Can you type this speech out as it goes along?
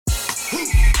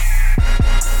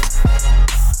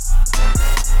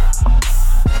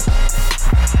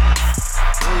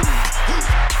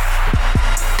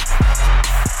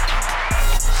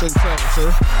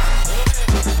sir.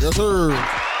 Yes, sir.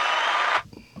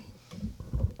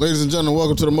 Ladies and gentlemen,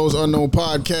 welcome to the Most Unknown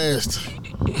Podcast.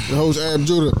 The host, Ab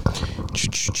Judah.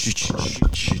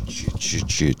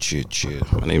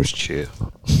 My name is Chill.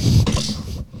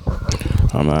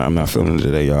 I'm not feeling it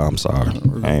today, y'all. I'm sorry.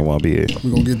 I ain't want to be here.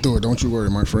 We're going to get through it. Don't you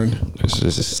worry, my friend.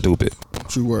 This is stupid.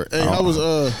 Don't you worry. Hey, how was,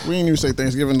 we didn't even say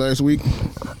Thanksgiving last week.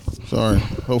 Sorry.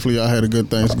 Hopefully y'all had a good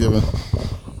Thanksgiving.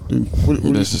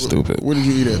 This is stupid. Where did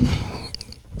you eat at?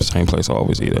 Same place I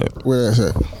always eat at. Where that's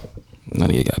at?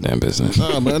 None of your goddamn business.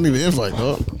 Nah, man, I need an invite,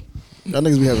 dog. Y'all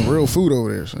niggas be having real food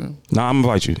over there, son. Nah, I'm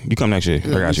gonna invite you. You come next year.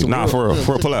 Yeah, I got you. Nah, for real.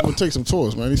 For real, pull out. We'll take some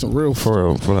tours, man. I need some real food. For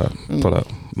real, pull out. Pull out.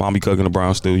 Mom be cooking the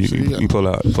brown stew. You pull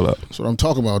out. Pull out. That's what I'm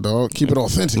talking about, dog. Keep it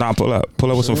authentic. Nah, pull out.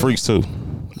 Pull out with some freaks, too.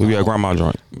 We be at grandma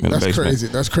joint in the basement. Crazy.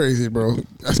 That's crazy, bro.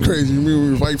 That's crazy. You mean we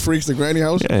invite freaks to granny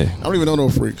house? Yeah. I don't even know no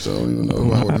freaks, so I don't even know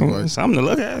who I would invite. Something to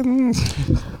look at. I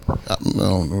don't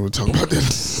know. We'll talk about that.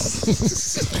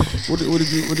 What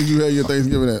did you have your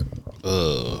Thanksgiving at?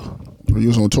 You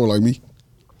was on tour like me?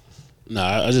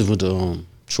 Nah, I just went to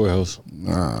Troy House.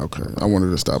 Nah, okay. I wanted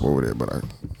to stop over there, but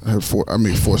I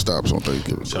made 4 stops on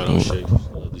Thanksgiving. Shout out Shay,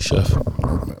 the chef.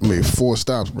 I made 4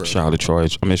 stops, bro. Shout out to Troy.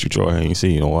 I miss you, Troy. I ain't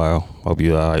seen you in a while. Hope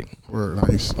you all right. Word, I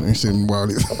ain't seen him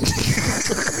wild either.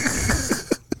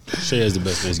 Shay has the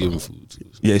best Thanksgiving food too.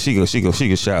 Yeah, she good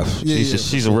chef. Yeah,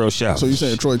 she's a real chef. So you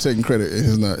saying Troy taking credit?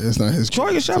 It's not his.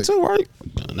 Troy a chef too, right?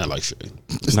 Not like Shay.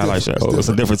 It's not like that. It's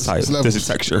a different type. This is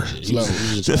texture. He's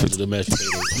just different. The mashed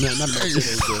potatoes. Not mashed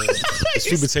potatoes.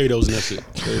 Sweet potatoes and that shit.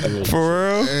 For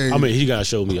real? Hey, I mean, he gotta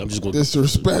show me. I'm just gonna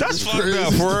disrespect. That's fucked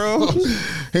up, for real.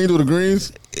 He ain't do the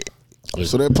greens.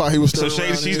 So that pot he was So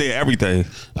stirring she's there everything.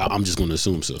 I'm just gonna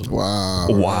assume so. Wow.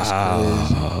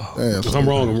 Wow. Damn, If I'm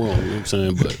wrong, I'm wrong. You know what I'm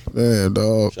saying? But damn,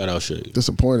 dog. shout out Shay.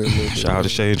 Disappointed. Shout out to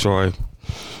Shay and Troy.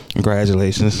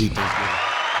 Congratulations.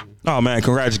 Oh man,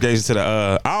 congratulations to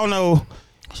the I don't know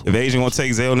if Asian gonna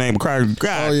take Zell's name, but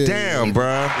God damn,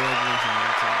 bro.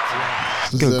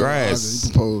 Congrats.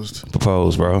 He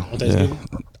Proposed, bro. Yeah.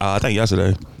 I think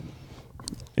yesterday.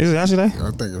 Is it yesterday?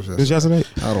 I think it was It was yesterday?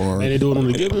 I don't know. And they do it on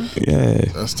the giving? Yeah.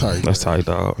 That's tight. That's tight,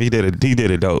 dog. He did it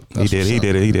dope. He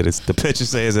did it. The picture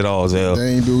says it all, Zell.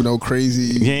 They ain't do no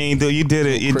crazy. You did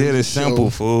it simple,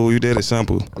 fool. You did it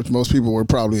simple. Which most people were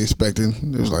probably expecting.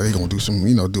 It was like, they gonna do some,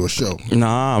 do a show.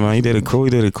 Nah, man, he did it cool.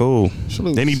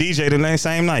 Salute. Then he DJ'd the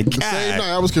same night. The same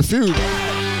night, I was confused.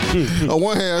 On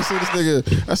one hand, I see this nigga,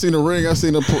 I seen the ring, and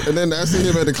then I seen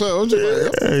him at the club. I was just like,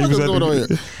 what the fuck is going on here?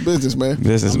 Businessman,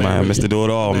 Mr. Do It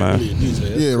All, man.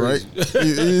 Yeah, right.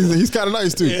 He's kind of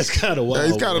nice too. Yeah, it's kind of wild. Yeah,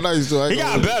 he's kind of nice too. He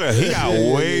got better. He got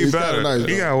way better. Nice,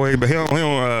 he got way better. He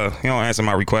don't answer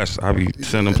my requests. I be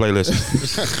sending him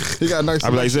playlists. He got nice. I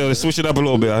be like, Zell, let's switch it up a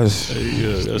little bit.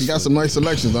 He got some nice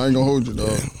selections. I ain't gonna hold you,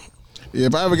 dog. Yeah,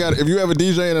 if you ever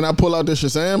DJing and I pull out the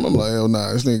Shazam, I'm like, hell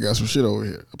nah, this nigga got some shit over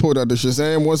here. I pulled out the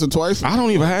Shazam once or twice. I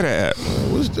don't even have that app.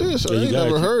 What's this? I ain't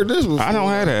never heard this before. I don't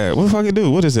have that app. What the fuck it do?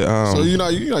 What is it? So you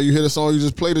hit a song, you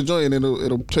just play the joint and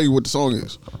it'll tell you what the song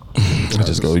is. I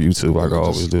just go to YouTube like I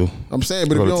always do. I'm saying,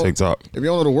 but if you TikTok. If you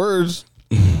don't know the words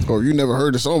or you never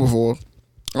heard the song before,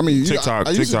 I mean, TikTok.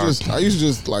 I used to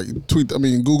just like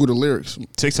Google the lyrics.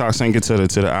 TikTok sync it to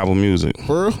the album music.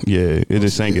 For real? Yeah, it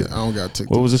just sync it. I don't got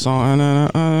TikTok. What was the song?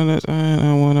 That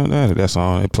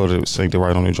song. It synced it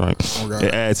right on the joint.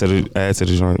 It adds to the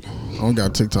joint. I don't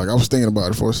got TikTok. I was thinking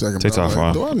about it for a second. TikTok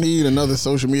fine. Do I need another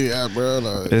social media app, bro?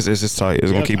 Like, it's just tight.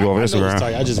 It's gonna keep you off Instagram.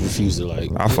 I just refuse to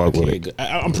I fuck with it.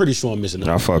 I'm pretty sure I'm missing out.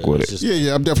 I fuck with it.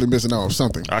 Yeah, I'm definitely missing out on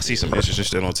something. I see some interesting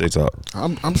shit on TikTok.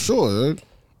 I'm sure.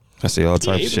 I see all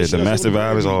types of shit. Domestic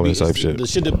violence, all that type shit. The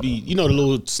shit that be,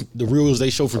 the reels they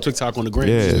show from TikTok on the gram.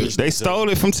 Yeah, they stole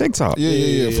it from TikTok.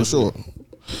 Yeah, for sure.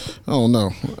 I don't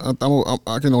know.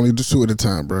 I can only do 2 at a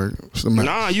time, bro.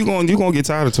 Nah, you gonna get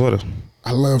tired of Twitter.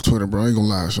 I love Twitter, bro. I ain't gonna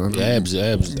lie, son. Abs.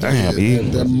 Damn,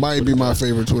 that might be my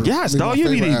favorite Twitter. Yes, dog.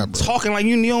 You be talking like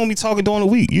you don't be talking during the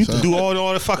week. You do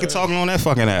all the fucking talking on that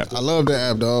fucking app. I love that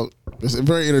app, dog. It's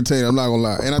very entertaining. I'm not gonna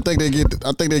lie, and I think they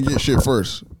get shit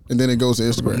first, and then it goes to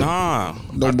Instagram. Nah,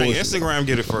 I think Instagram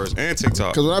get it first and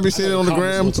TikTok. Because when I be seeing it on the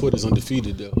gram, Twitter's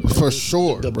undefeated though. For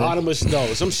sure. The bottom of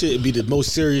some shit be the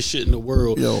most serious shit in the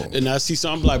world. Yo. And I see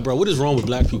something like, bro, what is wrong with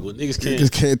black people?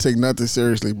 Niggas can't take nothing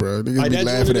seriously, bro. Niggas be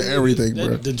laughing at everything,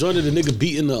 bro. The joint of the nigga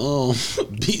beating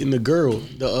the girl,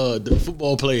 the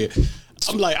football player.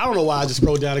 I'm like, I don't know why I just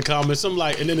scrolled down the comments. I'm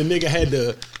like, and then the nigga had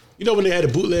when they had a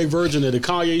bootleg version of the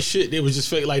Kanye shit, it was just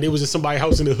fake, like they was in somebody's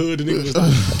house in the hood, and it was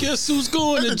like, guess who's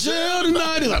going to jail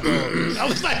tonight? Like, I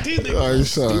was like, these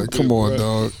niggas. Come on,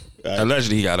 dog.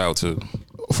 Allegedly, he got out too.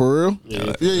 For real?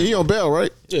 Yeah. He on bail,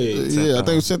 right? Yeah. I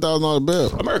think it's $10,000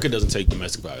 bail. America doesn't take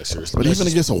domestic violence seriously. But even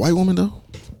against a white woman though,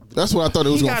 that's what I thought it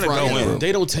was going to fry him.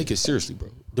 They don't take it seriously, bro.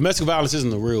 Domestic violence isn't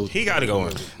the real. He got to go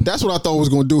in. That's what I thought was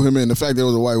going to do him in. The fact that it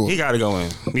was a white woman. He got to go in.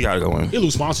 He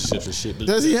lose sponsorships and shit.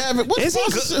 Does he have it? What Is he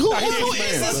sponsorship? good? Who is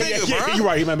is this nigga, bro? You're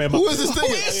right, my man. Who is this Who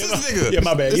is this nigga? Yeah,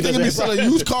 my bad. This nigga be selling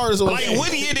used cars. Like,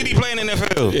 what year did he play in the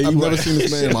NFL? Yeah, I've never seen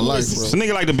this man in my life, bro. It's a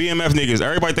nigga like the BMF niggas.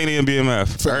 Everybody think they in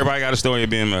BMF. Everybody got a story in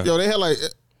BMF. Yo, they had like,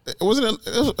 it was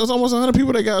almost 100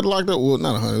 people that got locked up. Well,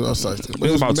 not 100. But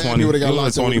it was about mad 20. people that got It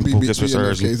was locked up 20 with just for BMF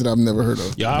surgery. case that I've never heard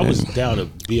of. Yeah, I was down a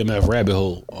BMF rabbit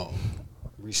hole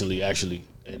recently, actually,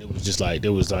 and it was just like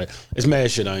it's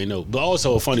mad shit I ain't know. But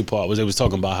also a funny part was they was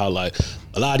talking about how like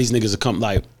a lot of these niggas have come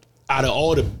like out of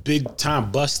all the big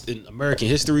time busts in American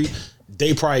history,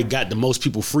 they probably got the most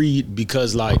people freed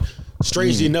because like.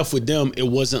 Strangely enough, with them, it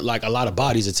wasn't like a lot of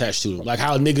bodies attached to them. Like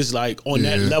how niggas like on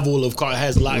that level of car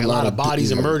has like a lot of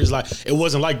bodies and murders. Like it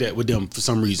wasn't like that with them for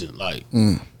some reason. Like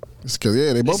it's because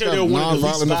they both got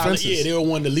non-violent offenses. Yeah, they were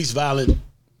one of the least violent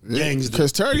gangs.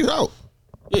 Because Terry's out.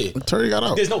 Yeah, Terry got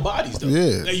out. There's no bodies though.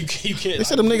 Yeah, like, you can't. They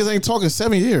said them niggas ain't talking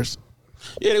 7 years.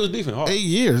 Yeah, they was beefing hard. 8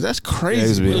 years. That's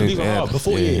crazy. They was beefing hard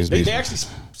before. They actually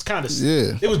kind of.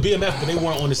 Yeah. It was BMF, but they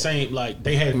weren't on the same. Like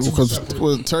they had because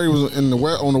Terry was in the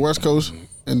on the West Coast,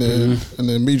 and then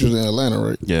Meach was in Atlanta,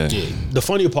 right? Yeah. The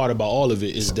funny part about all of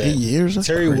it is that 8 years. That's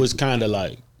Terry crazy. was kind of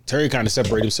like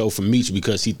separated himself from Meach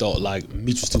because he thought like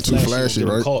Meach was too flashy,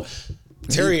 right?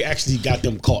 Terry actually got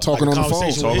them caught talking like, on the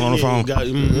phone. Talking on the phone.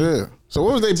 Yeah. So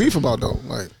what was they beef about though?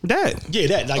 Like that. Yeah,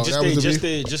 that like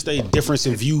just a difference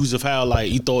in views of how like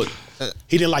he thought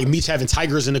he didn't like Meach having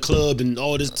tigers in the club and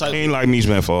all this type. He ain't like Meach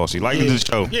Man False. He like the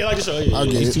show. Yeah, like the show. Yeah, I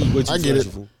get it. I get it.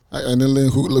 And then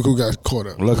look who got caught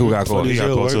up. Look who got caught. He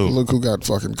got caught too. Look who got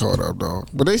fucking caught up, dog.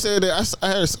 But they said that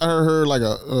I heard like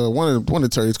one of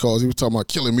Terry's calls. He was talking about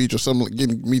killing Meach or something, like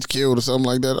getting Meach killed or something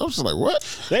like that. I was just like, what?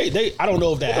 They I don't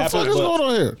know if that happened. What's going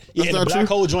on here? Yeah, the black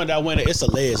hole joint that went. It's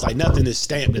alleged. Like nothing is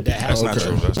stamped that happened. That's not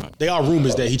true. That's not. They are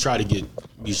rumors that he tried to get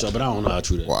Meach up, but I don't know how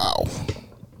true that. Wow.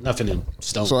 Nothing in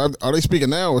stone. So are they speaking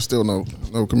now or still no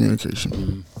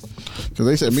communication? Because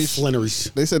they said Meach.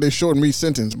 Flannery's. They said they shortened Meach's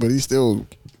sentence, but he's still.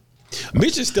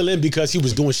 Mitch is still in because he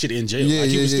was doing shit in jail. Yeah, like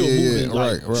he was still moving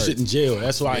like right. shit in jail.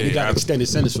 That's why he got an extended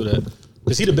sentence for that.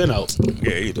 Because he'd have been out.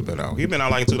 Yeah, he'd have been out. He'd been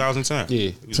out like in 2010.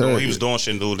 Yeah. He was doing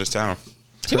shit in during this time.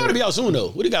 He got to be out soon though.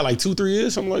 What he got like 2-3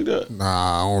 years, something like that? Nah,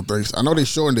 I don't think so. I know they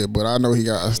shortened it, but I know he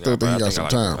got. I still think he got some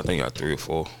time. I think he got 3 or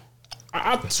 4.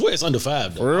 I swear it's under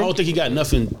 5 though. I don't think he got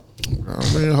nothing. I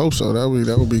hope so. That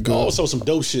would be good. Also, some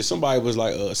dope shit. Somebody was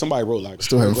like, somebody wrote like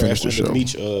Still haven't finished the show.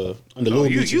 Meach, under Lil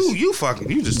Meach. You fucking,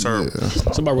 you just terrible. Yeah.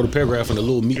 Somebody wrote a paragraph on the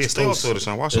Lil Meach. Yeah, stay off Twitter,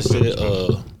 son. Watch some said, shit.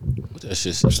 what that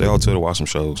shit say? Stay off Twitter, watch some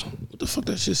shows. What the fuck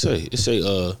that shit say? It say,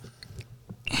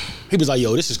 he was like,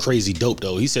 yo, this is crazy dope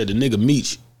though. He said the nigga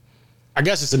Meach, I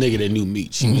guess it's the nigga that knew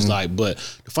Meach. He was like, but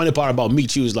the funny part about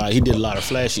Meach, he was like, he did a lot of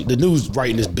flashy. The news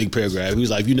writing this big paragraph. He was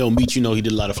like, if you know Meach, you know he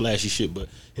did a lot of flashy shit. But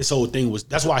his whole thing was,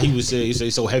 that's why he said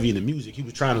he's so heavy in the music. He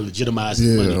was trying to legitimize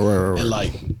his money right. and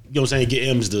like, you know what I'm saying, get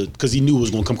M's because he knew it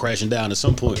was gonna come crashing down at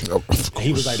some point. And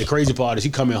he was like, the crazy part is he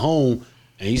coming home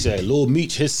and he said, Lil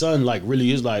Meach, his son, like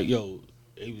really is like, yo.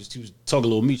 He was talking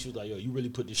a little Meach. He was like, yo, you really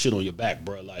put this shit on your back,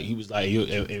 bro. Like, he was like,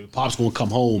 and Pop's gonna come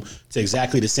home to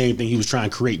exactly the same thing he was trying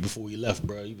to create before he left,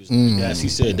 bro. He was he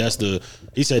said that's the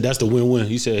win-win.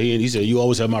 He said you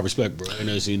always have my respect, bro. I ain't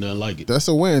never seen nothing like it. That's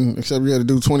a win, except you had to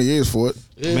do 20 years for it.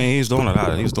 Yeah. Man, he's doing a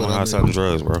lot. He's doing a lot of selling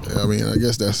drugs, bro. I mean, I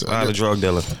guess that's a lot of drug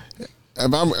dealer.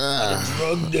 If I'm,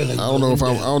 I don't know if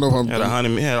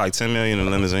I'm. He had like 10 million in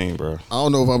limousine, bro. I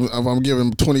don't know if I'm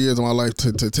giving 20 years of my life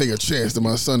to take a chance that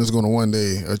my son is going to one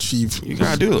day achieve. You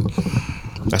gotta do it.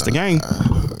 That's the game.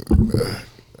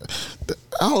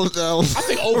 I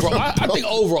think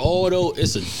overall though,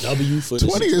 it's a W for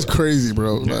 20 is crazy,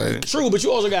 bro. Like, true, but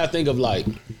you also gotta think of like,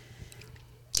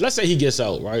 let's say he gets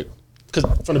out, right? Because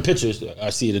from the pictures I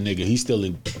see the nigga, he's still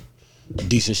in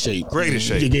decent shape. Great in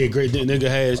shape. Yeah, great nigga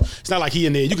has. It's not like he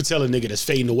in there. You can tell a nigga that's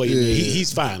fading away. Yeah.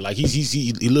 He's fine. Like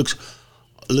he looks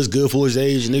good for his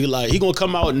age. Nigga, like he gonna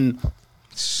come out and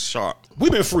sharp. We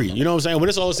been free. You know what I'm saying? When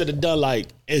it's all said and done, like,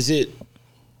 is it?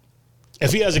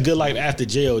 If he has a good life after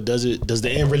jail, does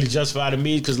the end really justify to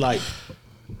me? Because like,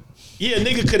 yeah,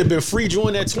 nigga could have been free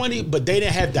during that 20, but they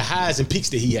didn't have the highs and peaks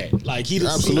that he had. Like he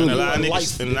didn't see a lot of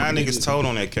niggas told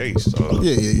on that case. So.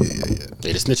 Yeah.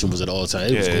 The snitching was at all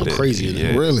time. It was going crazy.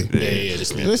 Yeah. Really? Yeah. The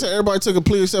snitching. They said everybody took a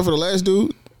plea except for the last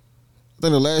dude. I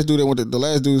think the last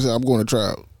dude said, I'm going to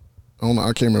trial. I don't know.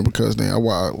 I can't remember because I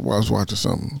was watching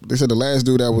something. They said the last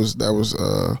dude that was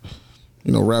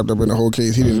wrapped up in the whole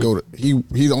case. He didn't go to.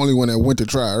 He's the only one that went to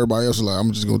trial. Everybody else was like,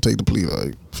 I'm just gonna take the plea.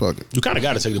 Like, fuck it. You kind of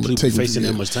got to take the plea for facing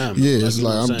that much time. Yeah, it's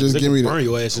like I'm just giving me the burn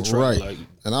your ass in trial. Right. Like,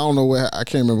 and I don't know I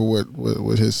can't remember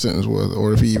what his sentence was,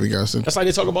 or if he even got sentenced. That's like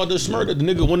they talk about the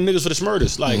Smurder, one of the niggas for the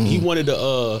Smurders. Like he wanted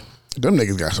to. Them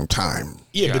niggas got some time.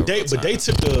 Yeah, but they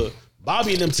took the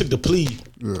Bobby and them took the plea.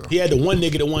 Yeah. He had the one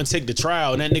nigga that wanted to take the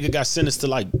trial, and that nigga got sentenced to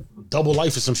like double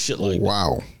life or some shit like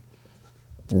that.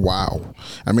 Wow.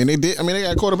 I mean, they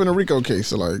got caught up in a RICO case.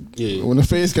 So, like, when the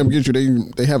feds come get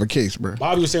you, they have a case, bro.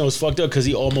 Bobby was saying it was fucked up because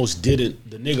he almost didn't.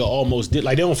 The nigga almost did.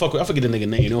 Like, they don't fuck with, I forget the nigga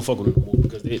name. They don't fuck with him no more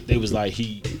because they was like,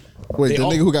 Wait, the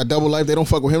nigga who got double life, they don't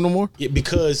fuck with him no more? Yeah,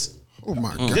 because. Oh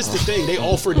my God. This is the thing. They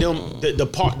offered them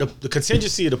the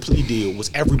contingency of the plea deal was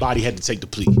everybody had to take the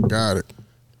plea. Got it.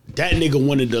 That nigga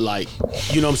wanted to, like,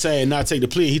 you know what I'm saying, not take the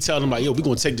plea. He telling them, like, yo, we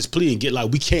gonna take this plea and get, like,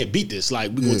 we can't beat this.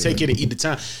 Like, we gonna take it and eat the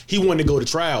time. He wanted to go to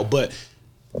trial, but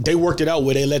they worked it out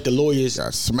where they let the lawyers,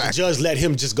 the judge let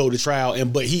him just go to trial,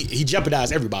 but he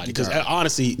jeopardized everybody because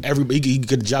honestly, he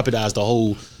could jeopardize the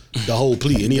whole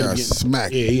plea, and he ended up getting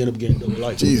smacked. Yeah, he ended up getting double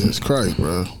life. Jesus Christ,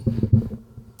 bro,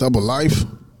 double life.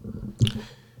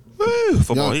 Woo,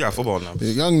 football. He got football now.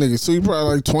 Yeah, young nigga, so he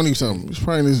probably like 20 something. He's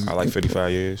probably in his. I like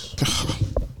 55 years.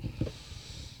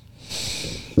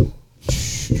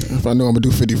 If I know I'm gonna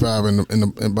do 55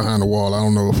 in behind the wall, I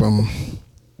don't know if I'm.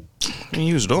 I mean,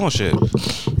 you was doing shit.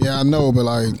 Yeah, I know, but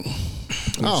like,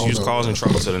 you was causing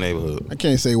trouble to the neighborhood. I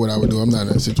can't say what I would do. I'm not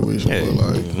in that situation. Yeah, but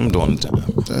like, I'm doing the time.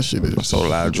 That shit is. I sold a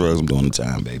lot of drugs. I'm doing the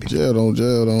time, baby. Jail don't.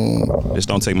 Just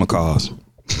don't take my cars.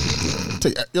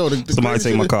 Somebody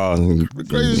take my car. The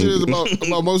crazy shit is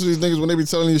about most of these niggas when they be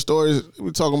telling these stories.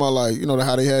 We talking about like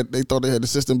how they thought they had the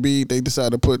system beat. They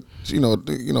decided to put a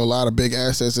lot of big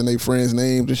assets in their friends'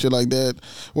 names and shit like that.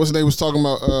 What's the name was talking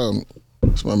about?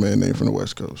 What's my man name from the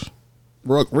West Coast?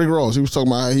 Rick Ross. He was talking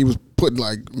about how he was putting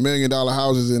like $1 million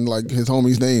houses in like his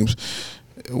homies' names.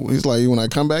 He's like, when I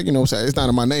come back, it's not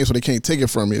in my name, so they can't take it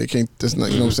from me. They can't. That's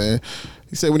not. You know what I'm saying?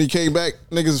 He said when he came back,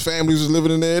 niggas' families was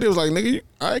living in there. They was like, nigga,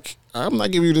 I'm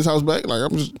not giving you this house back. Like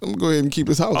I'm gonna go ahead and keep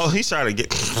this house. Oh, he's trying to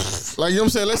get. Like, you know what I'm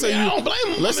saying? Let's say I don't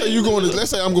blame him. Let's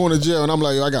say I'm going to jail and I'm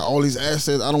like, I got all these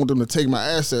assets. I don't want them to take my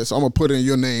assets. So I'm gonna put it in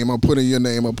your name. I'm put it in your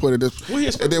name. I'm put it this.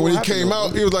 And then when he came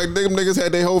out, he was like, them niggas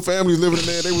had their whole families living in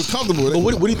there. They was comfortable. But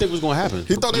what do you think was gonna happen?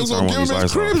 He thought they was gonna give him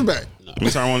his cribs back. Let me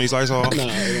turn one of these lights off. Nah,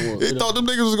 he thought them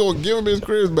niggas was gonna give him his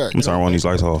cribs back. Let me turn one of these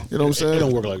lights off. You know what I'm saying? It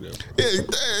don't work like that.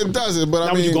 It doesn't. But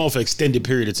not when you going for extended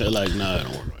period of time. Like, nah, it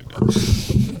don't work like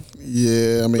that.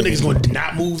 Yeah, I mean, but niggas gonna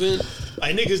not move in.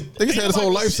 Like niggas had his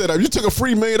whole life set up. You took a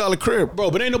free $1 million crib, bro.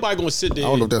 But ain't nobody gonna sit there. I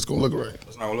don't know if that's gonna look right.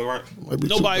 That's not gonna look right.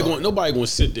 Nobody gonna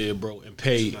sit there, bro, and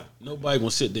pay. Nobody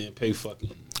gonna sit there and pay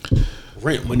fucking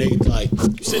rent when they like.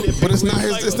 Sit there but it's not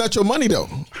his. It's not your money though.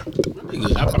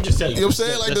 I'm just telling you. You know what I'm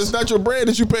saying? Like, that's not your bread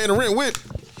that you paying the rent with.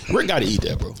 Rick gotta eat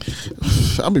that, bro.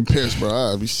 I'll be pissed, bro.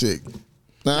 I'll be sick.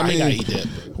 I mean, gotta eat that,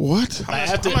 bro. What? How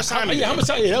much time?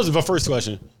 That was my first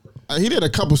question. He did a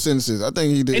couple sentences. I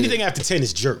think he did. Anything after 10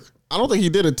 is jerk. I don't think he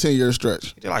did a 10-year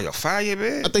stretch. He did like a 5-year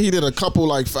bid? I think he did a couple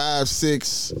like 5,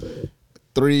 6,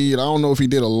 3. I don't know if he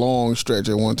did a long stretch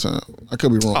at one time. I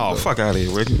could be wrong. Oh, fuck out of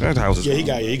here, Rick. That house is wrong.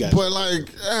 He got. But like,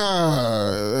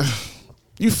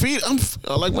 you feed.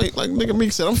 Like nigga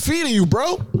Meek said, I'm feeding you,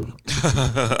 bro.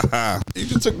 You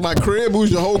just took my crib,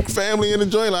 who's your whole family in the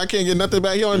joint. Like, I can't get nothing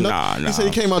back here. Nah. He said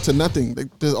he came out to nothing.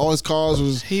 All his cars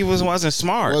was. He wasn't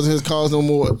smart. Wasn't his cars no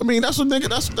more. I mean, that's what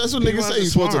niggas say.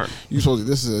 You supposed to.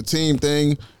 This is a team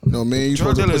thing. You know what I mean?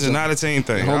 Drug dealers is not a team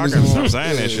thing. I gotta stop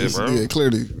saying that shit, bro. Yeah,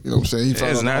 clearly. You know what I'm saying?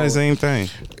 It's not the same thing.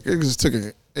 He just took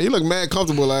it. He looked mad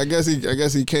comfortable. Like, I guess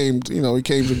he came. He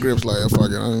came to grips. Like,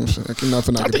 fuck it.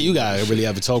 I think you gotta really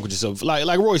have a talk with yourself.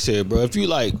 Like Roy said, bro. If you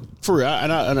like, for real,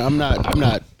 and I'm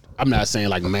not saying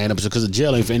like man up because of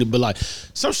jail ain't for any, but like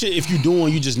some shit. If you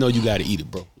doing, you just know you gotta eat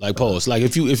it, bro. Like pause. Like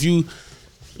if you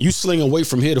slinging weight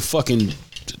from here to fucking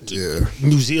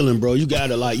New Zealand, bro. You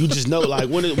gotta like you just know like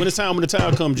when the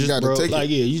time comes, just bro. Like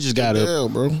you just gotta. Hell,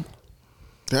 bro.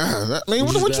 Yeah,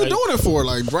 what you doing it for?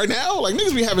 Like right now, like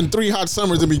niggas be having 3 hot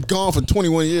summers and be gone for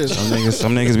 21 years.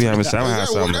 Some niggas be having 7 hot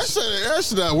summers.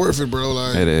 That's not worth it, bro.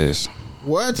 Like it is.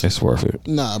 What? It's worth it.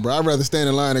 Nah, bro. I'd rather stand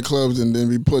in line at clubs and then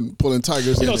be pulling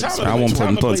tigers. I won't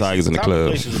put tigers in the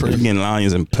clubs. You getting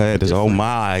lions and panthers? Oh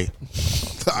my.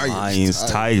 Lions,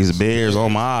 tigers, bears. Oh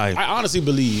my. I honestly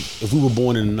believe if we were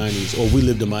born in the 90s or we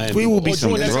lived in Miami, we will be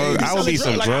some drug. I would be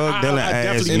some drug dealing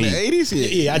ass in the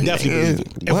 80s. Yeah, I definitely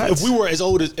believe. If we were as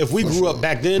old as if we grew up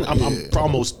back then, I'm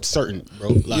almost certain, bro.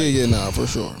 Like, nah, for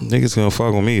sure. Niggas gonna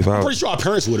fuck with me if I'm pretty sure our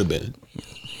parents would have been.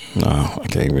 No, I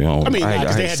can't. I mean, I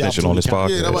because they hate had snitching on this podcast.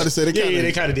 Yeah, nobody said it. Yeah,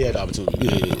 they kind of did have the opportunity.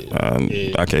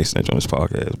 Yeah. I can't snitch on this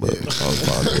podcast, but on this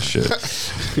podcast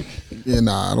shit. Yeah,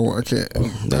 nah, I can't.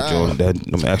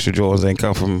 Them extra Jordans ain't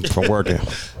come from working.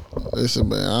 Listen,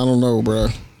 man, I don't know, bro.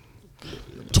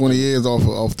 20 years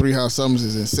off 3 hot summers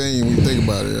is insane when you think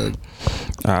about it.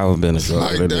 I've been a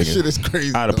drug Like, that shit is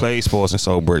crazy. I'd have played sports and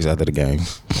sold bricks after the game.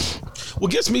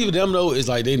 What gets me with them though is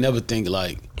like they never think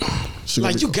like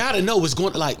you gotta know it's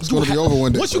going to like it's going to be over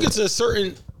one day. Once you get to a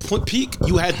certain peak,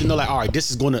 you have to know like, all right,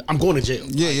 I'm going to jail.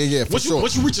 Yeah. Once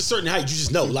you reach a certain height, you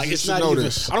just know like it's not even.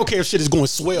 This. I don't care if shit is going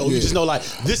swell. You just know like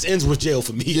this ends with jail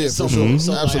for me. Yeah, so, for sure.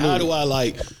 So Absolutely. like, how do I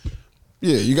like?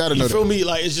 Yeah, you got to know. You feel me?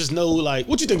 Like it's just no like.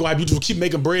 What you think gonna happen? You just keep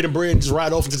making bread and just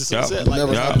ride off into the sunset. Like,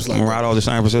 never happens like I'm that. ride all to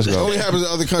San Francisco. It only happens in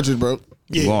other countries, bro.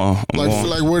 Yeah.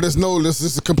 Like where there's no, this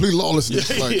is a complete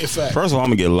lawlessness. Like, fact. First of all, I'm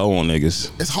gonna get low on niggas.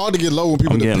 it's hard to get low when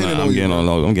people depending on you.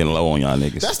 I'm getting low on y'all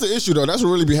niggas. That's the issue though. That's what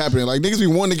really be happening. Like niggas be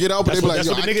wanting to get out, but they be like,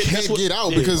 yo, I can't get out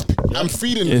because I'm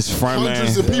feeding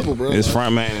hundreds of people, bro. It's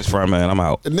front man. I'm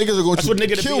out. And niggas are going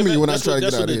to kill me when I try to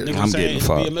get out of here. I'm getting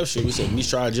fucked. BMF shit. We said me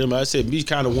trying gym. I said me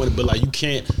kind of wanted, but like you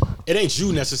can't. It ain't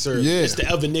you necessarily. Yeah. It's the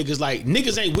other niggas. Like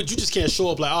niggas ain't. You just can't show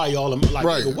up like, all right, y'all. I'm like,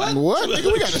 Right. nigga, what?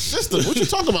 Nigga, we got a system. What you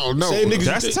talking about? No. Same niggas.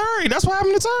 That's Terry. That's what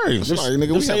happened to Terry. Like, nigga,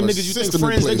 Them we same have a niggas you think system in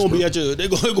friends, they place, gonna bro. be at your, they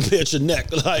gonna be at your neck.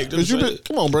 Like,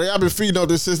 Come on, bro. I've been feeding off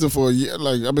this system for a year.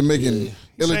 Like I've been making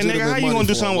illegitimate Nigga, how money you gonna do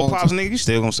for a something long with pops, time. nigga? You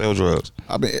still gonna sell drugs?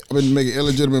 I've been making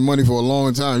illegitimate money for a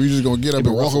long time. You just gonna get up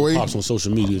and walk away? Pops on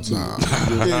social media too.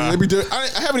 Yeah, they be I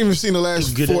haven't even seen the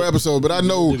last Good 4 at- episodes, but I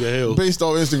know Nigga, hell. based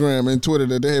on Instagram and Twitter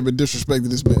that they have been disrespecting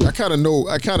this man. I kind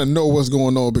of know what's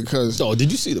going on because Oh,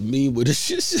 did you see the meme where this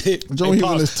shit said? Joe, he was in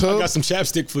Pops, his tub. I got some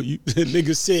chapstick for you. The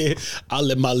nigga said, "I'll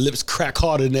let my lips crack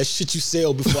harder than that shit you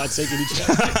sell before I take any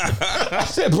chapstick." I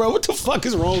said, "Bro, what the fuck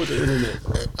is wrong with the internet?"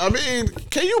 I mean,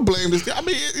 can you blame this guy? I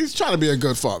mean, he's trying to be a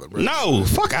good father, bro. No,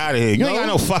 fuck out of here. You ain't got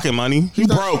no fucking money. You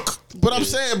broke. But I'm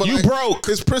saying, You like, broke.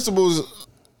 His principles.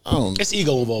 I don't know. It's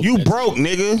ego involved. You broke,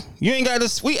 nigga. You ain't got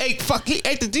this. We ate. Fuck. He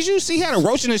ate the. Did you see? He had a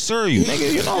roach in his cereal,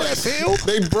 nigga. You know how that feel?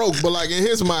 They broke, but like in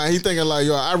his mind, he thinking like,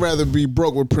 yo, I'd rather be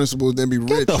broke with principles than be rich.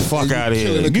 Get the fuck and out of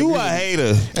killing here. the You a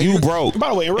community. hater. You broke. By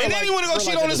the way, in real and then life- he want to go real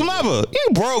cheat life on his that doesn't mother. You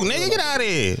broke, nigga. Get out of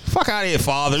here. Fuck out of here,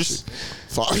 fathers.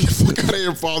 Fuck out of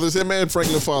here, fathers. Him and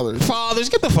Franklin father. Fathers,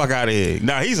 get the fuck out of here.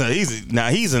 Nah, he's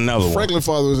another one. Franklin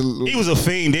father was. He was a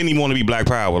fiend. Didn't even want to be Black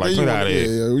Power. Like, get out of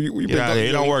here. You Get out of here.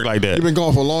 It don't work like that. You've been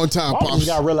gone for a long time, Pops pops.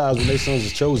 gotta realize when they sons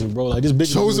is chosen, bro. Like this big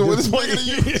Chosen with with this bigger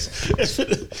than you. It's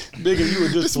bigger than you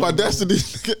at this This is my point, bro. destiny.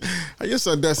 Your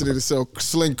son destiny to sell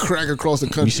sling crack across the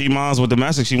You country. see, mom's with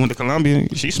domestic. She went to Columbia.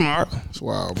 She's smart. It's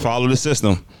wild, bro. Follow the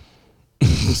system.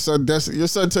 Your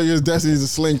son tell you his destiny is to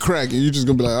sling crack, and you just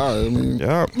gonna be like, all right. I mean,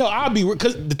 Yeah. No, I'll be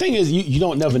because the thing is, you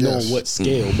don't never know on what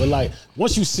scale, but like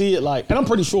once you see it, like, and I'm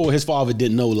pretty sure his father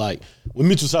didn't know, like when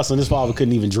Mitchell hustling, his father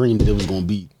couldn't even dream that it was gonna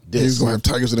be this. he's gonna have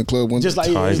tigers in the club one Just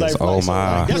day. like, Tigers, like, oh so,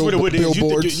 my. like, that's what it is.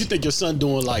 Billboards. You think your son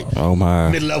doing like Oh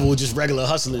my. mid-level, just regular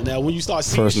hustling. Now, when you start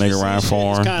seeing First nigga Ryan it's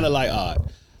Foreign. kind of like, all right.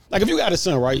 Like if you got a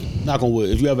son, right? Knock on wood.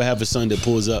 If you ever have a son that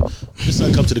pulls up, your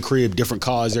son comes to the crib, different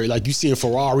cars, like you seeing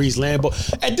Ferraris, Lambo.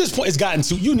 At this point, it's gotten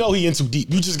too. You know he in too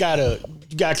deep. You just gotta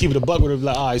keep it a buck with him.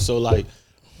 Like, all right, so like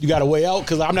you gotta weigh out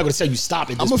because I'm not gonna tell you stop at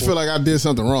this I'm gonna point. feel like I did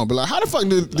something wrong, but like, how the fuck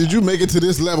did you make it to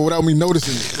this level without me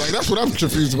noticing it? Like, that's what I'm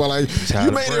confused about. Like, how you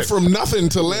to made it break. from nothing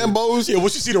to Lambos. Yeah,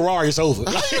 once you see the Rari, it's over.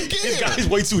 Like, you this get? guy's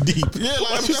way too deep. Yeah,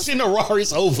 like, once you see the Rari,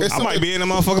 it's over. It's I might be in the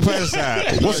motherfucking passenger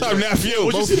side. What's up, nephew?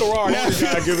 Once you see the Rari, you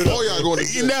gotta give it up. Oh, y'all going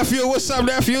to Your nephew, what's up,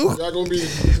 nephew? Y'all gonna be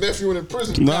nephew in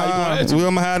prison. Nah, we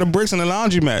gonna have the bricks in the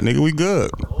laundromat, nigga. We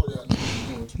good.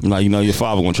 Nah, you know your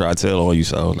father gonna try to tell on you,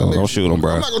 so don't shoot him,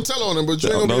 bro. I'm not gonna tell on him, but you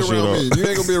ain't gonna Don't be around shoot me. You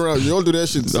ain't gonna be around. You don't do that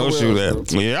shit. Don't shoot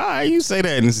that. Yeah, all right, you say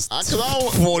that. And it's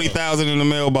 40,000 in the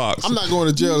mailbox. I'm not going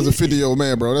to jail as a 50-year-old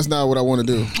man, bro. That's not what I want to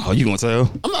do. Oh, you gonna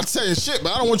tell? I'm not saying shit,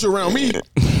 but I don't want you around me. You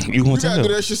gonna You gotta tell?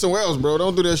 do that shit somewhere else, bro.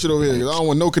 Don't do that shit over here. 'Cause I don't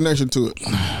want no connection to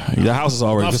it. Your house is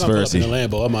already I'm up in conspiracy. the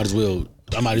Lambo. I might as well.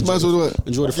 Might as well what?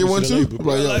 enjoy the Get one fruits too? of the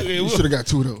Like, labor. yo, you should have got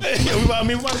 2 though. Yeah, we might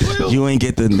as well. You ain't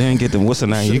get the what's the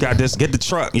name? You got this. Get the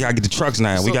truck. You gotta get the trucks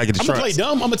now. We gotta get the I'm gonna play trucks.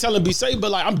 dumb. I'm gonna tell him be safe,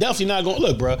 but like I'm definitely not gonna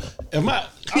look, bro. If my,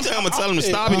 I'm gonna tell him to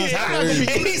stop and he's I'm hot. not gonna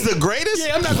be- And he's the greatest.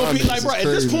 Yeah, I'm not gonna be like, bro. At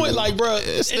this crazy, point, bro. like, bro,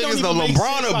 This it don't nigga's the even make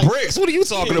LeBron sense, of like- bricks. What are you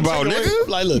talking Yeah, about, take away- nigga?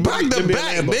 Like, look, back give to me a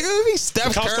back, Lambo. nigga. He's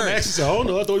Steph Cops come Curry. ask you, said, "Oh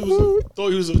no, I thought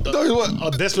he was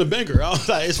a Desmond Banker." I was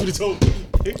like, "It's what he told me."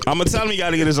 I'm gonna tell him he got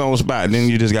to get his own spot. Then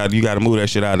you got to move that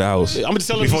shit out of the house. I'm gonna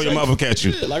tell him before to your be mother safe. catch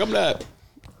you. Yeah, like I'm not.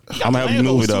 I'm gonna help you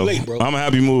move it though. Late, I'm gonna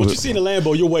help you move What it. you see in the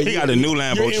Lambo, you're way. He got the new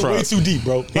Lambo you're truck. Way too deep,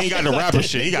 bro. He ain't got the rapper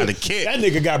shit. He got the kit. That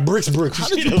nigga got bricks. How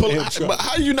did you pull? But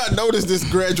how do you not notice this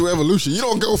gradual evolution? You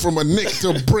don't go from a nick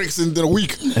to bricks in a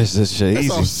week. It's just shit easy.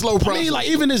 That's a slow process. I mean, like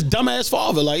even his dumbass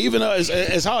father, like even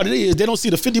as hard it is, they don't see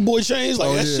the 50 boy chains.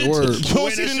 Like that shit. Word. You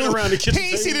don't see the new around the kitchen.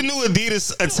 He ain't see the new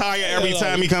Adidas attire every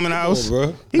time he come in the house.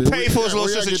 Bro. He paid for his little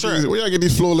sister trip. Where y'all get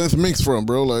these floor length minks from,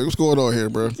 bro? Like what's going on here,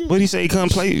 bro? What he say he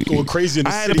couldn't play? Going crazy. In the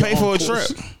I had to pay for a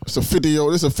trip. It's a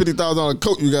 $50,000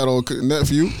 coat you got on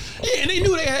nephew. Yeah, and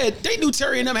they knew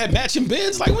Terry and them had matching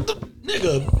bins. Like what the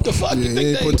nigga? The fuck? Yeah, you think he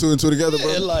ain't they put two and two together,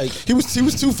 yeah, bro. like he was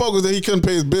too focused that he couldn't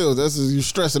pay his bills. That's just, you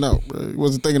stressing out, bro. He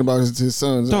wasn't thinking about his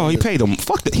sons. No, he paid them.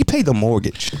 He paid the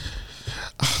mortgage.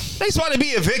 They supposed to be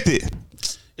evicted.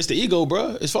 It's the ego,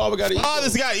 bro. His father got an ego.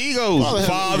 Fathers got egos.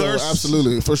 Fathers,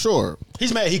 absolutely, for sure.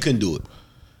 He's mad he couldn't do it.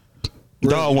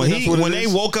 Dog, when they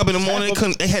is? woke up in the morning,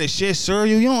 they had to share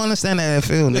cereal. You don't understand how that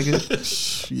feel,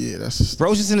 nigga. Yeah, that's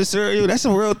Roaches in the cereal. That's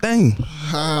a real thing.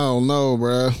 I don't know,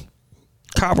 bro.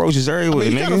 Cockroaches everywhere,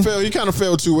 nigga. He kind of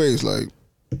fell two ways, like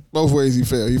both ways he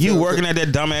fell. You working at that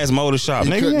dumbass motor shop,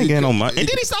 nigga? You ain't getting no money. And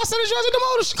then he started selling drugs at the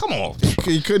motor shop. Come on.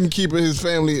 He couldn't keep his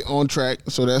family on track,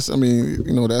 so that's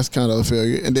that's kind of a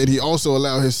failure. And then he also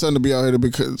allowed his son to be out here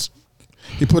because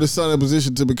he put his son in a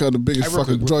position to become the biggest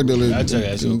fucking drug dealer in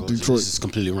Detroit. This is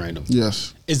completely random.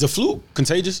 Yes. Is the flu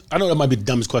contagious? I know that might be the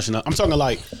dumbest question. I'm talking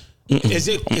like, is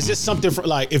it something for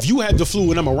like if you had the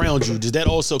flu and I'm around you, does that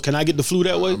also can I get the flu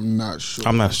that way? I'm not sure.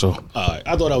 I'm not sure. All right,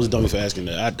 I thought I was dumb for asking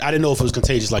that. I didn't know if it was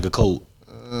contagious like a cold.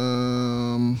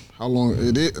 How long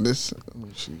it is? This let me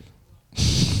see.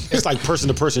 It's like person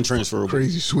to person transferable.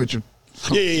 Crazy switching.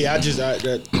 Yeah.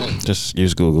 Just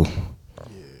use Google.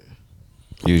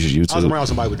 Use your YouTube. I was around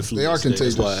somebody with the flu. They are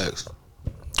contagious. That's why I asked.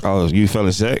 Oh, you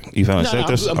feeling sick? You feeling sick?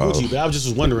 I'm Gucci, but I was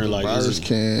just wondering, like, Virus it's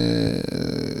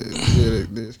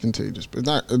contagious, but it's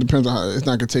not. It depends on how. It's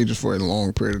not contagious for a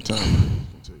long period of time.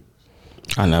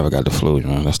 I never got the flu,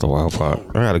 man. That's the wild part.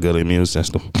 I got a good immune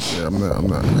system. Yeah, I'm not.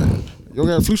 Man. You don't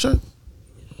got a flu shot?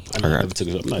 I never took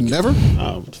it up. Never?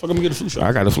 What the fuck I'm gonna get a flu shot?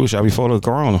 I got the flu shot before the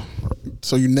corona.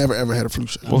 So you never ever had a flu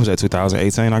shot? What was that?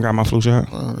 2018. I got my flu shot.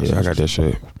 Yeah, I got that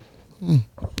shit.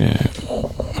 Yeah,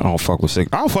 I don't fuck with sick.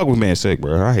 I don't fuck with being sick,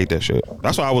 bro. I hate that shit.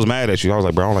 That's why I was mad at you. I was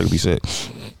like, bro, I don't like to be sick.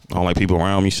 I don't like people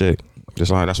around me sick.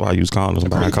 That's why I use condoms. I'm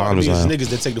buying condoms. Niggas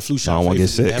that take the flu shot. I don't want to get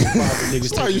sick.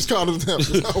 I use condoms now.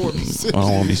 I don't want to be sick. I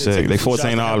don't want to be sick. They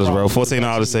 $14, bro.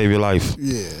 $14 to save your life.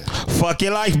 Yeah. Fuck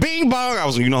your life, bing bong. I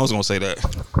was gonna say that.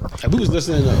 We was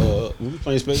listening to we was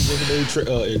playing Space the other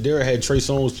day. And Dara had Trey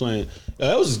Songz playing.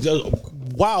 That was a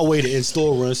wild way to end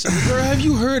store runs. Girl, have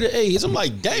you heard of AIDS? I'm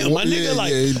like, damn, my nigga.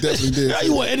 Like, he definitely did. How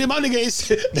you want? And then my nigga ain't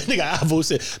said. That nigga Ivo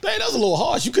said, man, that was a little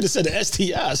harsh. You could have said the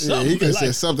STI. Something. Yeah, he could have like,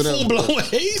 said something else. Full blown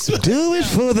AIDS. Do it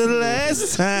for the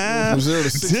last time. Do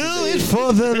it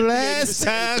for the last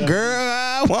time, girl.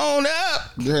 I want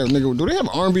up. Do they have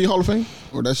an R&B Hall of Fame,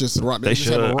 or that's just rock? They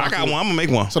should. I got one. I'm gonna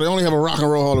make one. So they only have a Rock and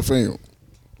Roll Hall of Fame,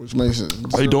 which makes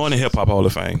sense. Are you doing the Hip Hop Hall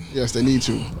of Fame? Yes, they need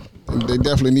to. They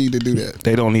definitely need to do that.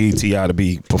 They don't need T.I. to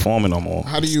be performing no more.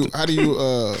 How do you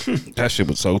that shit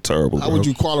was so terrible. How would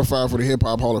you qualify for the Hip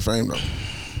Hop Hall of Fame though?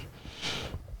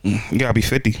 You gotta be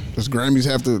 50. Does Grammys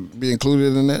have to be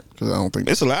included in that? Because I don't think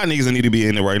it's a lot of niggas that need to be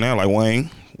in it right now. Like Wayne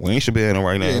should be in it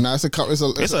right now. Yeah, nah, it's a couple of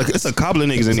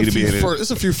niggas that need to be in it. It's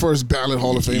a few first ballot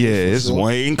Hall of Fame. Yeah, it's sure.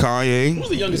 Wayne, Kanye. Who's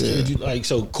the youngest kid you like?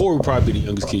 So Corey would probably be the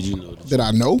youngest kid you know. That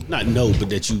I know? Not know, but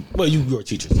that you. Well, you're a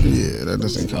teacher. Yeah, that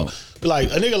doesn't count. But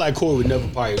like a nigga like Corey would never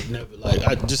like.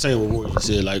 I just saying what Roy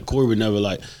said. Like Corey would never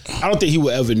like. I don't think he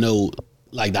would ever know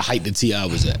like the height that T.I.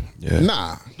 was at. Yeah.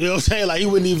 Nah. You know what I'm saying? Like he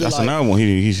wouldn't even. That's like, another one.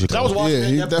 He should. I was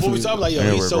watching that before we definitely. talked like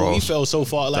yo, he fell so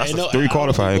far. Like that's 3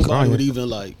 qualifying. Nobody would even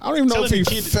like. I don't even know if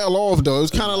he fell off though.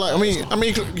 It's kind of like I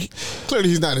mean, clearly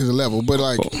he's not his level, but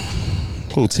like.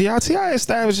 Who T.I.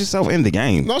 established himself in the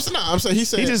game. No, it's not. I'm saying he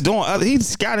just doing other. He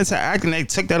just got into acting. They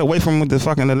took that away from him with the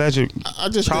fucking alleged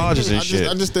charges and shit.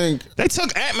 I just think they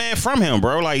took Ant-Man from him,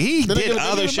 bro. Like he did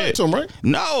other shit. To him, right?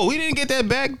 No, we didn't get that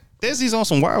back. He's on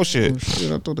some wild shit. Oh,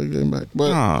 shit, I thought they gave him back, but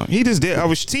nah, he just did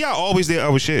other. T.I. always did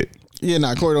other shit. Yeah,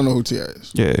 Corey don't know who T.I.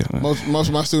 is. Yeah, most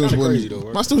of my students wouldn't. Though,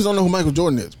 right? My students don't know who Michael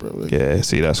Jordan is, bro. Like, yeah,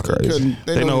 see, that's crazy.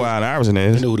 They know who Allen Iverson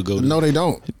is. They know who to go to. No, they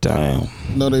don't. Damn.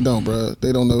 No, they don't, bro.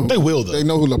 They don't know. They will though. They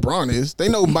know who LeBron is. They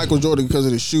know Michael Jordan because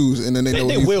of his shoes, and then they know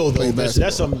they will though.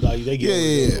 That's something like they get.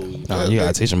 Yeah. You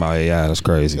gotta teach them about AI. That's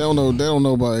crazy. They don't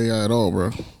know about AI at all,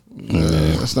 bro.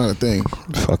 That's not a thing.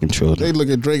 Fucking children. They look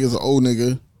at Drake as an old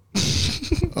nigga.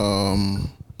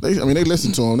 They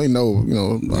listen to him. They know,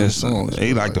 his songs.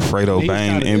 They like the Fredo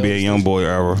Bang NBA YoungBoy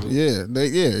era. Yeah,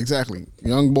 exactly.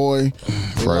 Young Boy,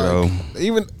 Fredo.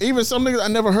 Like, even some niggas I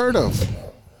never heard of.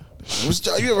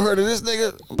 You ever heard of this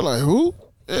nigga? I'm like, who?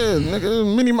 Yeah,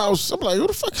 nigga, Minnie Mouse. I'm like, who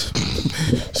the fuck?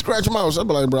 Scratch Mouse. I'm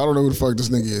like, bro, I don't know who the fuck this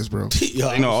nigga is, bro.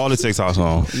 They know all the TikTok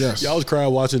songs. Yes. Y'all was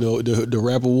crying watching the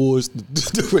rap awards,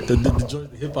 the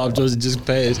hip hop joints that just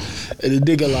passed, and the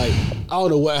nigga like, I don't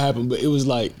know what happened, but it was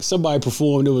like somebody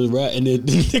performed, it was rap, and then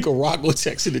the nigga Rocco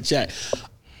text in the chat.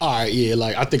 All right, yeah,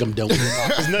 like I think I'm done with hip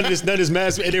hop. None of this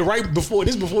mass. And then before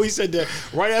he said that,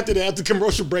 right after the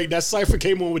commercial break, that cipher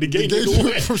came on with the gay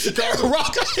nigga from Chicago.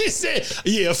 Rocco said,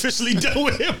 "Yeah, officially done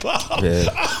with hip hop." Yeah.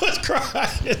 I was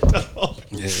crying though.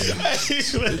 Yeah.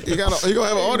 He gonna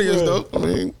have an audience though. I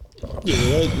mean. Hip hop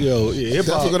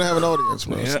definitely gonna have an audience,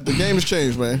 man. Yeah. The game has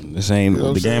changed, man. This ain't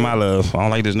the game I love. I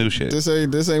don't like this new shit. This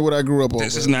ain't what I grew up on.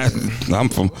 This is not. I'm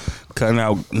from cutting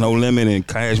out No Limit and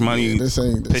Cash Money. This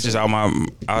pictures out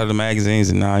of the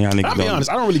magazines, and now y'all niggas. I'll be honest.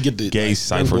 I don't really get the gay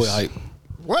ciphers. Hype.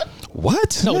 What?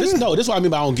 No, this is what I mean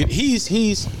by I don't get.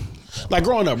 He's like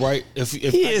growing up, right? If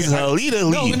he is a leader.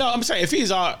 No, I'm saying if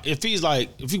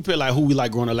you put like who we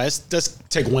like growing up, let's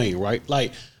take Wayne, right?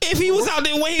 Like if he was out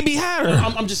there, Wayne be higher.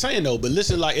 I'm just saying though. But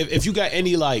listen, like if you got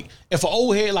any like if an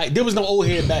old head like there was no old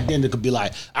head back then that could be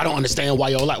like I don't understand why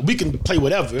y'all like we can play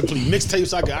whatever, play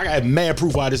mixtapes. I got mad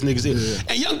proof why this nigga's is. Yeah.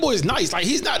 And Young Boy is nice. Like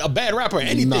he's not a bad rapper or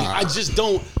anything. Nah. I just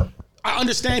don't. I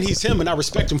understand he's him and I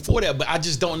respect him for that, but I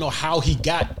just don't know how he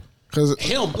got. Cause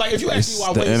him, like if you ask me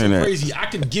why Wayne's so crazy, I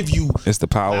can give you. It's the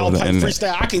power of the internet.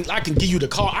 Freestyle. I can give you the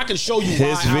call. I can show you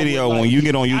his video when you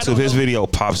get on YouTube. His video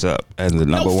pops up as the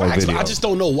number one video. I just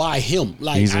don't know why him.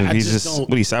 Like he's just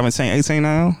what he's 17, 18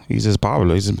 now. He's just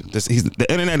popular. He's the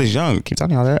internet is young. Keep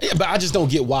telling y'all that. Yeah, but I just don't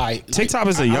get why. TikTok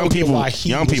is a young people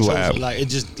app. Like it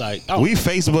just like we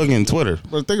Facebook and Twitter.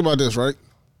 But think about this, right?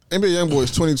 NBA YoungBoy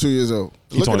is 22 years old.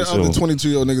 Look at the other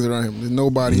 22-year-old niggas around him. There's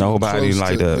nobody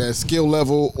like that skill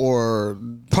level or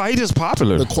probably just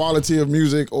popular. The quality of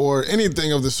music or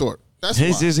anything of the sort. That's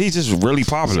he's just really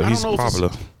popular. He's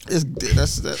popular.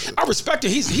 I respect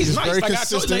it. He's nice. Like I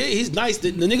told you, he's nice.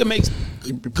 The nigga makes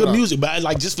good music, but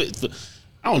like just for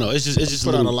I don't know. It's just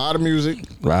put out a lot of music.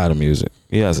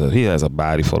 He has a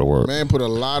body for the work. Man, put a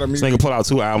lot of music. This nigga put out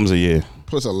 2 albums a year.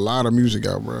 Puts a lot of music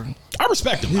out, bro. I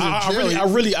respect him. I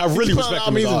really respect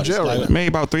him. In jail right made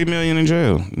about $3 million in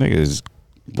jail. Niggas,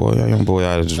 Young Boy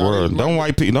out of this world. Don't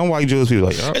white Jewish people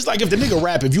like that. It's like if the nigga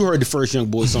rap, if you heard the first Young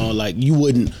Boy song, like you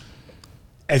wouldn't.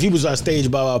 If he was on stage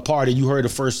by a party, you heard the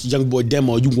first Young Boy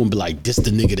demo, you wouldn't be like, "This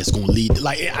the nigga that's gonna lead."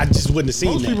 Like I just wouldn't have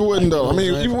seen most that. Most people wouldn't though. I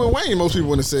mean, even with Wayne, most people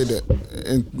wouldn't have said that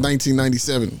in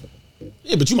 1997.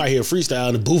 Yeah, but you might hear a freestyle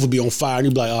and the booth would be on fire, and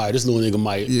you'd be like, "All right, this little nigga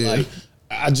might." Yeah. Like,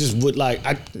 I just would like.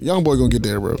 Young Boy gonna get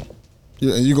there, bro.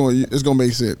 Yeah, and it's gonna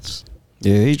make sense.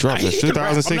 Yeah, he dropped it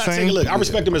 2016. Look, I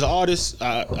respect him as an artist.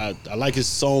 I like his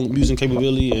song music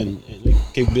capability and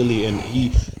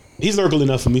he's lyrical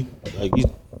enough for me. Like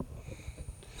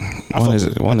one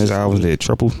of his albums did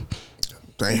triple.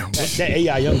 Damn. That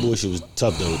AI Young Boy shit was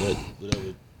tough though. That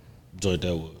whatever joint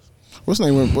that was. What's the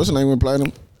name went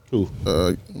platinum? Who?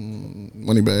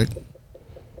 Moneybag.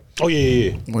 Oh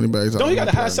yeah. Moneybag's. Don't he got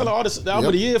the highest selling artist album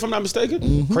of the year if I'm not mistaken?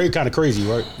 Mm-hmm. Craig kind of crazy,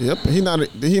 right? Yep. He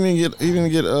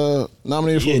didn't get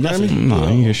nominated for a Grammy. No, he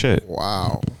didn't get shit.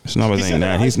 Wow. His numbers ain't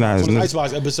that. He's not. On the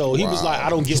Icebox episode, he was like, I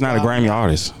don't get. He's not a Grammy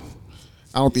artist.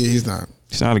 I don't think he's not.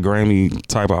 He's not a Grammy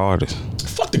type of artist.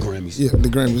 Fuck the Grammys. Yeah, the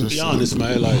Grammys. To be honest,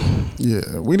 man, like.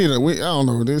 Yeah, we I don't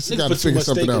know. This got to figure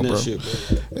something out, bro. Shit,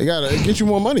 they gotta get you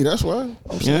more money. That's why.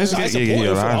 It's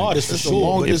important for artists for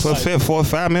sure. You put $4 or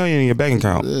 $5 million in your bank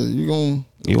account. Yeah, you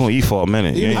gonna eat for a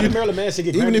minute.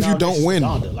 Even if you don't win.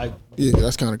 Yeah,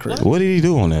 that's kind of crazy. What did he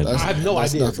do on that? I have no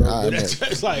idea, bro.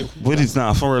 It's like, what is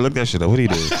not for real? Look that shit up. What did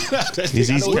he do?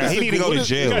 He need to go to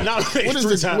jail.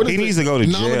 He needs to go to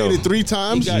jail. Nominated 3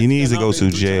 times. He needs to go to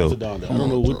jail. I don't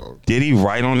know what. Did he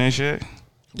write on that shit?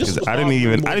 I didn't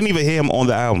even hear him on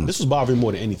the album. This was bothering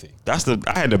more than anything.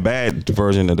 I had the bad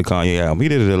version of the Kanye album. He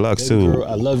did a deluxe too. Girl,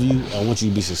 I love you. I want you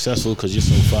to be successful because you're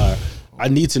so fire. I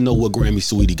need to know what Grammy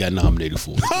Saweetie got nominated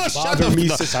for. Oh, shut the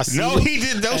fuck. No, he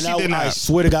did. No, she did not. I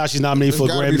swear to God, she's nominated for a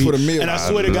Grammy. For the meal. And I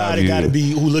swear to God, it got to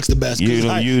be who looks the best. If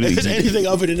there's anything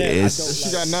other than that,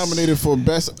 she got nominated for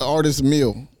Best Artist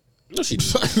Meal. No, she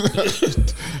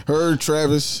didn't. Her,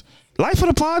 Travis. Life of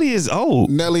the Party is old.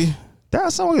 Nelly.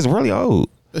 That song is really old.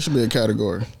 That should be a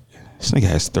category. This nigga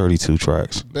has 32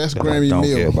 tracks. Best Grammy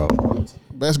Meal.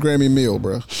 Best Grammy Meal,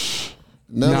 bro.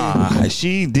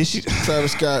 Nelly, did she?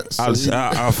 Travis Scott.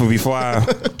 Before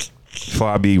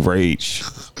I be rage.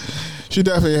 She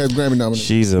definitely has Grammy nominations.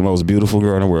 She's the most beautiful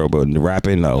girl in the world, but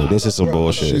rapping, no. This is some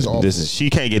bullshit. She's awful. She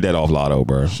can't get that off Lotto,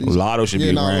 bro. Lotto should be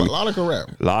a Grammy. Lotto can rap.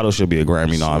 Lotto should be a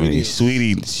Grammy nominee.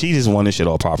 Sweetie, she just won this shit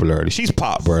off popularity. She's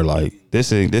pop, bro. Like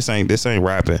this ain't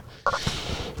rapping.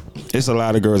 It's a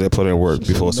lot of girls that put in work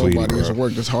before Sweetie. Nobody has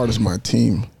worked as hard as my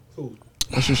team.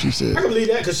 That's what she said. I can believe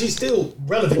that because she's still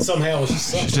relevant somehow.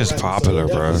 She's just popular,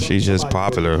 bro. She's just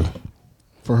popular.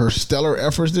 For her stellar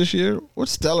efforts this year? What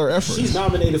stellar efforts? She's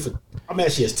nominated for. I'm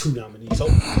mad she has 2 nominees. So,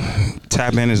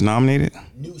 Tap In is nominated.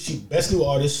 Best new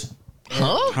artist.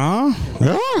 Huh?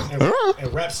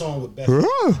 And rap song with best.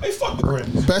 Hey, fuck the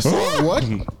Grammy. Best song what?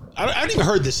 I haven't even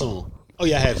heard this song. Oh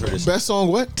yeah, I have heard this. Best song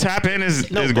what? Tap In is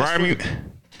Grammy.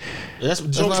 That's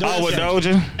with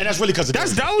Doja. And that's really because of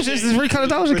Doja. This is really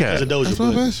because of Doja Cat. That's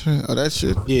my best friend. Oh, that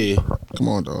shit. Yeah. Come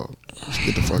on, dog. Let's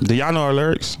get the fuck. Do y'all know her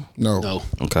lyrics? No.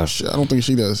 Okay. Shit, I don't think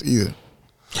she does either.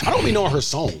 I don't be knowing her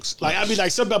songs. Like I'd be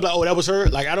like something like, oh, that was her.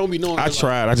 Like I don't be knowing. I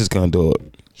tried. I just couldn't do it.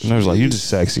 And I was like, you just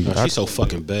sexy. She's so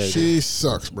fucking bad. She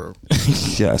sucks, bro.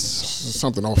 Yes. There's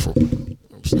something awful.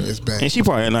 It's bad. And she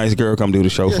probably a nice girl come do the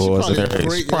show for us.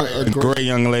 A Great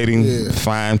young lady,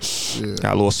 fine.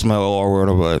 Got a little smell all over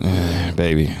her, but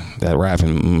baby, that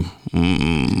rapping.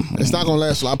 It's not gonna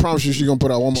last. I promise you, she's gonna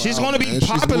put out one more. She's gonna be album,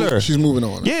 popular. She's moving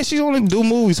on. Yeah, she's gonna do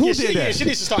movies. Who did that? Yeah, she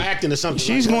needs to start acting or something.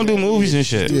 She's gonna do movies and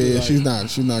shit. Yeah, she's not.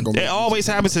 She's not gonna. It always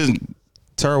happens to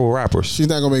terrible rappers. She's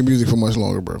not gonna make music for much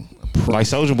longer, bro. Like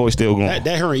Soulja Boy still going. That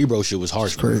her and Ebro shit was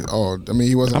harsh. Crazy. Oh, I mean,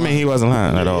 he wasn't. He wasn't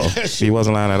lying at all. He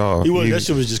wasn't lying at all. That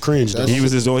shit was just cringe. Though. He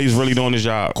was really doing his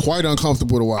job. Quite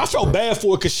uncomfortable to watch. I felt bad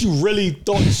for her because she really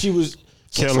thought that she was.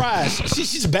 She Killer. tries.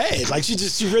 She's bad. Like she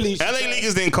really. LA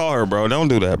Leaguers didn't call her, bro. Don't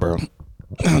do that, bro.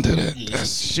 Don't do that.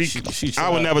 She I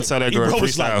would never tell that girl to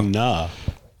freestyle. Like, nah.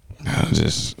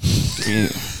 Just. Yeah.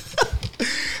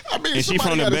 I mean, and she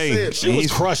from the Bay. She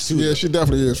was crushed too. Yeah, she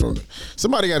definitely is from.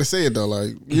 Somebody got to say it though.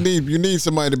 Like you need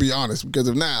somebody to be honest because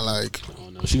if not, like. Oh,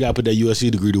 no. She got to put that USC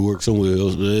degree to work somewhere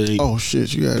else. Oh shit,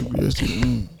 she got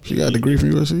USC. She got a degree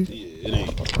from USC. Yeah, it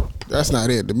ain't. That's not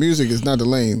it. The music is not the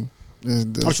lane.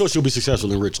 I'm sure she'll be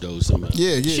successful and rich though. Somehow.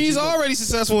 Yeah. She's already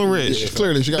successful and rich. Yeah,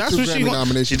 clearly, she got 2 Grammy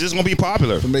nominations. She's just gonna be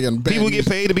popular. For making bad People music.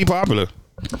 get paid to be popular.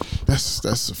 That's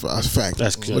a fact.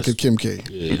 Look at Kim K.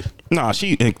 Yeah. Nah,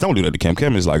 don't do that to Kim.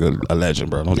 Kim is like a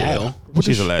legend, bro. Don't do that.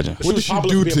 She's a legend. What did she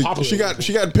do to?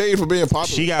 She got paid for being popular.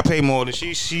 She got paid more than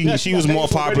she was more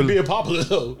popular. Being popular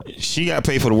though. She got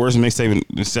paid for the worst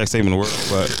mixtape, sex tape in the world.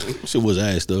 But shit was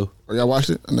ass though. Oh, y'all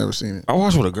watched it? I never seen it. I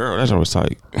watched with a girl. That shit was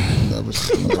tight. Never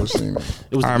seen it.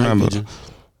 I remember.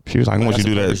 She was like, "I want you to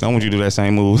do that. I want you to do that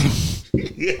same move."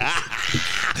 We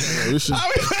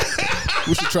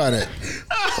should try that.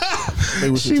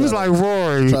 She was like,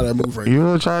 "Rory, try that move right you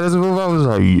want to try this move?" I was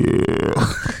like, "Yeah."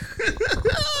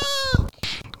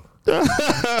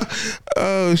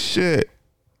 Oh shit!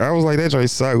 I was like, "That joint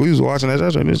suck." We was watching that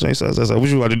joint. This joint sucks. I said, "What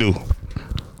you about to do?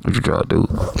 What you try to do?"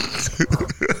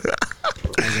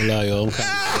 I ain't gonna lie, yo.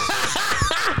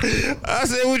 I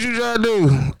said, "What you try to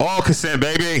do?" All consent,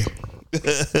 baby.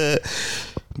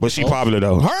 But she popular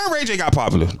though. Her and Ray J got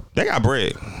popular. They got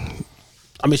bread.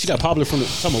 I mean, she got popular from the.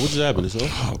 Tell me, what just happened? So?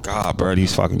 Oh God, bro,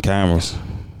 these fucking cameras.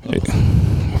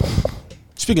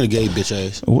 Speaking of gay bitch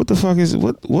ass, What the fuck is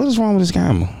what is wrong with this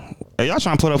camera? Hey, y'all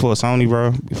trying to put up for a Sony,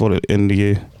 bro, before the end of the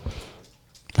year?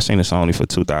 I seen a Sony for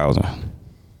 $2,000.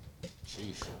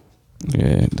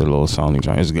 Yeah, the little Sony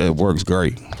joint. It works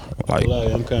great. Like,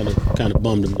 I'm kind of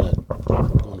bummed I'm not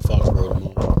going to Foxborough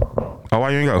tomorrow. oh, why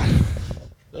you ain't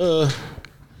go?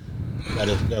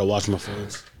 Gotta watch my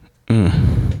friends.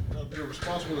 Be a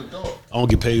responsible adult. I don't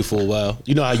get paid for a while.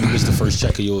 You know how you miss the first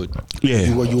check of your. Yeah.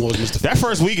 You always miss the That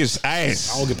first week is I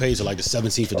ass. don't get paid till like the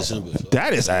 17th of December. So,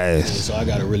 That is ass. so I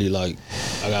gotta really I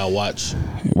gotta watch.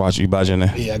 Watch you budget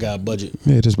there. Yeah, I got a budget.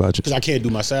 Yeah, just budget. Because I can't do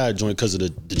my side joint because of the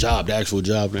job, the actual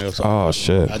job now. So Oh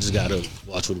shit. I just gotta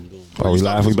watch what I'm doing. Are we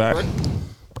live? We back?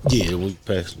 Yeah, we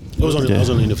passed. I was only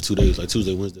in there for 2 days, like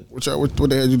Tuesday, Wednesday. What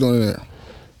the hell you doing in there?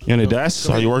 You in the desk?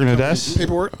 Are you working the desk?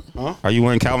 Paperwork? Huh? Are you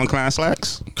wearing Calvin Klein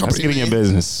slacks? Let's get in your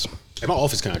business. And my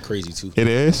office kind of crazy too. It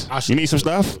is. You need some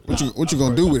stuff. What you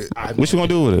gonna do with it? What you gonna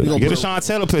do with it? gonna Get a put Sean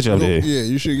Taylor picture up there. Yeah,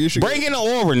 you should Bring in the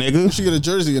aura, nigga. You should get a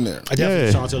jersey in there. I definitely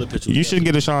Yeah. Sean Taylor picture. You should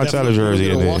get a Sean Taylor jersey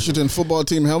Get in a there. Washington football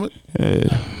team helmet.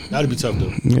 Yeah. That'd be tough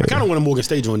though. Yeah. I kind of want a Morgan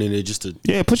State joint in there just to.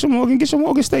 Yeah, get your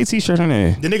Morgan State t-shirt in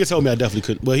there. The nigga told me I definitely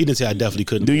couldn't. Well, he didn't say I definitely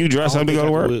couldn't. Do you dress up to go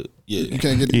to work? Yeah. You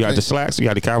can't get. You got the slacks. You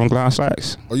got the Calvin Klein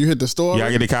slacks. Or you hit the store. You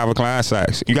gotta get the Calvin Klein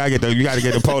slacks. You gotta get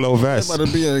the polo vest. About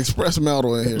to be an express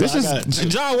model in here. This is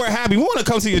John. We're happy. We want to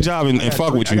come to your job and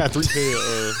fuck with I you. got 3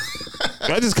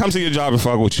 pair. I just come to your job and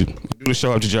fuck with you. Do the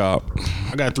show at your job.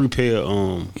 I got 3 pair.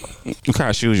 What kind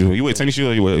of shoes you wear? Tennis shoes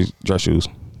or you wear dress shoes?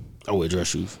 I wear dress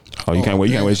shoes. Oh, you can't wear.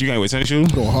 You can't wear tennis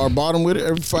shoes. Going hard bottom with it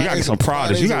every 5 You gotta get some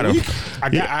Pradas.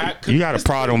 You gotta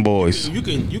prod them boys. You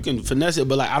can finesse it,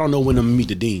 but like I don't know when to meet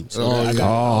the dean. So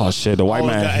Oh shit, the white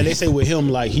man. And they say with him,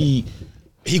 like he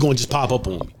gonna just pop up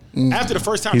on me. After the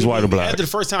first time He's white or black. After the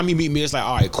first time he meet me, it's like,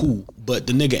 all right, cool. But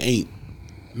the nigga ain't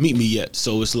meet me yet.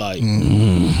 So it's like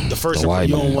the first white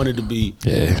you man. don't want it to be.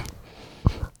 Yeah.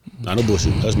 Nah, no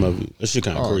bullshit. That's my view. That shit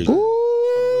kind of crazy.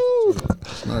 Ooh.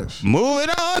 That's nice. Moving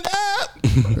on up.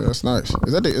 Yeah, that's nice.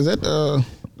 Is that is that the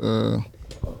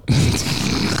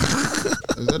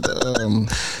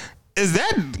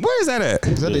Where is that at?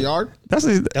 is that the yard?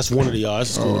 That's one of the yards.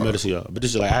 That's a school of medicine yard. But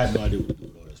this is like I have no idea what to do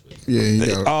with all that space. Yeah, you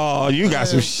got. Oh, you got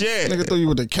some shit. Nigga threw you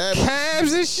with the cabin.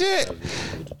 Cabs and shit.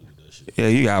 Yeah,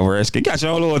 you got risk. You got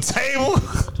your own little table.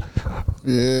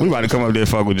 Yeah, We about to come up there and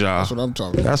fuck with y'all. that's what I'm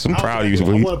talking about. That's some proud of you.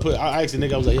 I want to put. I asked the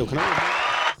nigga. I was like, yo, can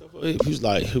I? He was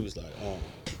like, What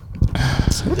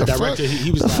the the director. fuck?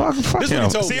 He was like, Fuck this is what him. he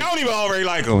told See, me. I don't even already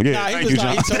like him. Yeah, Nah, thank he you, was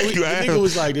John. like, he Thank you, the Al. nigga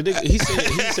was like, the nigga, he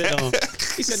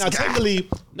said, now technically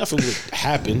nothing would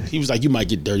happen. He was like, you might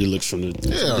get dirty looks from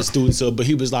the students, so, but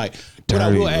he was like, what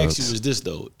I will ask you is this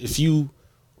though: if you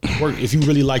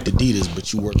really liked Adidas,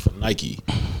 but you worked for Nike,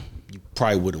 you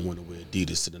probably wouldn't want to wear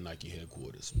Adidas to the Nike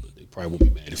headquarters, but they probably won't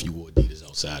be mad if you wore Adidas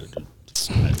outside of the.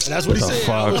 That's what he said.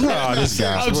 Fuck. Oh, this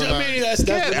guy.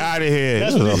 Get out of here.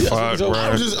 This is a fuck, bro.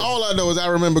 All I know is I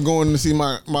remember going to see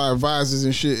my advisors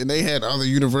and shit, and they had other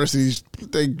universities,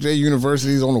 they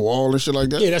universities on the wall and shit like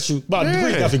that. Yeah, that's true. But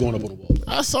degree definitely going up on the wall.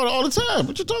 I saw it all the time.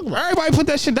 What you talking about? Everybody put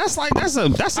that shit. That's a I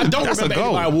don't remember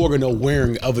goal. anybody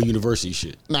wearing other university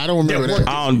shit. Nah, I don't remember Yeah, that.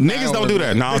 Niggas don't do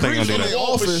that. No, I don't think they Degrees do on the that.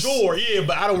 wall for sure, yeah,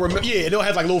 but I don't remember. Yeah, they'll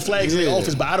have like little flags in the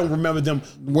office, but I don't remember them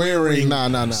Wearing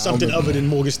nah. something other than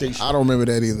Morgan State shit. I don't remember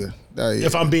that either.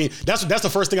 If I'm being, that's the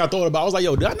first thing I thought about. I was like,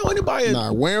 yo, did I know anybody?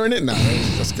 Nah, wearing it, nah,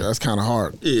 that's kind of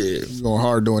hard. Yeah, You going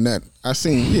hard doing that. I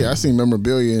seen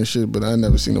memorabilia and shit, but I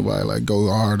never seen nobody like go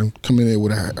hard and come in there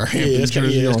with a Hampton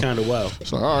jersey on. that's kind of wild.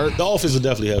 So all right, The office will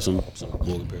definitely have some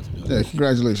Morgan paraphernalia. yeah,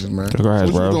 congratulations, man. Congrats, What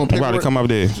you bro. doing, I'm about to paperwork? come up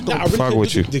there. Nah, I really Fuck think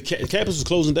with you. The campus was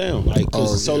closing down, like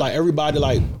so, like everybody,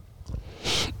 like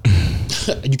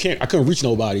I couldn't reach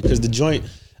nobody because the joint.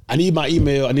 I need my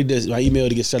email. I need my email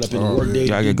to get set up in the work day.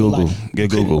 Gotta get Google. Get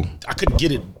Google. I couldn't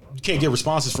get it. You can't get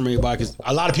responses from anybody because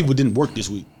a lot of people didn't work this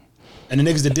week, and the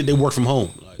niggas that did, they worked from home,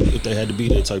 like if they had to be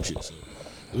there type shit. So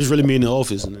it was really me in the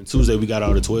office, and then Tuesday we got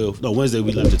out at 12. No, Wednesday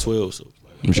we left at 12. So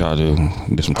I'm trying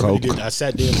to get some coke. I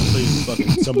sat there and played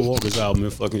fucking Summer Walker's album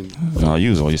and fucking. No,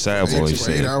 you was on your sad boy.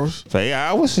 For 8 hours? For 8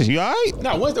 hours? You all right?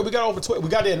 No, Wednesday we got over 12. We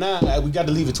got there at 9. We got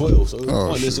to leave at 12. So it was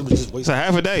pointless. It was just It's wasting. a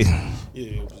half a day. Yeah,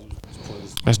 it was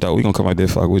pointless. That's dope. We gonna come out there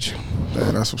and fuck with you.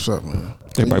 Man, that's what's up, man.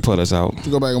 Everybody put us out.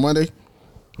 You go back on Monday?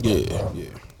 Yeah.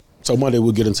 So Monday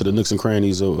we'll get into the nooks and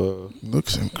crannies of.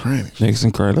 Looks and crannies. Niggas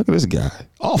and crying. Look at this guy.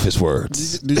 Office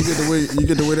words. Did you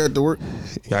get the way that to work?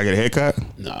 Y'all get a haircut?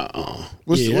 Nah.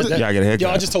 What's Y'all get a haircut? Yo,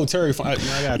 I just told Terry.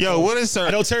 What is sir?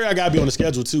 I know Terry. I gotta be on the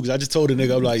schedule too because I just told the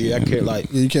nigga I'm like, yeah, I can't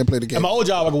like. Yeah, you can't play the game. At my old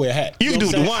job, I can wear a hat. You can know do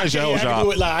what I'm the saying? ones, your I old can job.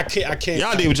 do it like I can't.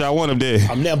 Y'all did what y'all want up there.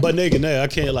 I'm now butt naked now. I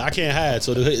can't hide.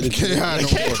 So the can't hide no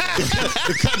more.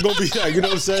 the cut gonna be like, you know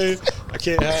what I'm saying? I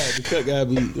can't hide. The cut gotta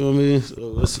be. You know what I mean?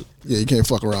 So Yeah, you can't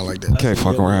fuck around like that. Can't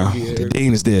fuck around. The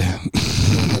dean is there.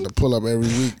 You got to pull up every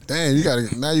week. Damn, you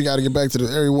gotta get back to the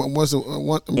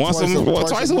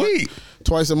Twice a week.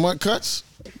 Twice a month cuts.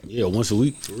 yeah, once a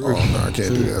week. For real. Oh no, I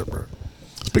can't do that, bro.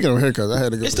 Speaking of haircuts, I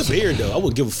had to go. It's the beard though. I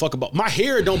wouldn't give a fuck about my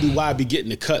hair. Don't be why I be getting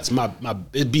the cuts. My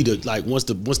it be the like once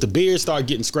the beard start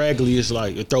getting scraggly, it's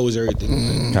like it throws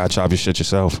everything. Gotta chop your shit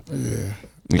yourself. Yeah.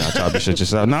 You gotta chop your shit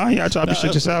yourself. Nah, you gotta chop your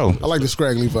shit yourself. I like the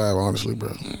scraggly vibe, honestly,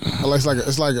 bro.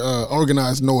 It's like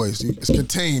organized noise. It's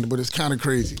contained, but it's kind of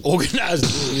crazy.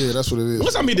 Organized. Yeah, that's what it is.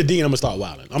 Once I meet the dean, I'm gonna start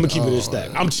wilding. I'm gonna keep it in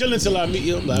stack. I'm chilling till I meet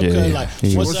him. Like, Yeah. okay, like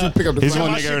Once you pick up the He's phone,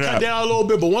 one my nigga shit it cut out. down a little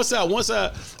bit, but once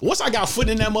I got foot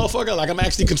in that motherfucker, like I'm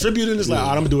actually contributing. It's like, all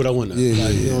right, I'm gonna do what I want now. yeah,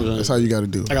 Like, you know yeah. what I'm That's saying? how you got to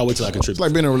do. I gotta wait till I contribute. It's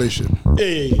like being in a relationship. yeah.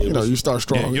 You know, you start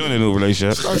strong. You in a new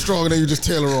relationship. Start strong and then you just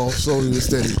tailor off slowly and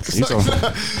steady.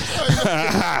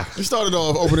 You started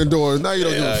off opening doors. Now you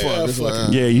don't give a fuck. It's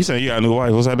like, Yeah, you said you got a new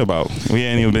wife. What's that about? We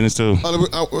ain't even business too.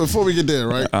 before we get there,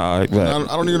 right? All right, I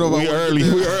don't even know if I we wanna early. get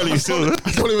there. We early still.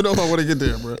 I don't even know if I want to get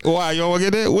there, bro. Why you don't want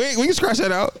to get that? We can scratch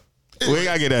that out. We ain't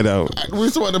gotta get that out. We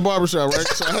was talking at the barbershop, right?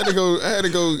 So I had to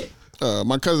go.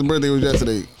 My cousin's birthday was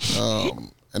yesterday,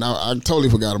 and I totally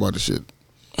forgot about the shit.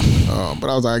 But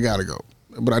I was like, I gotta go.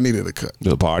 But I needed a cut. To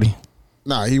the party.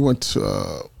 Nah, he went to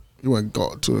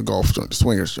the golf joint, the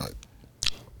swingers joint.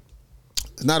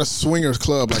 It's not a swingers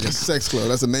club like a sex club.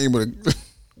 That's the name of the.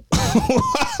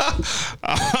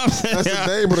 That's the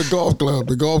name of the golf club.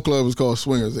 The golf club is called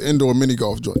Swingers, the indoor mini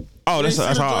golf joint. Oh, that's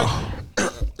hard.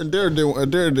 And Derek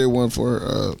did one for.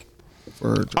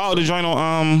 Oh, the joint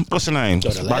on what's the name?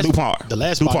 By DuPont. The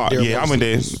last DuPont. spot Yeah, I went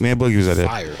there. Man, Boogie was at that.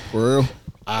 Fire. For real?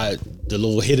 The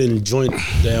little hidden joint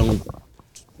down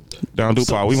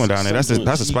DuPont. We went down there. That's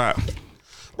a spot.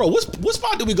 Bro, what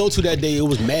spot did we go to that day? It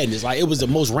was madness. Like, it was the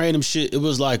most random shit. It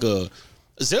was like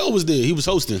Zell was there. He was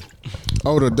hosting.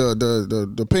 Oh,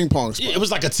 the ping pong spot. Yeah, it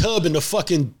was like a tub in the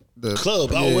fucking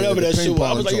club or whatever that shit was.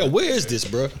 I was like, yo, where is this,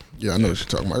 bro? Yeah, I know what you're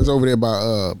talking about. It's over there by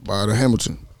the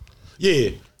Hamilton. Yeah.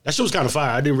 That shit was kind of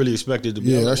fire. I didn't really expect it to be.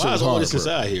 Yeah, Like, that shit why was is all hard, this bro.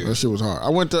 inside here? That shit was hard. I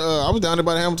went to. I was down there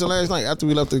by the Hamilton last night after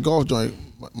we left the golf joint.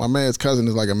 My man's cousin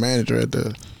is like a manager at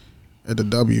the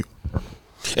W.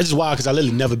 It's just wild because I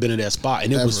literally never been in that spot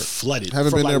and it was flooded.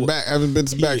 Haven't been like, there back. Haven't been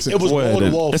back since. It was wall to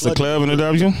wall. It's a club in the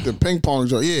W. The ping pong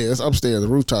joint. Yeah, it's upstairs, the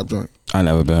rooftop joint. I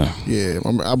never been. Yeah,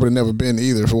 I would have never been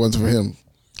either if it wasn't for him.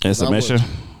 It's a mission.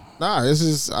 Nah, this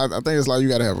is. I think it's like you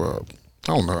gotta have a.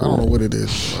 I don't know what it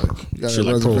is. Like, you gotta have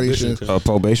like reservations. A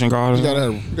probation card. You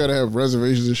gotta have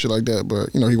reservations and shit like that. But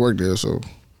he worked there, so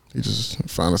he just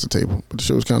found us a table. But the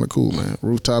shit was kind of cool, man.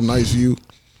 Rooftop, nice view.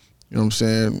 You know what I'm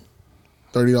saying?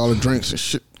 $30 drinks and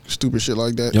shit, stupid shit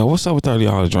like that. Yo, what's up with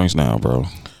 $30 drinks now, bro?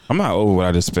 I'm not over what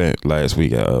I just spent last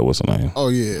week at what's the name? Oh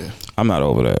yeah, I'm not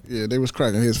over that. yeah. They was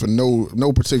cracking heads for no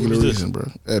particular reason, bro.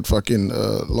 At fucking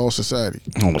Law Society.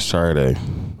 On a Saturday.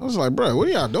 I was like, bro, what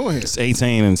are y'all doing here? It's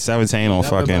 18 and 17 on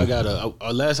fucking. I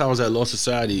got last time I was at Law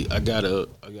Society, I got a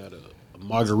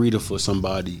margarita for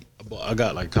somebody. I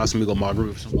got like Casamigo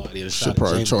margarita for somebody. And Should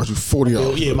probably charge you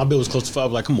 $40. Yeah, my bill was close to $5. I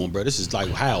was like, come on, bro, this is like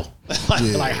how?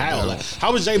 Like how? Yeah. Like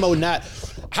how is J-Mo not?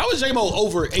 How is J-Mo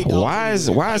over $8? Why is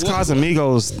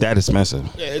Casamigos that expensive?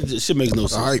 Yeah, it shit makes no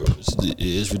sense. hype. Bro.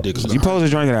 It's ridiculous. You supposed to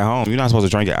drink it at home. You're not supposed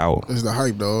to drink it out. It's the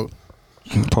hype, dog.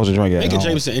 You're supposed to drink it at Making home.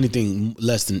 Jameson anything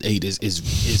less than 8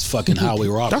 is fucking highway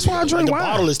robbery. That's why I drink the wine.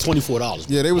 bottle is $24.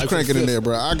 Yeah, they was Like, cranking in for there,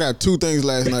 bro. I got 2 things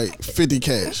last night, 50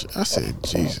 cash. I said,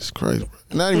 Jesus Christ,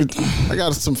 bro. Not even. I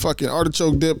got some fucking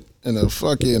artichoke dip and a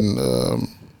fucking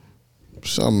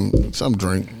some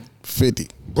drink, 50.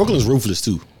 Brooklyn's ruthless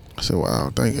too. I said,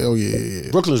 wow, hell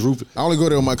yeah. Brooklyn's ruthless. I only go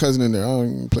there with my cousin in there. I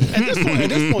don't even play.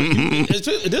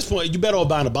 At this point, you better off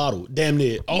buying a bottle. Damn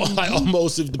near, like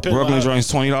almost. If depending Brooklyn on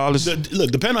drinks $20. Look,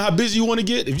 depending on how busy you want to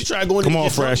get, if you try to go in, Come there on,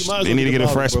 and get drunk, fresh. you might as They well need to get a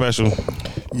bottle, fresh bro. special.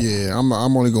 Yeah, I'm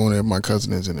only going there if my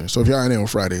cousin is in there. So if y'all in there on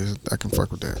Fridays, I can fuck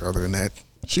with that. Other than that,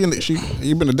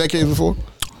 you been to Decades before?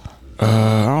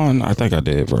 I think I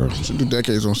did, bro. She do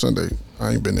Decades on Sunday.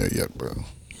 I ain't been there yet, bro.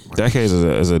 Decades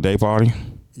is a day party.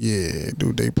 Yeah,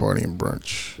 do day party and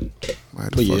brunch.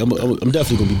 But yeah, I'm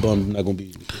definitely gonna be bummed. I'm not gonna be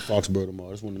in Foxborough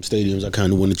tomorrow. It's one of them stadiums I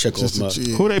kind of want to check off my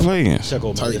Who they play against? check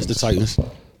off my Titans. the Titans.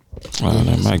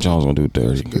 Mac Jones gonna do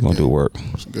dirty. He's gonna do work.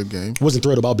 It's a good game. Wasn't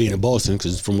thrilled about being in Boston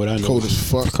because from what I know, Cold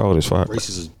as fuck. Cold as fuck.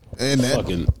 races is And that.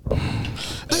 fucking.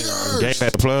 Game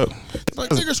at the plug. Like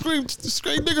niggas scream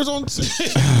niggas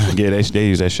on. Yeah, they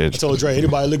use that shit. I told Dre,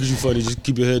 anybody look at you funny, just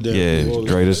keep your head down. Yeah,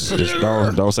 Dre, just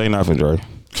don't say nothing, Dre.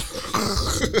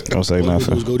 Don't say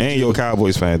nothing. And you're a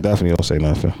Cowboys fan, definitely don't say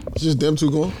nothing. Just them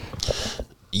two going.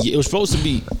 Yeah, it was supposed to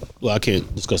be. Well, I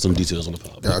can't discuss some details on the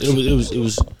pod. Gotcha. It was it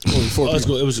was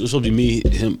supposed to be me,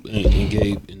 him, and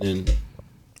Gabe, and then.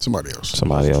 Somebody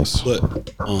else. But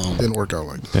Didn't work out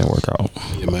like that. Didn't work out.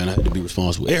 yeah, man, I had to be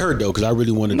responsible. It hurt though because I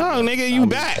really wanted. No, nigga, you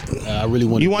back. I really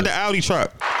wanted. You want the Audi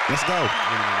truck? Let's go.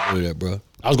 that, bro.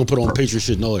 I was gonna put on Patriot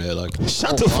shit and all that. Like,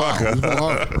 Shut the fuck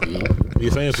up. be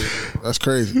a fan for it. That's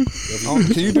crazy.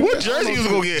 Can you do What that? jersey you was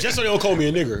gonna get? Just so they don't call me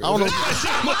a nigger. I don't know.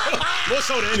 More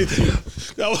so than anything.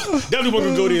 Definitely want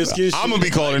to go there and skin shit. I'm gonna be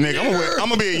called a nigga. I'm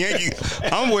gonna be a Yankee. I'm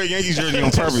gonna wear a Yankees jersey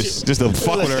on purpose just to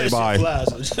fuck with everybody.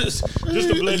 Just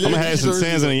to blend I'm gonna have some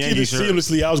Sands and a Keep Yankee it shirt.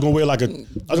 seamlessly. I was gonna wear I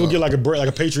was gonna get like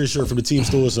a Patriot shirt from the team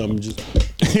store or something. Just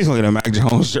He's gonna get a Mac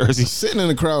Jones jersey. Sitting in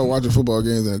the crowd watching football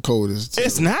games in the cold is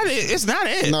It's not it. It's not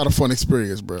it. not a fun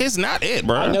experience, bro. It's not it,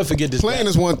 bro. I'll never forget this. Playing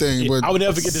is one thing, but I would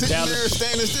never forget this sitting Dallas. there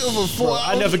standing still for 4 hours.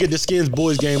 I never forget the Skins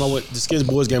boys game. I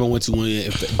went to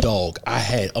when dog. I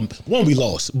had one we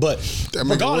lost, but That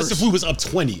make it regardless worse. if we was up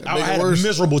 20, I make it had a worse.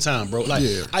 miserable time, bro. Like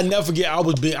Yeah. I never forget. I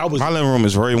was My living room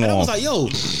is very and I warm. was like, yo,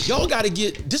 y'all gotta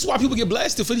get. This is why people get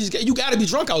blasted for these games. You gotta be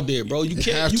drunk out there, bro. You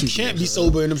have to, can't be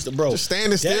sober in them, bro. Just standing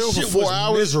That still for shit 4 was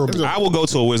hours. Miserable. I will go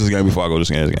to a Wizards game before I go to a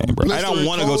Skins game, bro. I don't Blistering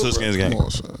want to go to a cold, Skins bro. game. Come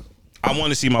on, son. I want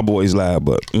to see my boys live,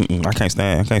 but I can't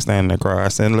stand. I can't stand in that crowd. I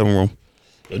stand in the living room.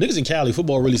 Yo, niggas in Cali,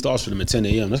 football really starts for them at 10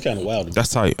 a.m. That's kind of wild. That's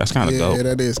tight. That's kind of Yeah, dope.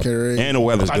 that is Kerry. And the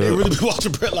weather's I didn't good. really be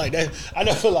watching Brett like that. I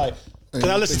never feel like because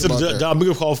I listened to think the about John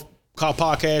Biggerhoff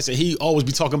podcast, and he always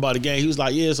be talking about the game. He was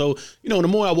like, yeah, so in the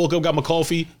morning I woke up, got my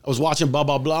coffee, I was watching blah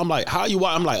blah blah. I'm like, how you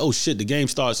watch? I'm like, oh shit, the game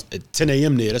starts at 10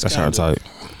 a.m. there. That's how tight.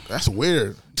 That's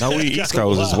weird. No, we East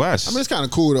Coast is West. I mean, it's kind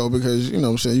of cool though because you know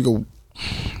what I'm saying, you go,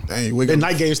 dang, you wake up. The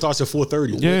night game starts at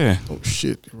 4:30. Yeah. Oh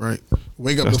shit, right.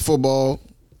 Wake up to football.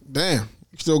 Damn,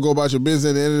 you still go about your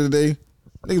business at the end of the day.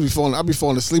 Niggas be falling. I be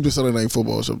falling asleep to Sunday night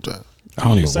football sometimes. I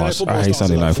don't even watch. I hate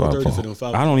Sunday night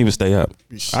football. I don't even stay up.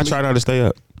 I try not to stay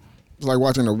up. It's like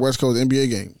watching a West Coast NBA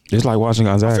game. It's like watching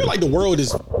Gonzaga. I feel like the world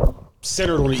is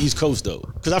centered on the East Coast though,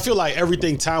 because I feel like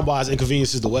everything time wise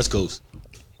inconveniences the West Coast.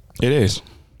 It is.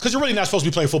 Because you're really not supposed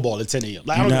to be playing football at 10 a.m.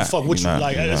 Like, I don't give a fuck what you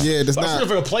like. Yeah, that's not.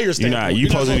 For a player standpoint.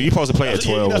 You're supposed to play at 12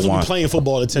 You're not supposed to or 1. be playing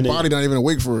football at 10 a.m. Body not even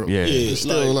awake for it. Yeah. It's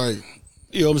still like.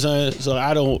 You know what I'm saying? So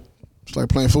I don't. It's like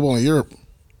playing football in Europe.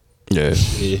 Yeah.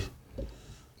 Yeah.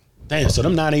 Damn, so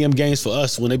them 9 a.m. games for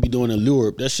us when they be doing in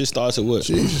Europe, that shit starts at what?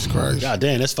 Jesus Christ. God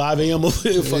damn, that's 5 a.m. over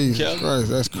here. Fucking Jesus Christ,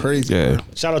 that's crazy. Yeah. Bro.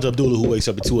 Shout out to Abdullah who wakes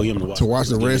up at 2 a.m. to watch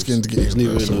the Redskins games.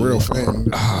 That's a real fan.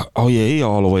 Oh yeah, he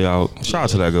all the way out. Shout out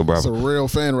to that good brother. That's a real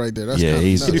fan right there. That's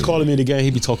he be calling me in the game.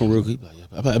 He be talking real good.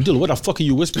 I'm like, Abdullah, what the fuck are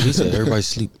you whispering? He said, everybody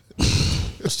sleep.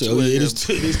 It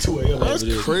is 2 a.m.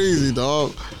 That's crazy,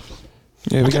 dog.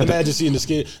 Yeah, I can imagine seeing the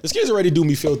Skins. The Skins already do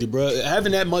me filthy, bro.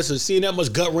 Having that much, seeing that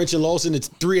much gut wrenching loss and it's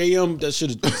 3 a.m. That should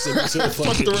have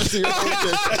fuck the rest of your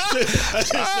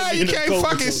You can't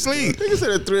fucking sleep. Nigga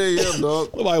said at 3 a.m.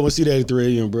 dog. Nobody want to see that at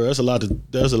 3 a.m. bro. That's a lot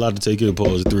to take in.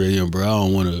 Pause at 3 a.m. bro. I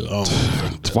don't want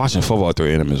to. Watching football at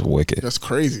 3 a.m. is wicked. That's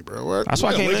crazy, bro. What? That's why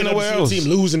I can't live nowhere else. Team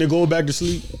losing and going back to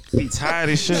sleep. Be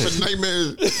tired as shit.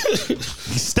 Nightmare.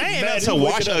 Staying up to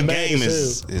watch a game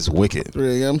is wicked.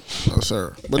 3 a.m. No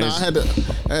sir. But no, I had to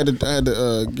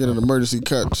get an emergency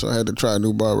cut, so I had to try a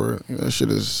new barber. That shit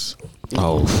is.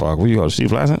 Oh fuck! Where you go to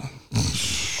Steve Lassen?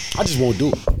 I just won't do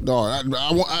it. Dog,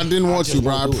 I didn't want to,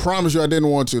 bro. I promise you, I didn't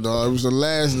want to, dog. It was the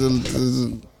last.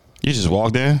 You just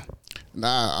walked in?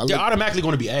 Nah, you're automatically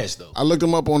going to be asked though. I looked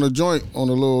him up on the joint on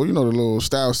the little, the little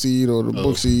style seed or the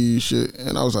book seed shit,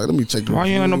 and I was like, let me check. Why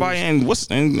you ain't let nobody in? What's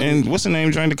the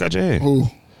name joint to cut your hair? Who?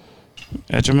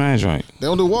 At your man joint. They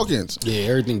don't do walk-ins. Yeah,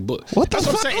 everything booked. What the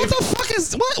fuck? What the fuck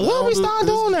is what? When we start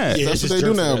doing that? Yeah, that's what they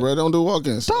do now, bro. They don't do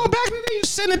walk-ins. Dog, back in the day, you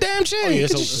sit in the damn chair. Yeah,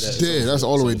 that's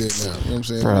all the way dead now. You know what I'm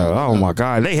saying? Bro, oh my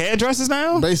god, they hairdressers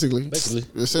now? Basically,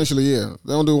 essentially, yeah.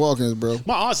 They don't do walk-ins, bro.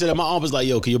 My aunt said that. My aunt was like,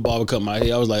 "Yo, can your barber cut my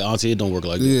hair?" I was like, "Auntie, it don't work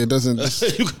like that." Yeah, it doesn't.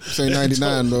 Say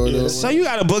 99 though. Yeah. So you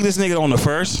gotta book this nigga on the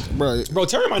first, bro.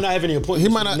 Terry might not have any appointments.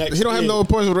 He might not. He don't have no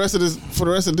appointments for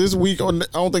the rest of this week. Or I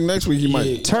don't think next week he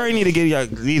might. Terry need to get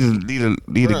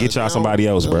get y'all somebody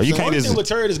else, bro. You can't just. Thing with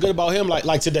Terry that's good about him,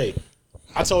 like today,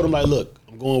 I told him like, look,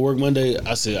 I'm going to work Monday.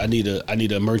 I said I need an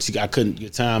emergency. I couldn't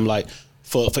get time like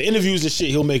for interviews and shit.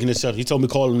 He'll make an exception. He told me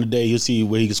call him today. He'll see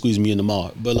where he can squeeze me in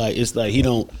tomorrow. But like it's like he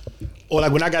don't. Or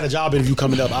like when I got a job interview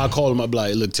coming up, I'll call him. I'll be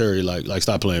like, look, Terry, like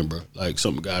stop playing, bro. Like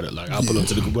something got it. Like I'll pull up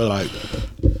to the. But like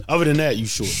other than that, you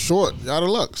short. Short, out of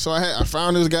luck. So I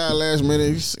found this guy last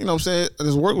minute. You know what I'm saying?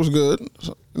 His work was good.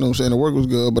 So, you know what I'm saying? The work was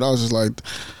good, but I was just like,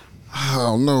 I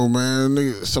don't know,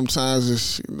 man.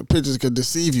 Sometimes the pictures could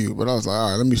deceive you, but I was like, all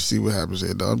right, let me see what happens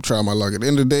here, dog. I'm trying my luck. At the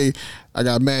end of the day, I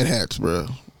got mad hats, bro.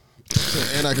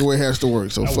 And I can wear hats to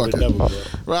work, so fuck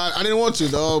it. Right, I didn't want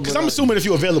to, dog. Because I'm assuming if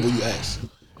you're available, you ask.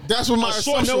 That's what my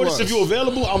assumption was. If you're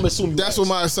available, I'm assuming. That's what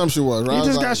my assumption was. Right? He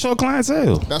just got short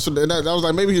clientele. That's what that was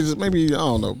like. Maybe I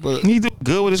don't know, but he do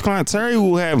good with his clientele. Terry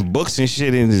will have books and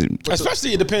shit in his.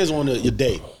 Especially it depends on your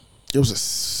day. It was a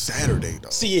Saturday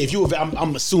though. See, if you,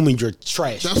 I'm assuming you're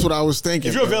trash. That's what I was thinking.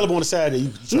 If you're available on a Saturday,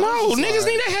 niggas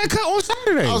need a haircut on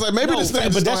Saturday. I was like, maybe this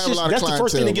thing just don't have a lot of clientele. That's the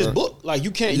first thing that gets booked. Like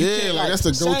you can't. Like that's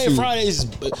the go-to. Saturday, Fridays.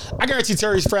 I guarantee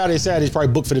Terry's Friday and Saturday is probably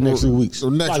booked for the next 3 weeks. So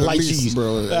next like light least, cheese,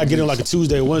 bro. I get in like a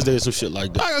Tuesday or Wednesday or some shit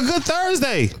like that. Like a good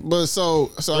Thursday. But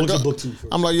so I go.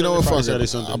 I'm like, you know what? Fuck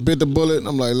it. I bit the bullet.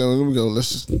 I'm like, let me go.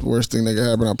 Let's just the worst thing that can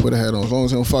happen. I put a hat on. As long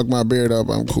as he don't fuck my beard up,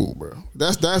 I'm cool, bro.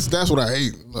 That's what I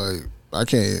hate. Like I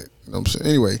can't. You know what I'm saying?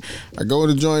 Anyway, I go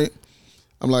to the joint.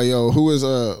 I'm like, yo, who is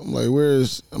I'm like, where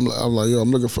is I'm like, yo, I'm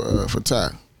looking for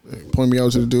Ty. Point me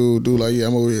out to the dude. Dude like, yeah,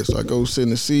 I'm over here. So I go sit in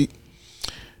the seat.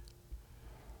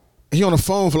 He on the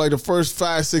phone for like the first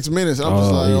 5-6 minutes. I'm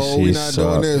just like, we not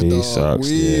doing this, dog.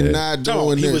 We not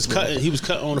doing this. He was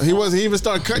cutting on the phone. He wasn't even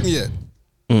started cutting yet.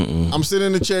 I'm sitting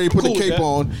in the chair. He put the cape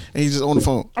on, and he's just on the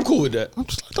phone. I'm cool with that.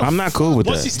 I'm not cool with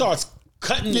that. Once he starts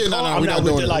cutting, we're not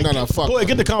doing it. Like, fuck. Go ahead,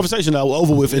 get the conversation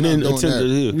over with, and then attend to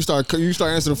it. You start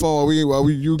answering the phone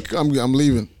I'm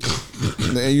leaving,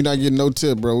 and you're not getting no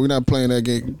tip, bro. We're not playing that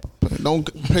game. Don't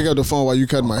pick up the phone while you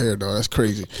cutting my hair, dog. That's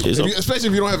crazy. Especially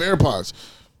if you don't have AirPods.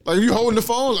 Like, if you holding the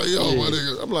phone, like, yo, my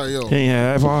nigga. I'm like, yo. He ain't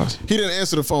have AirPods. He didn't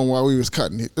answer the phone while we was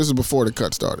cutting. This is before the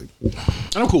cut started. And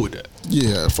I'm cool with that.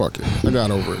 Yeah, fuck it. I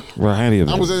got over it. Well, handy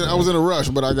I was in a rush,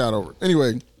 but I got over it.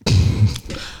 Anyway,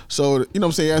 so, you know what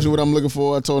I'm saying? He asked me what I'm looking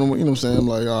for. I told him, you know what I'm saying? I'm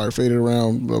like, all right, fade it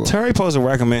around. Blah, blah. Terry supposed to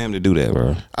recommend him to do that,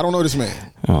 bro. I don't know this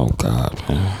man. Oh, God,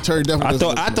 man. Terry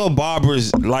definitely I thought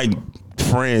barbers, like,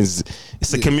 friends.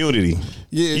 It's a community.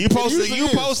 Yeah, you supposed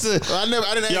to. I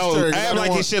didn't ask Yo, Terry. act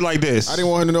like his shit like this. I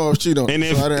didn't want him to know if cheat on him,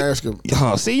 so I didn't ask him.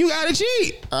 Oh, see, you gotta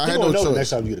cheat. I He had gonna no know choice. next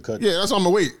time you get a cut. Yeah, that's why I'm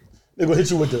gonna wait. They gonna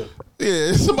hit you with the.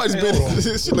 Yeah, somebody's been. hold on.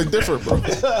 This shit look different, bro.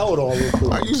 Hold on, real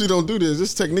quick. I usually don't do this.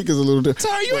 This technique is a little different.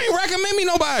 Sorry, you ain't recommend me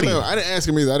nobody. No, I didn't ask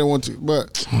him either. I didn't want to.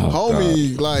 But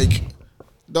homie, like,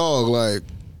 dog, like,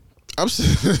 I'm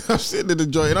sitting in the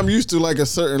joint, and I'm used to like a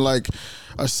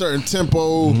certain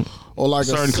tempo or like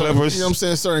Certain clippers. You know what I'm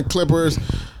saying? Certain clippers.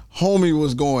 Homie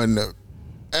was going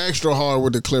extra hard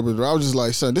with the clippers. Bro. I was just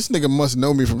like, son, this nigga must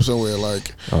know me from somewhere.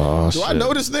 Like, do I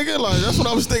know this nigga? Like, that's what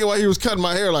I was thinking while he was cutting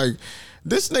my hair. Like,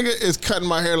 this nigga is cutting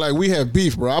my hair like we have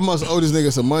beef, bro. I must owe this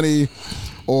nigga some money.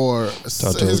 Or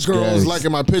his girl is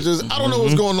liking my pictures. I don't know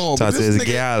what's going on. But this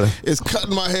nigga is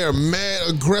cutting my hair mad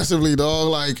aggressively, dog.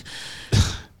 Like,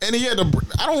 and he had to.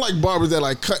 I don't like barbers that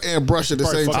like cut and brush at the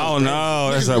same time. Oh no,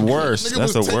 that's the worst.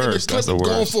 That's the worst. That's the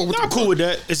worst. I'm cool with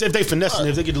that. It's if they finessing,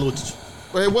 if they get a little.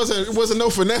 But it wasn't no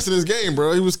finesse in this game,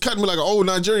 bro. He was cutting me like an old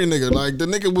Nigerian nigga. Like, the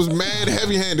nigga was mad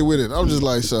heavy handed with it. I was just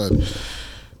like, son.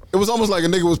 It was almost like a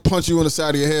nigga was punching you on the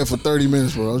side of your head for 30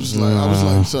 minutes, bro. I was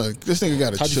like, son, this nigga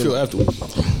got to chill. How'd you feel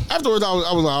afterwards? Afterwards, I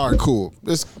was like, all right, cool.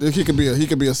 He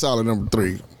could be a solid number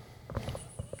 3.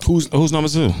 Who's number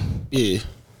 2? Yeah.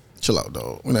 Chill out,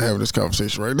 dog. We're not having this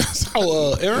conversation right now.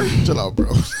 Oh, Aaron? Chill out,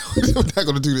 bro. We're not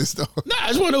gonna do this, though. Nah, I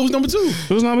just want to know who's number 2.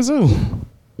 Who's number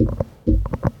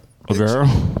 2? A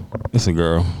girl? It's a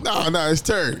girl. No, it's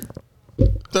Terry.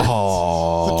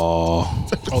 Oh.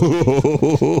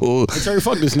 Hey, Terry,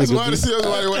 fuck this nigga. Why see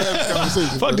everybody want to have this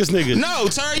conversation? Fuck this nigga. No,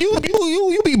 Terry,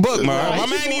 you be booked, man. My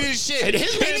man He needed shit.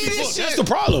 His man He needed booked. shit. That's the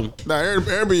problem. Nah,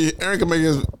 Aaron can make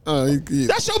his.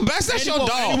 That's your best. That's your He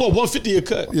dog. want 150 a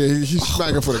cut. Yeah, he's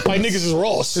smacking for the. Like niggas is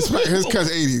Ross. His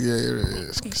cut's 80.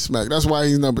 Yeah, smack. That's why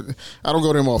he's number. I don't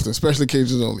go to him often, especially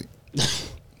occasions only.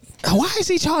 Why is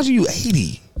he charging you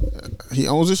 80? He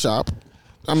owns a shop.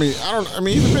 I mean,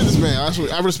 he's a businessman.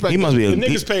 I respect. He must be a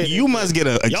niggas paying. You must get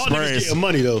a Y'all niggas experience. getting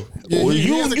money though. Yeah,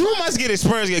 you must get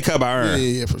experience get cut by Aaron.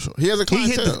 Yeah, for sure. He has a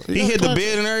clientele. He hit the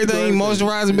bed and everything,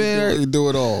 moisturize the bed. He do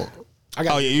it all.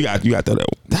 Oh yeah, you got that.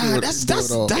 That's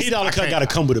 $8 cut gotta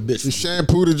come with a bitch. He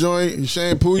shampoo the joint. He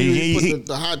shampoo you. He put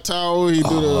the hot towel. He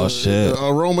do the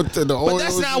aroma, the oil. But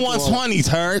that's not 120,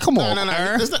 Terry. Come on, no.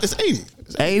 Aaron. It's 80.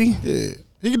 80? Yeah.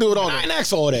 He can do it all. I ain't ask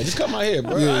for all that. Just cut my hair,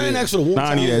 bro. Yeah, I ain't ask for the one Nah, I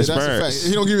time. need that That's a experience. fact.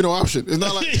 He don't give you no option. It's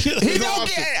not like He don't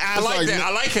get. I like that. I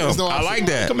like him. I like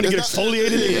that. Come in and get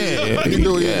exfoliated. Yeah, He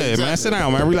do it, yeah, exactly. man. Sit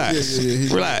down, man. Relax.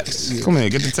 Yeah. Relax. Come here.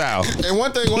 Get the towel. And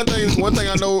one thing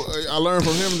I know I learned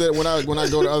from him that when I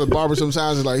go to other barbers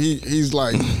sometimes is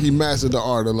like he mastered the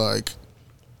art of like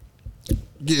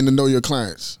getting to know your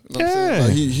clients. You know what I'm saying?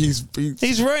 Like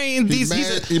He's very.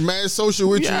 He's mad social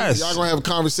with you. Y'all gonna have a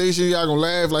conversation. Y'all gonna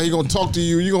laugh. Like he gonna talk to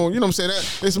you. You know what I'm saying?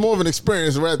 That it's more of an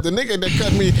experience. Right? The nigga that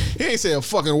cut me, he ain't say a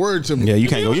fucking word to me. Yeah, you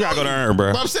can't go. You gotta go to Aaron,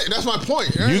 bro. But I'm saying that's my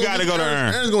point. You gotta go to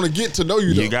Aaron. Aaron's gonna get to know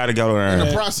you. Though, You gotta go to in Aaron.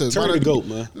 the process. Terry the GOAT,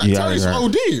 man. Terry's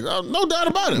OD. No doubt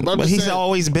about it. But he's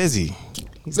always busy.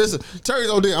 Listen,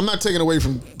 Terry's OD. I'm not taking away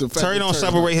from the fact. Terry don't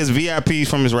separate his VIPs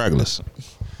from his regulars.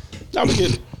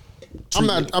 I'm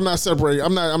not separating.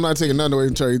 I'm not taking nothing away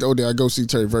from Terry. I go see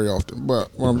Terry very often. But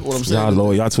what I'm saying,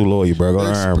 Y'all too loyal, bro. Go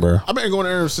to Aaron, bro. I've been going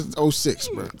to Aaron since 06,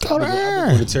 bro. Go to I've been Aaron.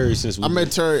 going to Terry since I met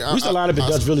Terry. We used to line up in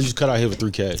Dutch Village. Just cut our hair for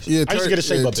 $3 cash. Yeah, I used to get a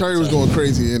shape up. Terry was going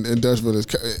crazy in Dutchville.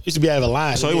 Used to be out of a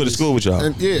line. So he went to school with y'all.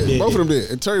 And both of them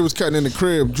did. And Terry was cutting in the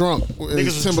crib drunk.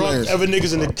 Niggas was drunk. Other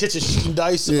niggas in the kitchen shooting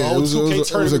dice. Yeah, Yeah, it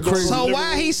was a crazy. So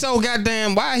why he so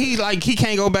goddamn? Why he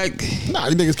can't go back? Nah,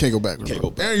 these niggas can't go back.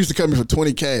 Bro. Aaron used to cut me for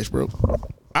 20 cash, bro.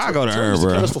 I go to Aaron,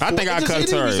 bro. I think I cut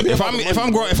Terry. If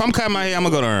I'm cutting my hair, I'm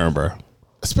gonna go to Aaron, bro.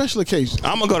 A special occasion.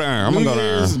 I'm gonna go to Aaron. I'm gonna go to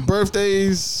Aaron.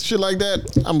 Birthdays, shit like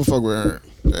that. I'm gonna fuck with Aaron.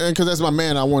 And because that's my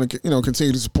man, I want to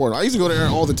continue to support him. I used to go to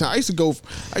Aaron all the time. I used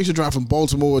to drive from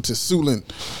Baltimore to Suitland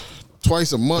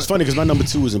twice a month. It's funny because my number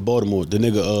 2 is in Baltimore. The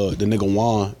nigga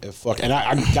Juan and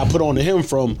I got put on to him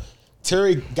from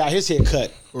Terry got his hair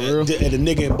cut. And the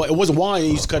nigga, but it wasn't Juan.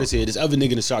 He used to cut his hair. This other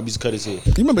nigga in the shop used to cut his hair.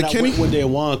 You remember Kenny? I went one day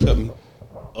and Juan cut me.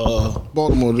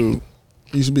 Baltimore dude.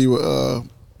 He used to be with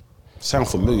Sound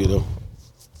familiar though.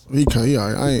 I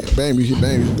ain't Bambi.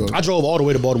 I drove all the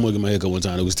way to Baltimore to get my haircut one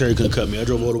time. It was Terry couldn't cut me. I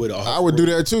drove all the way to. I would do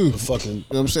that too. Fucking. You know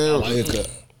what I'm saying? My haircut.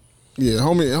 Yeah,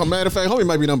 homie. Matter of fact, homie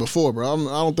might be number 4, bro. I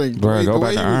don't think. Bro, go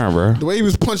back to iron, bro. The way he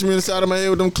was punching me in the side of my head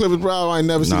with them clippers, bro, I ain't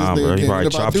never seen this nigga again. And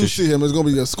if I do see him, it's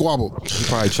gonna be a squabble. He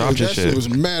probably chopped your that shit. Shit was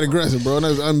mad aggressive, bro.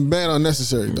 I'm mad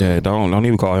unnecessary. Though. Yeah, don't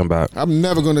even call him back. I'm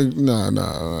never gonna.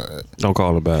 Nah. Don't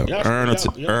call him back.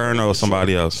 Earn or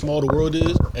somebody else. Small the world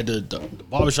is at the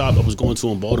barbershop I was going to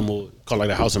in Baltimore, called like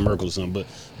the House of Miracles or something. But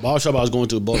barbershop I was going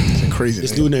to in Baltimore. Crazy.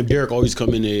 This dude named Derek always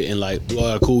come in there and like, we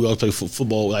all cool. We always play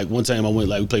football. Like one time I went,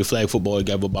 like we played flag football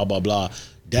together. Blah blah blah.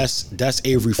 That's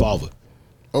Avery father.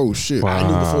 Oh shit! I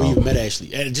knew before he even met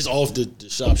Ashley, and just off the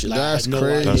shop shit. Like, that's I had no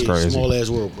crazy. idea. That's crazy. Small ass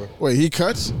world, bro. Wait, he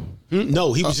cuts?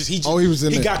 No, he was just he was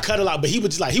in he there. got cut a lot, but he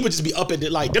would just be up at the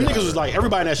like them niggas was like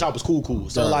everybody in that shop was cool.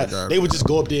 So they would just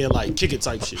go up there and like kick it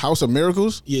type shit. House of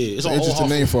Miracles? Yeah, it's an interesting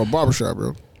name for a barbershop,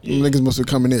 bro. Yeah. Niggas must have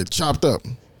come in there chopped up.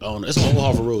 Oh, it's on Old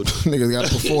Harvard Road. Niggas got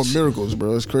to perform miracles,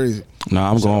 bro. It's crazy.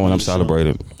 Nah, I'm going when I'm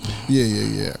celebrated.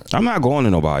 Yeah. I'm not going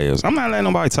to nobody else. I'm not letting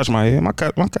nobody touch my hair. My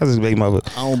cousin's big mother.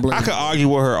 I don't blame I could argue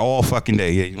with her all fucking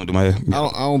day. Yeah, you gonna do my hair?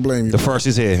 I don't blame you. The first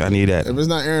is hair. I need that. If it's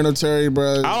not Aaron or Terry,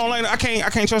 bro. I don't like. I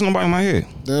can't trust nobody in my hair.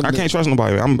 I can't trust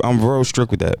nobody. I'm real strict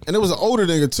with that. And it was an older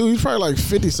nigga too. He's probably like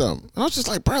 50 something. And I was just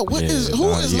like, bro, who is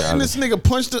letting this nigga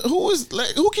punch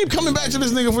who keep coming back to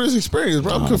this nigga for this experience,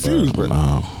 bro? I'm confused, bro.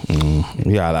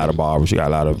 You got a lot of barbers. You got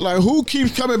a lot of like who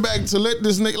keeps coming back to let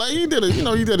this nigga like he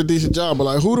did a decent job, but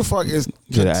like who the fuck is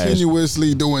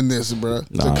continuously doing this, bro?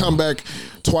 To come back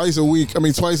twice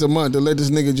a month to let this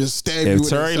nigga just stab you. If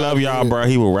Terry love y'all, bro,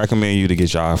 he will recommend you to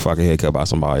get y'all a fucking haircut by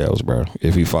somebody else, bro.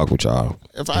 If he fuck with y'all,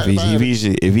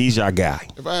 if he's your guy.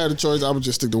 If I had a choice, I would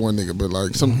just stick to one nigga. But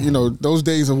like those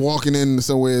days of walking in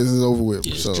somewhere is over with.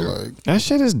 Yeah, so like that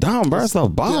shit is dumb, bro. It's a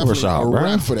barbershop, bro.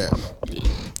 Rap for that.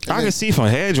 I can see from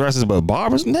hairdressers, but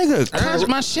barbers, nigga, cut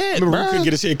my shit, bro. Remember, we couldn't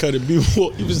get his hair cut at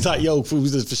Beaumont. He was like, yo, food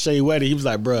was just for Shane Wedding. He was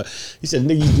like, bro, he said,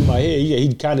 nigga, you do my hair.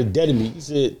 He kind of deaded me. He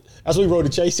said, that's what he wrote to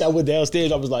Chase. I went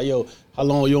downstairs. I was like, yo, how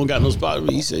long you don't got no spot?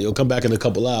 He said, yo, come back in a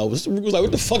couple hours. He was like,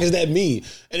 what the fuck does that mean?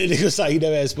 And then he was like, he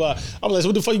never had a spot. I'm like, so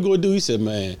what the fuck you gonna do? He said,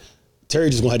 man,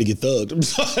 Terry just gonna have to get thugged. I'm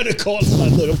sorry to call him.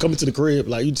 Like, look, I'm coming to the crib.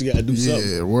 Like, you just gotta do something.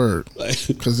 Yeah, word.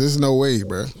 Because there's no way,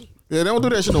 bro. Yeah, they don't do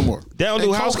that shit no more. They don't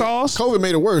do house calls? COVID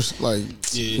made it worse. Like,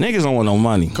 niggas don't want no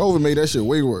money. COVID made that shit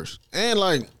way worse. And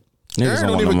like, Aaron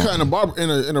don't even cut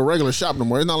in a regular shop no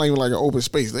more. It's not even like an open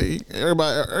space.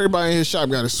 Everybody in his shop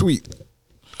got a suite.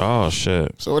 Oh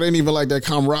shit! So it ain't even like that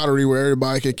camaraderie where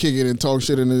everybody can kick it and talk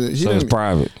shit. So it's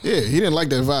private. Yeah, he didn't like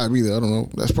that vibe either. I don't know.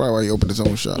 That's probably why he opened his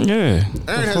own shop. Yeah,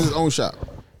 Aaron has his own shop.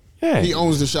 Yeah, he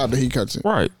owns the shop that he cuts in.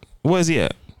 Right. Where's he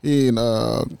at? He in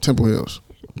Temple Hills.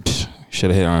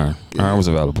 Should have hit Iron. Yeah. Iron was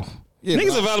available. Yeah,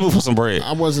 niggas available for some bread.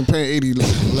 I wasn't paying 80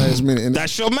 last minute. And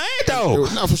that's your man though.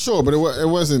 Not for sure, but it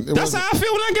wasn't. That's how I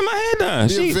feel when I get my hair done.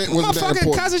 The event wasn't my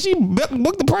fucking cousin, she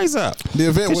booked the price up. The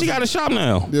event she got a shop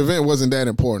now. The event wasn't that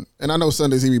important, and I know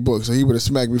Sundays he be booked, so he would have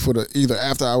smacked me for the either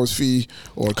after hours fee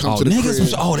or come to the crib.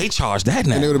 They charge that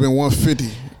now. And it would have been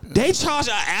 $150. They charge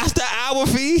an after hour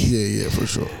fee. Yeah, for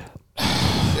sure.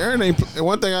 Aaron ain't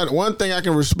one thing I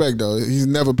can respect though. He's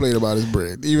never played about his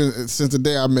bread. Even since the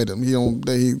day I met him, he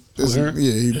does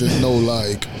no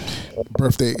like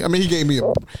birthday. I mean, he gave me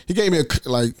a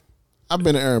like. I've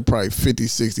been to Aaron probably 50,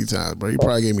 60 times, bro. He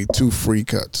probably gave me 2 free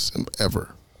cuts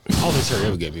ever. I don't think Terry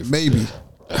ever gave me a free maybe.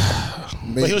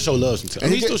 But he'll show love sometimes.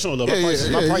 He's still showing love. My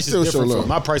price is different.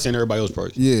 My price ain't everybody else's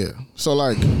price. Yeah. So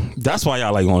like, that's why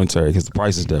y'all like going to Terry, because the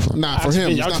price is different. Nah, for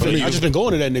him. I just been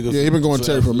going to that nigga. Yeah, he been going to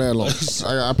Terry for mad long.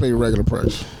 I pay regular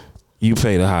price. You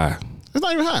pay the high. It's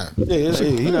not even high. Yeah,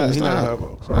 he's not high.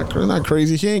 It's not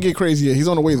crazy. He ain't get crazy yet. He's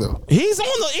on the way though.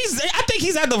 I think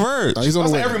he's at the verge. He's on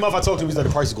the way. Every month I talk to him, he's like,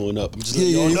 the price is going up. I'm just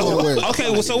he's on the way.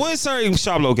 Okay, well, so where's Terry's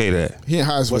shop located at? He in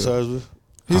Highsville. What's Highsville?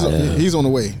 He's on the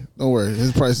way. Don't worry.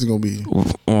 His price is gonna be.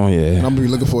 Oh yeah. And I'm gonna be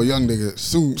looking for a young nigga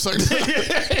soon.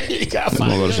 You gotta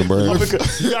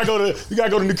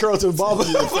go to New Carrollton barber.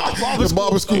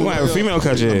 Barber school. You might have a female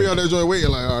cut your I'll be hair. on that joint waiting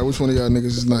like, all right, which one of y'all niggas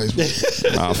is nice?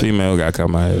 Female got cut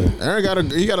my hair. Aaron got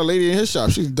a lady in his shop.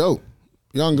 She's dope.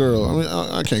 Young girl. I mean,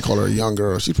 I can't call her a young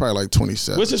girl. She's probably like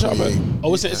 27. What's the shop at?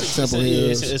 Oh, it's Temple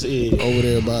Hills. Over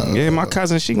there by. Yeah, my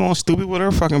cousin, she going stupid with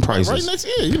her fucking prices. Right next,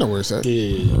 you know where it's at.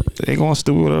 Yeah. They going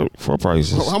stupid with her for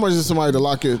prices. How much is somebody to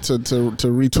lock it to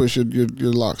retwist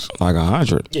your locks? Like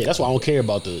 100. Yeah, that's why I don't care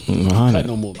about the 100. cut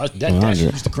no more. That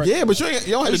shit used to crack. Yeah, but you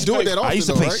don't have to do it that often. I used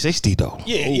to pay 60 though.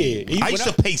 Yeah. I used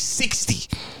to pay 60.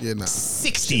 Yeah, nah.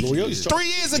 60. 3 years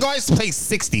ago, I used to pay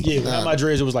 60. Yeah, when I had my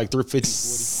dreads, it was like 350,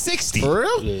 60. For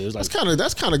real? Yeah, it was like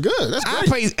that's kind of good. That's I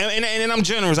great. pay, and then I'm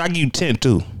generous. I give you 10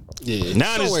 too. Yeah.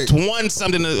 Now So it's wait. one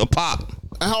something a pop.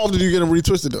 And how often do you get them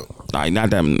retwisted though? Like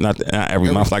not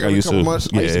every month like I used to. Months?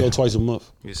 I used to go twice a month.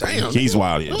 Damn. He's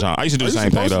wild, yeah, John. I used to do the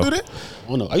same thing though. Do that? I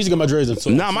don't know. I used to get my dreads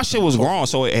in. Nah, my shit was grown,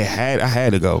 so I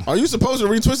had to go. Are you supposed to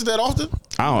retwist it that often?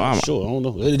 I'm Sure, I don't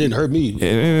know. It didn't hurt me.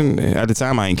 at the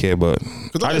time I ain't care, but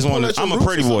I just wanted. I'm a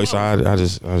pretty boy, so I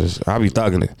be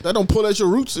thugging it. That don't pull at your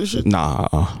roots and shit. Nah,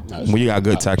 when you got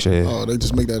good texture here. Oh, they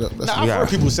just make that up. That's I've heard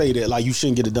people say that like you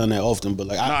shouldn't get it done that often, but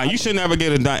like you should never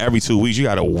get it done every 2 weeks. You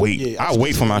gotta wait. Yeah, I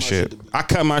wait for my shit. I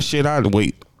cut my shit. I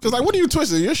wait. Cause like, what do you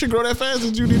twist it? Your shit grow that fast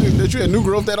that you had new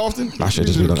growth that often? My shit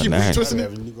just be looking nasty. Twisting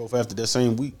have new growth after that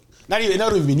same week. Not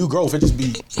even be new growth. It just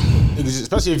be,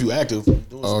 especially if you active.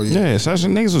 Oh yeah, such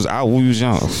niggas was out when we was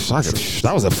young.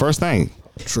 That was the first thing.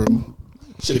 True.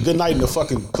 Shit, a good night in the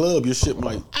fucking club. Your shit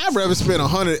might. I'd rather spend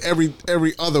 100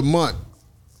 every other month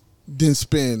than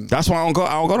spend. That's why I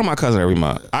don't go to my cousin every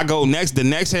month. I go the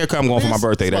next haircut I'm going for my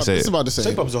birthday. That's it. It's about the same.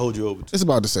 Shape ups will hold you over. It's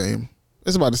about the same.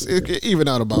 It's about the same. It even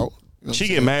out about. You know She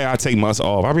get mad. I take months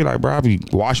off. I be like, bro, I be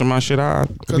washing my shit out.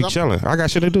 I be chilling. I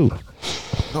got shit to do.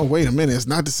 No, wait a minute. It's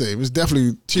not the same. It's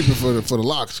definitely cheaper for the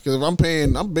locks. Because if I'm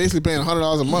basically paying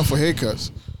 $100 a month for haircuts.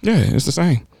 Yeah, it's the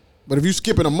same. But if you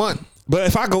skipping a month. But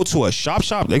if I go to a shop,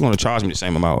 they're gonna charge me the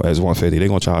same amount as $150. They're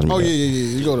gonna charge me. Oh that.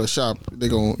 yeah. You go to a shop, they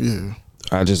gonna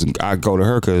I go to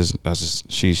her because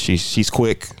she's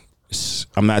quick.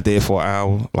 I'm not there for an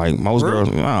hour. Like most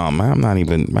girls, no man,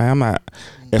 I'm not.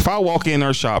 If I walk in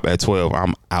her shop at 12,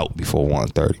 I'm out before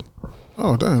 1:30.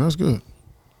 Oh damn, that's good.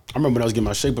 I remember when I was getting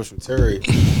my shape ups from Terry.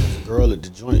 The girl at the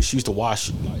joint, she used to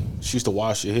wash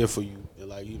your hair for you. And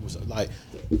like it was like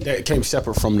that came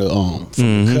separate from the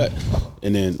the cut.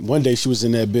 And then one day she was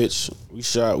in that bitch.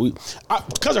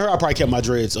 Because of her, I probably kept my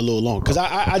dreads a little long. Cause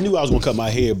I knew I was gonna cut my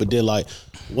hair, but then like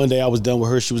one day I was done with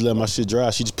her. She was letting my shit dry.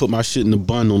 She just put my shit in the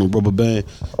bun on a rubber band,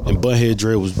 and bun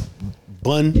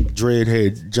dread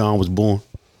head. John was born.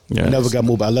 Yeah, I never got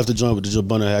moved. I left the joint with the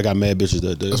bun. I got mad bitches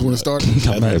that day. That's when it started.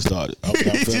 That's when it started.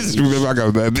 Just remember, I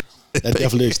got mad. That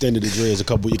definitely extended the dreads a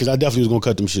couple years because I definitely was gonna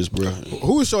cut them shits, bro.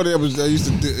 Who was shorty that used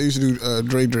to do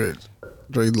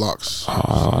dread locks?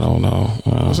 Oh, I don't know.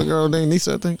 What's a girl named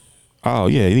Nisa, I think? Oh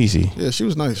yeah, easy. Yeah, she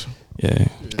was nice. Yeah,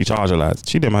 she charged a lot.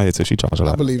 She did my hair too. She charged a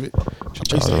lot. I believe it.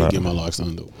 I used to get my locks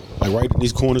done though. Like right in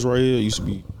these corners right here, used to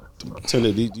be. Tell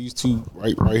it these two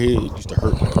right here used to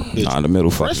hurt like a bitch. Nah, the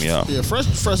middle fucked me up. Yeah, fresh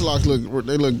locks look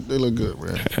good,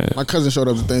 man. My cousin showed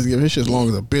up to Thanksgiving. His shit's long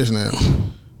as a bitch now.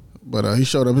 But he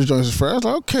showed up, his joints is fresh. I was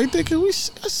like, okay, Dick, I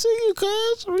see you,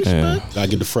 cuz. Respect. Gotta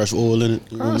get the fresh oil in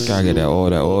it. You know gotta get that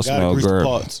oil smell good.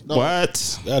 No,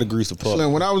 what? Gotta grease the pot.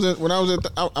 When I was at,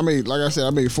 I made, like I said,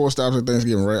 I made 4 stops at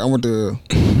Thanksgiving, right? I went to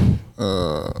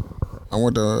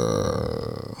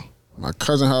my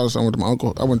cousin's house. I went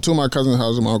to my cousin's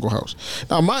house and my uncle's house.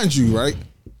 Now, mind you, right?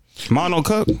 Mom don't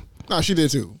cook? No, she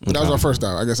did too. But that was our first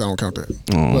stop. I guess I don't count that.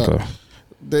 Oh, okay.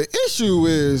 The issue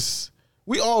is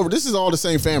this is all the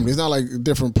same family. It's not like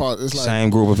different parts. It's like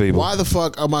same group of people. Why the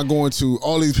fuck am I going to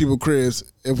all these people's cribs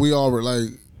if we all were like,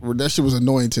 that shit was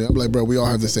annoying to me. I'm like, bro, we all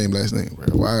have the same last name, bro.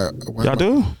 Why y'all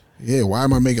do? Yeah, why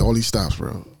am I making all these stops,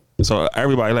 bro? So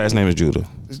everybody's last name is Judah.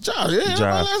 It's Josh, yeah.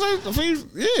 Josh. My last name,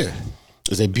 yeah.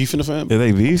 Is they beef in the family? Is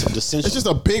they beef? It's just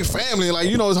a big family. Like,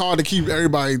 it's hard to keep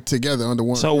everybody together under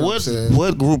one. So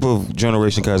what group of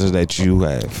generation cousins that you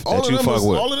have all that you fuck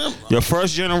with? All of them. Your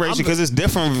first generation, because it's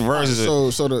different versions.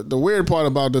 So the weird part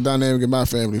about the dynamic in my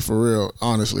family, for real,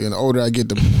 honestly, and the older I get,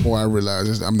 the more I realize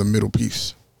is I'm the middle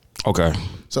piece. Okay.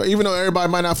 So even though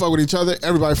everybody might not fuck with each other,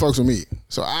 everybody fucks with me.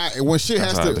 So when shit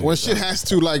has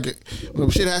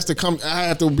to come, I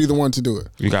have to be the one to do it.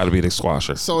 You got to be the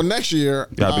squasher. So next year,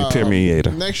 you got to be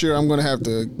permeator. Next year, we're gonna have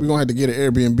to get an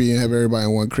Airbnb and have everybody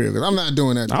in one crib. Cause I'm not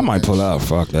doing that. I might pull out.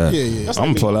 Fuck that. Yeah.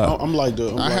 I'm gonna pull out. I'm like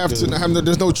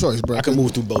there's no choice, bro. I can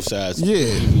move through both sides.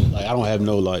 Yeah. Like I don't have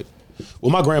no like.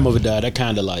 When my grandmother died, that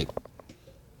kind of like.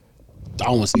 I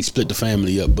don't want to say split the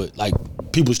family up, but like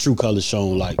people's true colors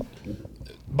shown. Like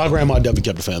my grandma definitely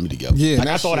kept the family together. Yeah, like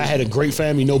I thought I had a great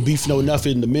family, no beef, no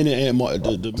nothing. The minute Aunt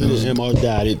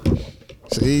died,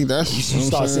 see, that's you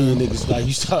start seeing niggas like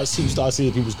you start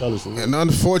seeing people's colors. For real. And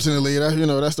unfortunately,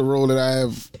 that's the role that I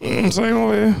have same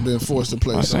over here. Been forced to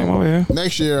play. Same over here.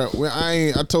 Next year,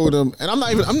 I told them, and I'm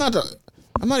not even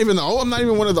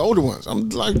one of the older ones. I'm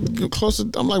like closer.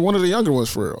 I'm like one of the younger ones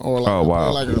for real. Or like, oh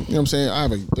wow. Like, you know what I'm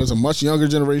saying? There's a much younger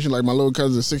generation. Like my little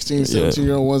cousins, 16,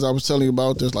 17-year-old ones I was telling you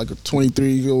about. There's like a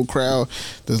 23-year-old crowd.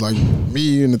 There's like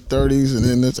me in the 30s, and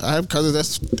then I have cousins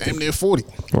that's damn near 40.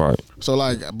 Right. So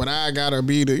like, but I gotta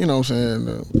be the, you know what I'm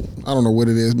saying? I don't know what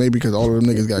it is. Maybe because all of them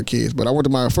niggas got kids. But I went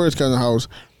to my first cousin's house.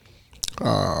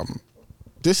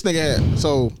 This nigga had,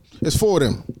 so it's 4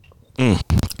 of them.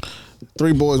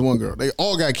 3 boys, 1 girl. They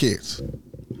all got kids.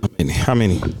 How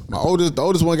many? The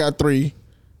oldest one got 3.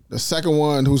 The second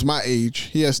one, who's my age,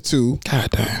 he has 2. God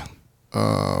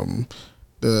damn.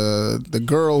 The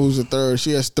girl who's the third,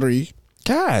 she has 3.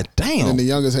 God damn. And the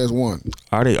youngest has 1.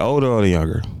 Are they older or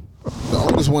younger? The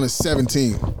oldest one is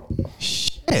 17.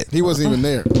 Shit. He wasn't even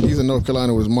there. He's in North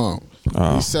Carolina with his mom.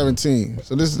 He's 17.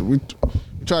 So this is we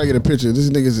try to get a picture. This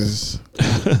niggas is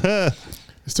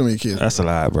it's too many kids. That's a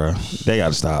lot, bro. They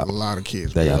gotta stop. A lot of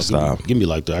kids. They bro. gotta stop. Give me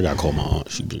like that. I gotta call my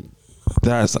aunt. She been.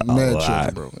 That's a Mad lot,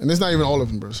 children, bro. And it's not even all of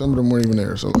them, bro. Some of them weren't even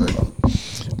there. So like,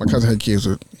 my cousin had kids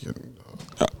with.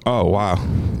 Oh wow.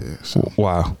 Yeah. So.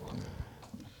 Wow.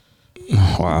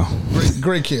 Wow.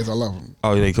 Great kids. I love them.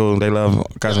 Oh, they cool. They love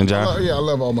cousin John. I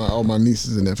love all my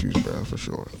nieces and nephews, bro, for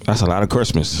sure. That's a lot of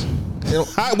Christmas. You know,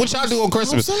 What y'all do on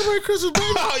Christmas? I don't celebrate Christmas,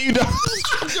 baby. Oh, you don't.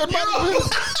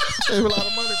 Save a lot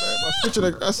of money,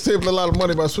 man. I saved a lot of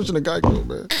money by switching to Geico,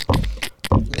 man.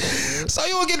 So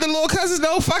you don't get the little cousins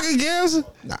no fucking gifts?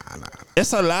 Nah.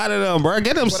 It's a lot of them, bro.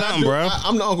 Get them something, bro.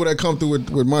 I'm the uncle that come through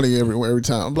with money every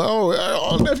time. I'm like,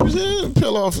 oh, nephews here,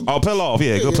 peel off. Oh, pill off.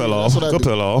 Yeah, go pill off. Go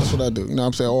pill off. That's what I do. You know what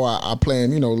I'm saying? Oh, I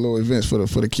plan, little events for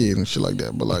the kids and shit like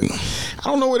that. But like, I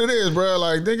don't know what it is, bro.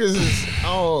 Like, niggas is, I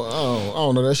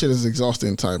don't know. That shit is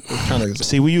exhausting type. It's kind of.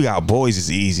 See, when you got boys, it's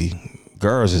easy.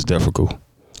 Girls is difficult.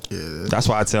 Yeah. That's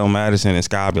why I tell Madison and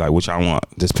Sky, I be like, what y'all want?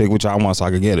 Just pick what y'all want so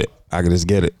I can get it. I can just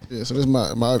get it. Yeah, so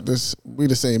this we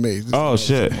the same age. This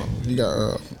shit. He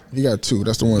got 2.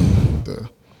 That's the one,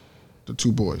 the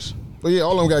 2 boys. But yeah,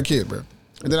 all of them got kids, bro.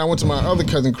 And then I went to my other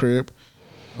cousin crib.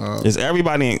 Is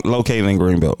everybody located in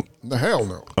Greenbelt? The hell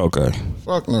no. Okay.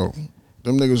 Fuck no.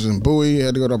 Them niggas was in Bowie,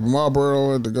 had to go to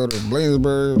Marlboro, had to go to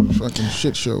Bladensburg, fucking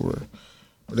shit show, bro.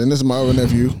 But then this is my other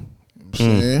nephew. You know what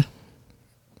I'm saying?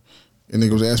 And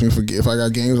niggas was asking me if I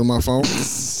got games on my phone.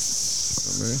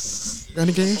 Man. Got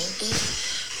any games?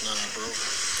 Nah, bro.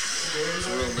 It's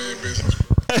real man business.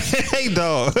 Hey,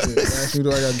 dog. Yeah, asked me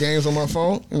do I got games on my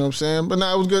phone. You know what I'm saying? But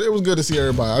nah, it was good. It was good to see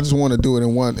everybody. I just want to do it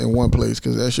in one place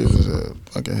because that shit was a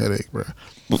fucking headache, bro.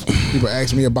 People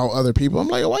ask me about other people. I'm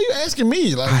like, why you asking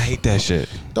me? Like, I hate that shit.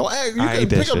 Don't ask. You can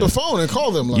pick up the phone and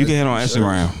call them. Like, you can hit on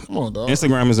Instagram. Come on, dog.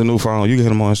 Instagram is a new phone. You can hit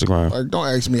them on Instagram. Like, don't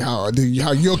ask me how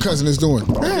your cousin is doing.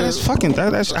 Yeah, that's fucking.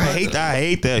 That's I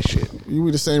hate that shit.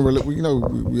 We the same. We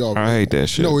all. I hate that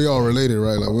shit. We all related,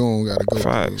 right? Like we don't gotta go.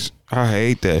 Facts. I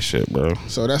hate that shit, bro.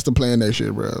 So that's the plan. That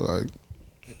shit, bro. Like.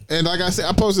 And like I said,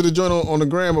 I posted a joint on the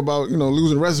gram about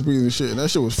losing recipes and shit, and that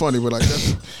shit was funny. But like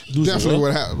that's definitely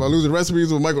what happened. About losing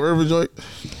recipes with Michael Irvin joint.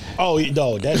 Oh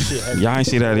no, that shit. Y'all ain't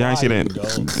see that. Y'all ain't see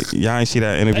that. Y'all ain't see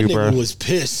that interview, that bro. Nigga was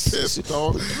pissed,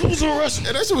 dog. Losing recipes.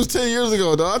 And that shit was 10 years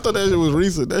ago, dog. I thought that shit was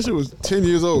recent. That shit was 10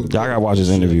 years old. Y'all gotta watch his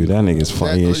interview. That nigga's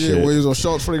funny as shit. Yeah, where he was on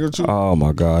Short Figure too. Oh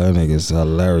my god, that nigga's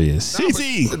hilarious.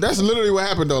 Nah, that's literally what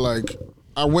happened though. Like.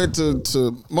 I went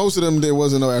to most of them. There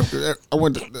wasn't no African. I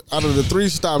went out of the 3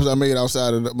 stops I made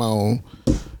outside of my own.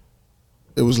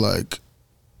 It was like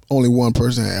only one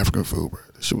person had African food, bro.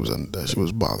 That shit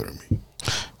was bothering me.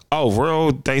 Oh,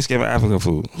 real Thanksgiving African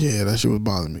food. Yeah, that shit was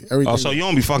bothering me. Everything. Oh, so you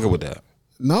don't be fucking with that?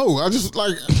 No, I just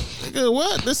like, nigga,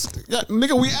 what?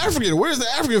 Nigga, we African. Where's the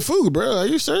African food, bro? Are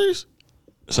you serious?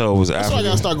 So it was African. That's why I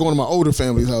gotta start going to my older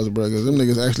family's house, bro, because them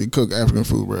niggas actually cook African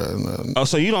food, bro. Oh,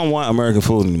 so you don't want American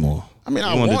food anymore? I mean,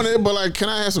 I want it, but like, can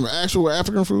I have some actual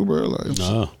African food, bro? Like,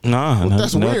 nah,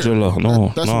 that's weird.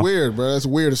 That's no. weird, bro. That's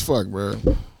weird as fuck, bro.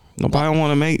 Nobody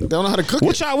want to make. They don't know how to cook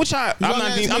What it. y'all?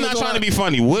 I'm not trying to be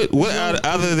funny. What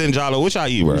other than Jalo? What y'all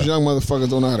eat, bro? These young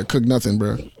motherfuckers don't know how to cook nothing,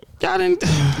 bro. Y'all didn't.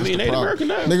 I mean, they American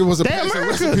now. Nigga was a They pass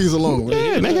American. recipes alone.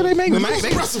 Yeah, nigga, they make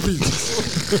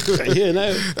recipes. Yeah,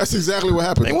 no. That's exactly what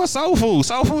happened. They want soul food.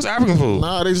 Soul food's African food.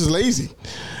 Nah, they just lazy.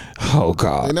 Oh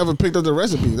God. They never picked up the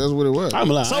recipe. That's what it was. I'm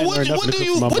lying. So what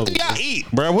do y'all eat,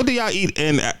 bro? What do y'all eat?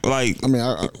 And like, I mean,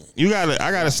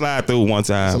 I gotta slide through one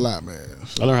time. It's a lot, man.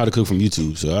 I learned how to cook from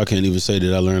YouTube, so I can't even say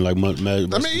that I learned like much. I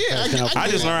learned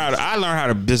how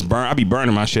to just burn. I be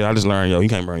burning my shit. I just learned, you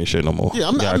can't burn your shit no more. Yeah,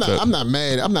 I'm not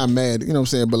mad. I'm not mad. You know what I'm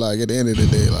saying? But like at the end of the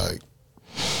day, like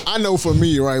I know for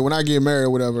me, right, when I get married or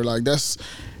whatever, like that's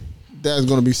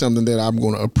gonna be something that I'm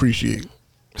gonna appreciate.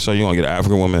 So you gonna get an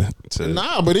African woman to?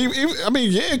 Nah, but even I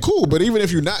mean, yeah, cool. But even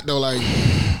if you're not though, like,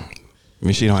 I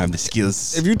mean, she don't have the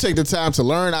skills. If you take the time to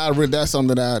learn, that's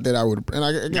something that I would. And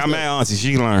I guess y'all mad auntie,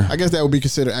 she can learn. I guess that would be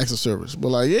considered acts of service. But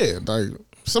like, yeah, like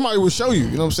somebody will show you.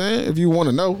 You know what I'm saying? If you want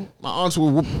to know, my aunts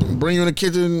will bring you in the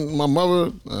kitchen. My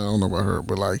mother, I don't know about her,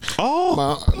 but like,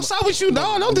 what's up with you,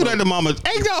 dog? Don't do that to mama.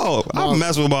 Hey, dog, I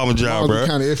mess with mama job, bro.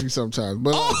 Kind of iffy sometimes,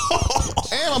 but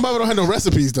and my mother don't have no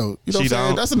recipes though. You know what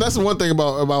I'm saying? That's the one thing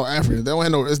about Africans. They don't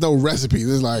have there's no recipes.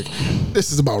 It's like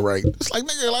this is about right. It's like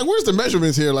nigga, like where's the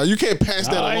measurements here? Like you can't pass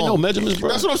that along. Ain't no measurements, bro.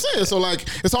 That's what I'm saying. So like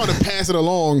it's hard to pass it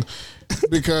along.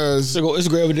 Because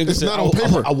it's not on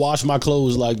paper. I wash my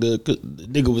clothes like the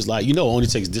nigga was like, it only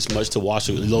takes this much to wash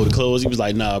a load of clothes. He was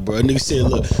like, nah, bro. Nigga said,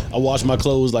 look, I wash my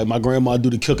clothes like my grandma do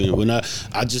the cooking. When I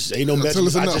just ain't no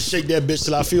measurement. I just shake that bitch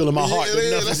till I feel in my heart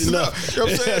enough is enough. You know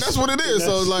what I'm saying? That's what it is.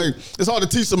 So like, it's hard to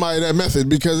teach somebody that method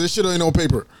because this shit ain't on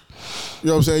paper. You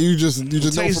know what I'm saying? You just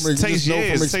know from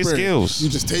experience. Skills. You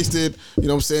just taste it. You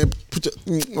know what I'm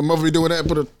saying? My mother be doing that.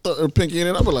 Put her pinky in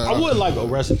it. I be like, I would like a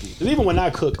recipe. Because even when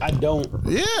I cook, I don't.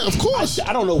 Yeah, of course.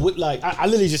 I don't know what like. I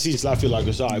literally just eat it till I feel like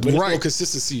it's all right. But there's no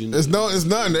consistency. It's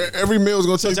none. Every meal is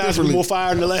gonna taste differently. More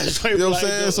fire than the last. You know what I'm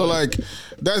saying? So like,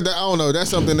 that I don't know. That's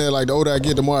something that like the older I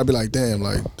get, the more I be like, damn,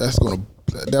 like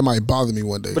that might bother me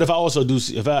one day. But if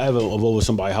I ever over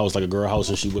somebody's house, like a girl house,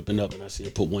 and she whipping up, and I see her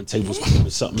put 1 tablespoon or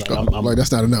something, like I'm like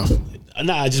that's not enough.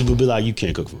 Nah, I just would be like, you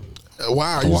can't cook for me.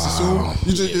 Wow, you just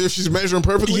assume if she's measuring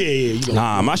perfectly. Yeah.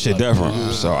 Nah, my shit different.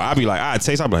 So I be like, I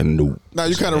taste. I be like, no. Nah,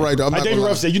 you kind of right though. I think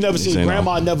Ruff said you never seen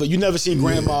grandma. You never seen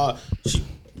grandma.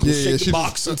 Shake the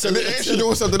box until she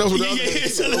doing something else with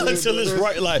until it's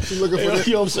right. Like she looking for that.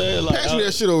 You know what I'm saying? Like pass me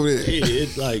that shit over there. Yeah,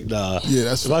 it's like nah. Yeah,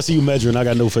 that's. If I see you measuring, I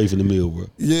got no faith in the meal, bro.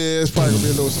 Yeah, it's probably gonna be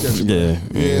a little sketchy.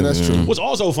 Yeah, that's true. What's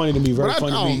also funny to me, very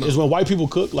funny to me, is when white people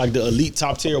cook, like the elite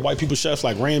top tier white people chefs,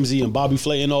 like Ramsay and Bobby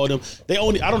Flay and all them. They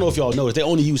only, I don't know if y'all noticed, they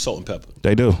only use salt and pepper.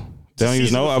 They do. They don't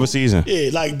use no other season. Yeah,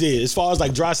 like as far as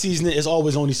like dry seasoning, it's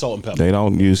always only salt and pepper. They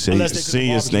don't use they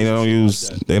don't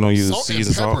use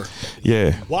seasoned salt.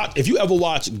 Yeah. If you ever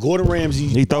watch Gordon Ramsay,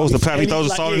 he throws the pepper, he throws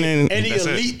the salt in. Any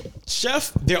elite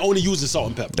chef, they're only using salt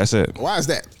and pepper. That's it. Why is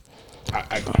that?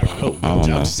 I don't know. I'm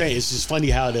just saying, it's just funny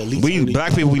how the elite.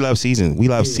 Black people, we love season. We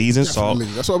love seasoned salt.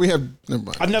 That's why we have.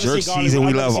 I've never jerk seen garlic season.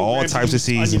 We love all types of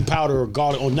season. Onion powder or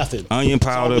garlic or nothing. Onion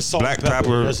powder, black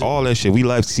pepper, all that shit. We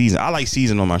love season. I like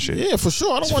season on my shit. Yeah, for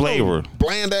sure. I don't want flavor. No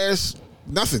bland ass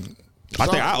nothing. I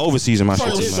think I over season my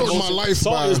shit.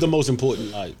 Salt is the most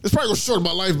important. Like it's probably gonna short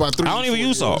my life by 3. I don't even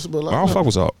use salt. I don't fuck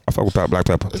with salt. I fuck with black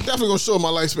pepper. It's definitely gonna short my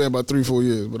lifespan by 3-4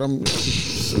 years. But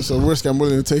it's a risk I'm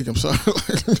willing to take. I'm sorry.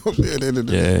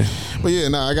 Yeah. But yeah,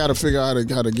 I gotta figure out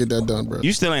how to get that done, bro.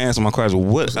 You still ain't answer my question.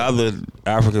 What other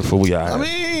African food we got? I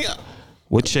mean,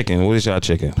 what chicken? What is y'all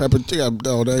chicken? Pepper chicken.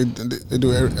 No, they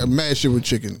do a mad shit with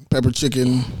chicken. Pepper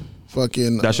chicken.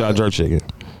 Fucking. That's y'all jerk chicken.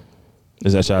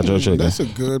 Is that y'all jerk chicken? That's a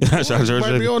good. That's y'all jerk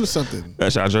chicken. You might be onto something.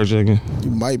 That's y'all jerk chicken. You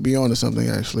might be onto something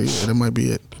actually. Yeah, that might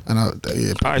be it. And all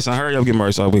right, so hurry up, get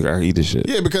married so we can eat this shit.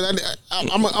 Yeah, because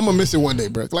I'm gonna miss it one day,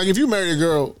 bro. Like if you marry a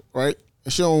girl, right?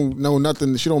 She don't know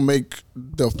nothing. She don't make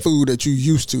the food that you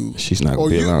used to. She's not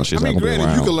gonna be around. She's not gonna be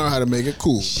around. You can learn how to make it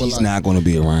cool. She's not gonna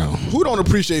be around. Who don't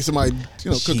appreciate somebody,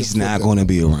 cooking? She's not gonna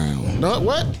be around. No,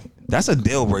 what? That's a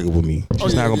deal breaker with me.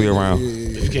 She's not gonna be around.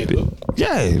 If you can't cook.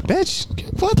 Yeah, bitch.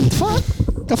 What the fuck?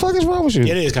 The fuck is wrong with you?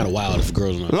 It is kind of wild if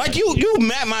girls are not. Like you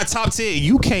met my top 10.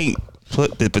 You can't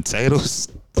put the potatoes.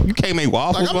 You can't make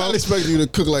waffles. Like, I'm not expecting you to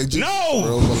cook like Jesus,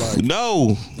 bro, but like,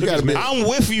 no. You gotta make. I'm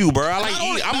with you, bro. I like to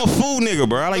eat. I'm a food nigga,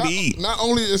 bro. I like to eat. Not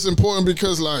only it's important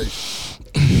because like,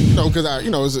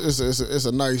 because it's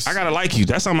a nice. I gotta like you.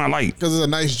 That's something I like. Because it's a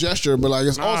nice gesture, but like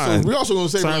it's we also gonna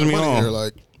save money here.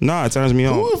 Like, nah, it turns me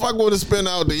on. Who if I go to spend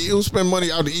out to eat? Who spend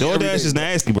money out to eat? DoorDash is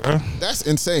nasty, bro. That's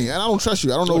insane, and I don't trust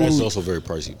you. I don't know. That's also very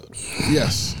pricey. But.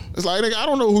 Yes, it's like nigga, I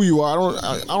don't know who you are.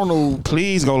 I don't know.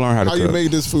 Please go learn how to cook. You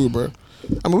made this food, bro.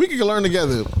 I mean, we can learn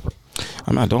together.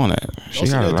 I'm not doing that. She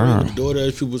gotta learn.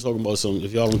 DoorDash people talking about something.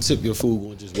 If y'all don't tip your food,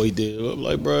 gonna just wait there. I'm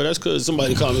like, bro, that's because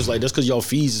somebody comments like that's because y'all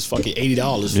fees is fucking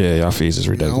 $80. Yeah, y'all fees is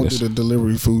ridiculous. I don't do the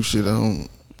delivery food shit. I don't.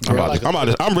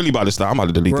 I'm really about to stop. I'm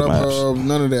about to delete the apps.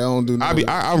 None of that. I don't do.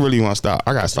 I really want to stop.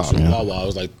 I gotta stop, man. I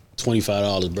was like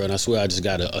 $25, bro, and I swear I just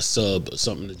got a sub or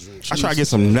something to drink. I try to get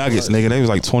some nuggets, nigga. They was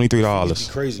like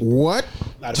 $23. Crazy. What?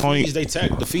 Nah,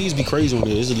 the fees be crazy on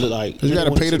this. It's like you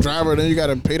gotta pay the driver, then you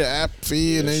gotta pay the app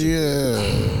fee, and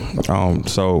then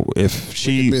So if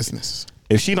she business.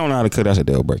 If she don't know how to cook, that's a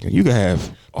deal breaker. You can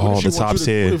have all the top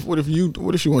tier. What if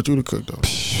she want you to cook though?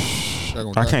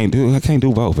 I can't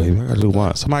do both, baby. I gotta do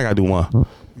one. Somebody gotta do one.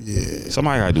 Yeah.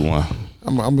 Somebody gotta do one.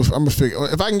 I'm a figure.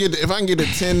 If I can get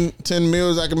the 10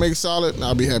 meals I can make solid,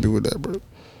 I'll be happy with that, bro.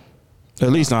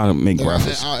 At least I'll make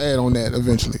breakfast. I'll add on that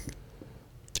eventually.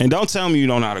 And don't tell me you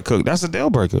don't know how to cook. That's a deal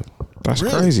breaker. That's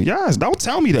Really? crazy. Yes, don't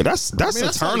tell me that. That's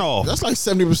a turn like, off. That's like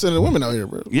 70% of the women out here,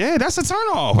 bro. Yeah, that's a turn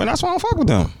off, and that's why I don't fuck with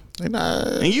them. They not.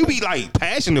 And you be like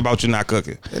passionate about you not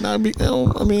cooking. They not be.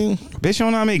 I mean, Bitch, you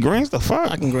don't know how to make greens? The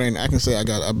fuck? I can say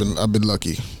I've been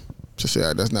lucky to say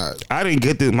that's not. I didn't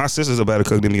get my sisters are better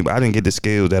cook than me, but I didn't get the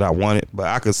skills that I wanted. But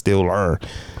I could still learn.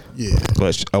 Yeah.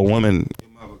 But a woman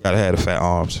gotta have the fat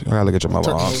arms. You gotta look at your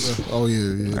mother's arms. Oh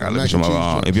yeah. I gotta look at your mother's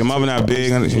arms. If your mother not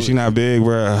big, if she not big,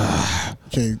 bro.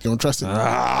 You don't trust it.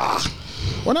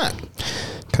 Why not?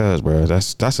 Cause, bro,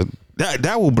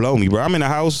 that will blow me, bro. I'm in the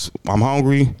house. I'm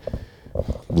hungry.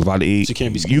 We're about to eat. She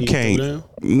can't be skinny. You can't.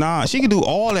 Nah, she can do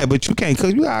all that, but you can't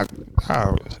cook. You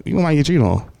might get cheated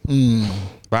on.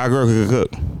 But a girl can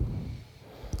cook.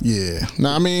 Yeah.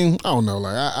 Nah, I mean, I don't know.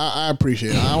 Like, I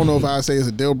appreciate it. I don't know if I say it's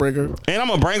a deal breaker. And I'm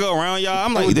gonna bring her around, y'all.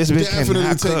 I'm like, this bitch definitely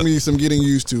cannot take cook. me some getting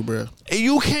used to, bro. And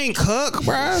you can't cook,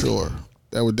 bro. Sure.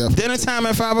 That would definitely. Dinner time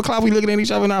at 5 o'clock, we looking at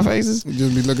each other in our faces. We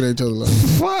just be looking at each other like,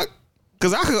 Fuck.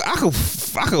 Cause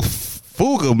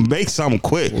food could make something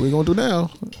quick. what we gonna do now?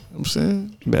 I'm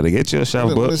saying. Better get your chef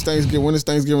When book. is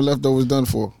Thanksgiving leftovers done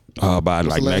for? By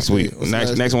like next week.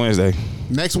 Next Wednesday.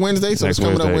 Next Wednesday? So Next it's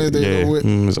coming up Wednesday. Wednesday. Yeah. Over with.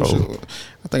 It's over.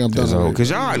 I think I'm done already. Cause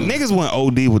y'all niggas went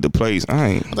OD with the plates.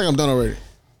 I think I'm done already.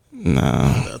 Nah.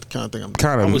 I kind of think I'm done.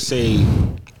 Kind I would of. say,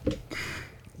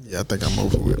 Yeah, I think I'm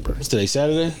over with, bro. what's today,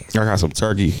 Saturday? I got some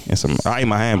turkey and some. I ate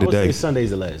my ham I would say today. Sunday's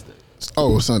the last day.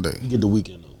 Oh, Sunday. You get the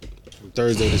weekend over. From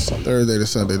Thursday to Sunday. Thursday to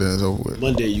Sunday, then it's over with.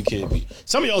 Monday you can't be.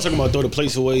 Some of y'all talking about throw the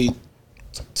plates away.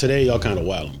 Today y'all kind of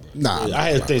wilding, bro. Nah, I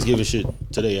had Thanksgiving shit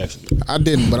today actually. I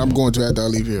didn't, but I'm going to after I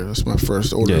leave here. That's my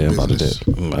first order Yeah, of I'm about to business.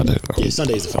 do. I'm about to. Yeah,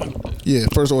 Sunday's the final day. Yeah,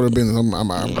 first order of business. I'm I'm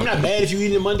not mad if you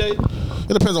eating it Monday. it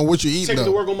depends on what you eat, Taking to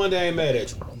though. work on Monday, I ain't mad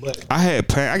at you. But I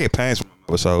get pants from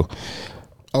her, so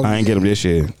Oh, I ain't get them this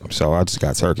year. So I just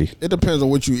got turkey. It depends on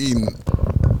what you eating.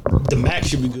 the mac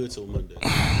should be good till Monday.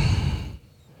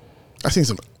 I seen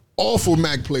some awful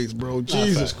mac plates, bro.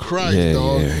 Jesus Christ, Yeah,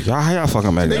 dog. yeah. Y'all, how y'all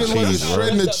fucking mac and Niggas wasn't cheese, bro?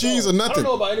 shredding the cheese or I don't nothing,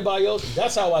 know about anybody else.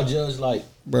 That's how I judge. Like,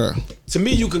 bro. to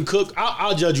me, you can cook.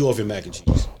 I'll judge you off your mac and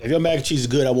cheese. If your mac and cheese is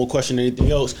good, I won't question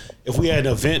anything else. If we had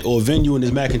an event or a venue and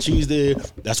there's mac and cheese there,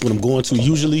 that's what I'm going to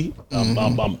usually.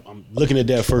 I'm looking at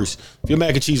that first. If your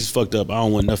mac and cheese is fucked up, I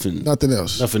don't want nothing Nothing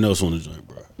else. on the joint,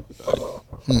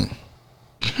 bro.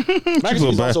 Mac and cheese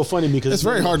is also funny because It's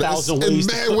very hard to. It's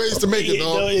mad ways to make it,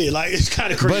 dog. Yeah, like it's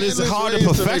kind of crazy. But it's There's hard to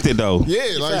ways to perfect make- it though.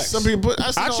 Yeah, like Facts. some people put.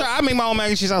 I make my own mac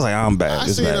and cheese. I was like, I'm bad. I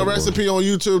This seen bad, a bro. recipe on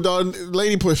YouTube, dog.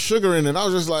 Lady put sugar in it. I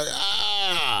was just like,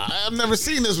 I've never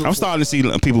seen this before. I'm starting to see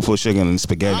people put sugar in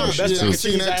spaghetti. The and best shit, mac too. and I've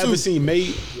seen cheese that I ever too. seen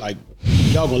made, like,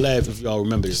 y'all gonna laugh if y'all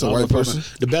remember this. a I don't know white if y'all person?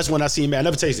 remember. The best one I seen, man, I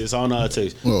never tasted it, so I don't know how it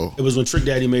tastes. Whoa. It was when Trick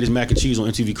Daddy made his mac and cheese on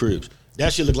MTV Cribs.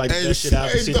 That shit looked like the Hey, best shit I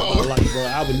ever hey, seen in my dog. life, bro.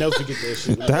 I would never forget that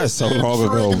shit. That's so long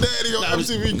ago. Trick Daddy on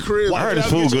MTV Crib. I heard his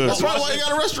food good. That's why you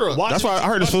got a restaurant. That's why I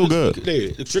heard his food good.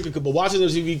 Yeah, the Trick, but watching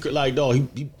MTV, like, dog,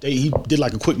 he did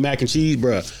like a quick mac and cheese,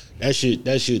 bro. That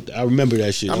shit. I remember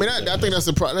that shit. I mean, I think that's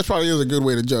probably is a good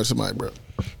way to judge somebody, bro.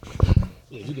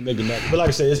 Yeah, you can make the mac, but like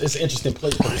I said, it's an interesting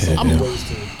place.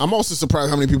 I'm also surprised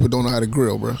how many people don't know how to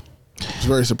grill, bro. It's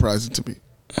very surprising to me.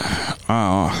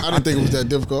 I didn't think it was that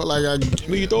difficult. Like,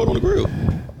 You throw it on the grill.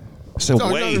 It's a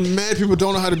way. mad people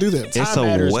don't know how to do that. It's Time a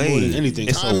matters way. more than anything.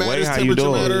 It's Time a way matters, how you do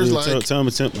temperature it. matters. Like, Time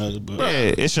and temp matters, but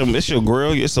Yeah, it's your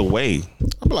grill. It's a way.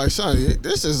 I'm like, son,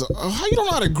 this is how you don't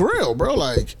know how to grill, bro.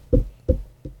 Like,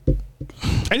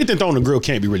 anything thrown on the grill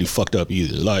can't be really fucked up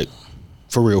either. Like,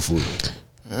 for real.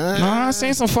 Nah, I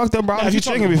seen some fucked up Now, if barbecue you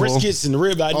talking chicken before. briskets and the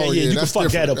rib like that, Oh, yeah, yeah, you can that's fuck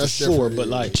that different. up for That's sure. different, But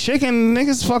yeah. like, Chicken,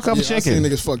 niggas fuck up I chicken. seen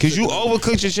niggas fuck Cause you chicken.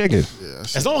 overcooked your chicken.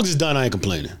 as long as it's done, I ain't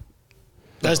complaining.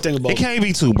 That's the thing about It can't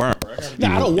be too burnt.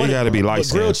 Nah, I don't want it. Gotta be light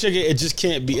But grilled sand. chicken, it just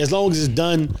can't be. As long as it's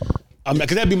done,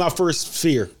 because that'd be my first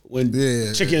fear when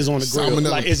Yeah. chicken is on the grill. Salmonella.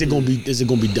 Like, is it gonna be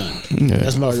done?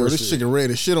 That's my yo, first. this fear. chicken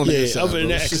red as shit on the Yeah, inside. other than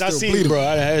bro. that, This because shit I still seen, bleeding. bro,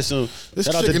 I had some. This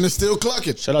shout out chicken to, is still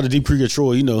clucking. shout out to Deep Creek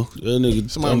Troy. You know, that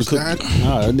nigga. Somebody was cook. dying?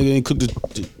 Nah, that nigga ain't cooked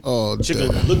the Oh,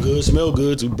 chicken. damn. Look good, smell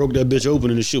good. So we broke that bitch open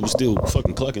and the shit was still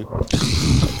fucking clucking.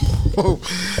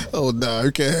 Oh, nah,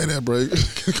 you can't have that, bro. It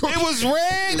was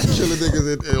red. Chilling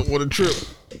niggas on a trip.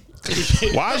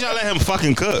 Why'd y'all let him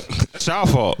fucking cook? It's y'all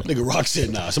fault. Nigga Rock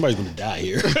said, "Nah, somebody's gonna die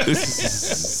here."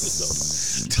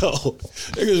 So,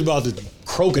 niggas about to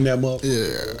croak in that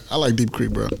motherfucker. Yeah, I like Deep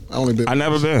Creek, bro. I only been I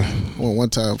never been. one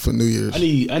time for New Year's. I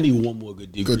need one more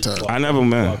good Deep Good Creek time. before I never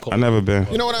been. I never been.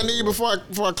 You know what I need before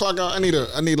I clock out? I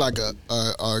need like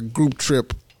a group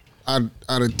trip out of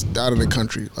the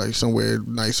country, like somewhere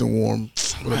nice and warm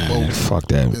with a boat Fuck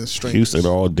that. And strangers. Houston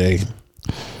all day.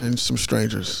 and some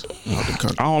strangers out the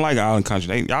country. I don't like out in the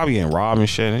country. Y'all be getting robbed and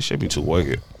shit. That shit be too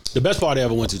wicked. The best party I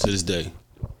ever went to this day.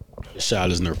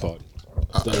 Shiley's Nerf party.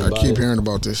 I keep hearing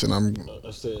about this, and I'm kind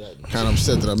of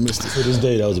upset that I missed it. To this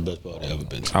day, that was the best party I've ever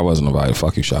been to. I wasn't invited.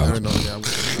 Fuck you, Shiley.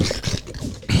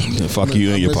 Fuck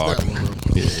you and your party.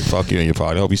 Yeah, fuck you and your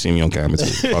party. I hope you see me on camera too.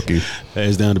 Fuck you.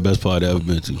 Hands down, the best party I've ever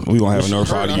been to. We gonna have another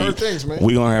party.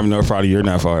 We gonna have another party. You're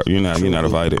not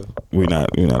invited. You're not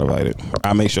invited.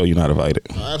 I make sure you're not invited.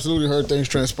 I absolutely heard things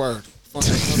transpired. Fun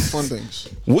things.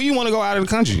 Where you want to go out of the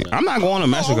country? I'm not going to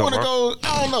Mexico, bro.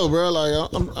 I don't know, bro.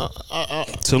 Like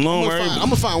Tulum, I'm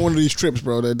gonna find one of these trips,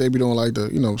 bro, that they be doing like the,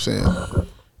 you know what I'm saying,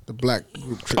 the black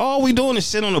group trip. All we doing is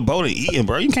sit on the boat and eating,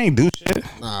 bro. You can't do shit.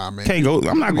 Nah, man. Can't go.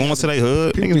 I'm not going to their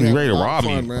hood. Niggas be ready to rob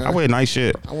me. Man. I wear nice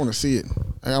shit. I want to see it.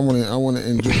 I want to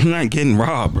enjoy. I'm not getting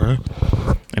robbed, bro.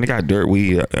 And they got dirt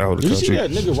weed out of the You country. see that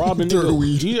nigga robbed a nigga?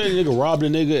 You see that nigga robbed a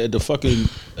nigga at the fucking?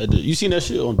 You seen that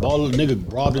shit on Baller?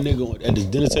 Nigga robbed a nigga at the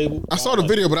dinner table. I saw the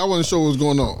video, but I wasn't sure what was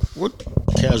going on. What?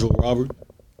 Casual robbery.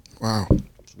 Wow.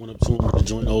 Went up to him to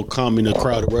join old calm in the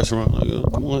crowded restaurant. Like,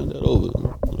 come on, that over.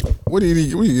 What did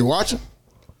he? What you watching?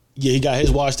 Yeah, he got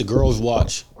his watch, the girl's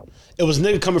watch. It was a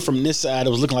nigga coming from this side. It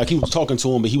was looking like he was talking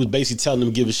to him, but he was basically telling him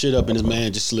to give his shit up, and his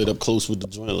man just slid up close with the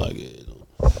joint, like, yeah, you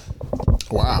know.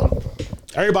 Wow.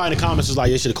 Everybody in the comments was like,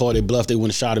 they should have called it bluff. They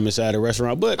wouldn't have shot him inside the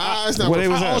restaurant. But it's not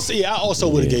worth it. I also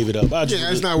would have gave it up.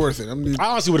 It's not worth it. I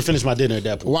honestly would have finished my dinner at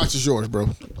that point. Watch is yours, bro.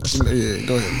 Yeah,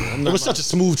 go ahead, bro. It was such a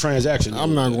smooth transaction.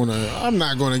 I'm not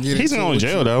gonna get. He's going to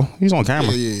jail though. He's on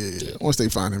camera. Yeah. Once they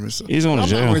find him, he's going to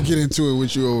jail. I'm not gonna get into it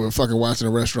with you over fucking watching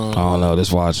a restaurant. I don't know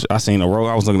this watch. I seen a Rolex.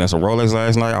 I was looking at some Rolex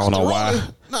last night. I don't know why.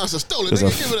 No, it's a stolen. It's Nigga,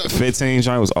 a give it up. 15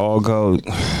 joint was all gold.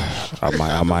 I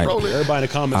might. Everybody in the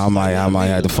comments. I might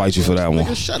have to fight you for that one.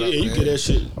 Nigga, shut up, you man. get that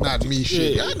shit. Not me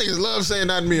shit. Y'all niggas love saying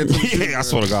not me. Yeah, I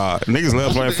swear to God. Niggas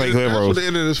love playing fake hood That's bros. what the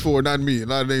internet is for, not me. A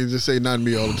lot of niggas just say not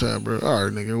me all the time, bro. All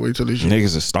right, nigga, wait till this shit.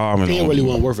 Niggas are starving. It really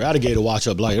wasn't worth it. I'd have gave the watch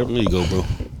up like, there you go, bro.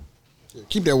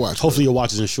 Keep that watch. Hopefully your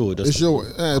watch is insured. It's your.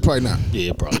 Probably not.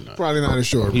 Yeah, probably not. Probably not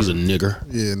insured. He's bro. a nigger.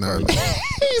 Yeah, nah.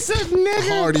 He's a nigga.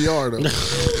 Hard ER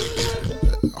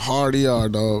though. Hard ER,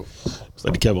 dog. It's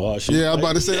like the Kevin Hart shit. Yeah, I was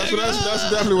about to say that's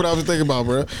definitely what I was thinking about,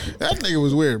 bro. That nigga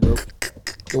was weird, bro.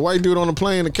 The white dude on the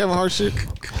plane, the Kevin Hart shit.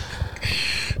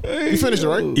 You finished it,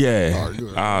 right? Yeah.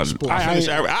 Right,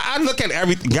 I look at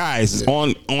everything, guys,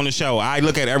 on the show. I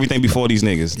look at everything before these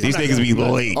niggas. These niggas be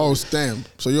late. Oh, damn.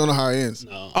 So you don't know how it ends.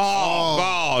 No. Oh,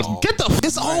 God. Get the.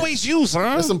 It's always you, son.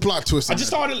 There's some plot twists. I just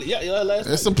started. Yeah, last.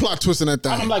 There's some plot twists in that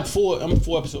thing. I'm like 4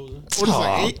 episodes in. What is it,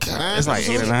 like 8? 9 It's like 8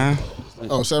 or episodes? 9.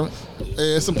 Oh, 7? Yeah,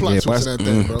 it's some plot twists in that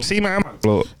thing, bro. See, man, I'm about to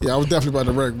blow it. Yeah, I was definitely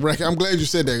about to wreck it. I'm glad you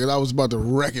said that because I was about to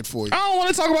wreck it for you. I don't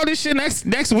want to talk about this shit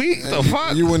next week. The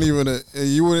fuck? You wouldn't even.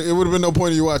 It would have been no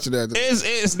point in you watching that.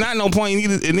 It's not no point.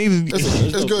 It needs.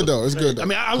 It's good though. It's good though. I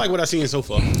mean, I like what I've seen so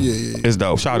far. Yeah. It's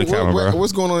dope. Shout out to Kevin, bro.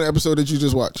 What's going on in the episode that you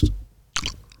just watched?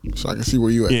 So I can see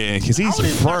where you at. Yeah, because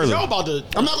he's further. Y'all about to.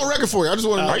 I'm not gonna wreck it for you. I just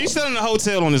want to know. Are you still in the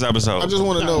hotel on this episode? I just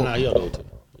want to know. Nah, y'all know too.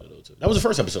 That was the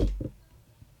first episode.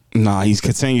 Nah, he's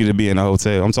continued to be in the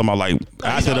hotel. I'm talking about like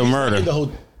after the murder.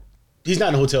 He's not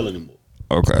in the hotel anymore.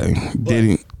 Okay. Did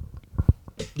he?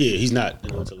 Yeah, he's not in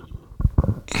the hotel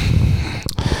anymore.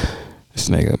 This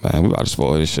nigga, man, we about to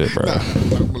spoil this shit, bro. I'm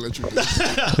gonna let you.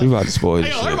 We about to spoil this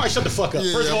Hey, yo, shit. everybody shut the fuck up.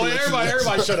 Yeah, First of all, I'm gonna let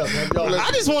everybody shut up, man. Yo,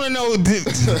 I just want to know.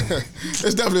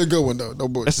 It's definitely a good one though. No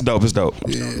bullshit. It's dope. It's dope.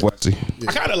 Yeah. Wesley.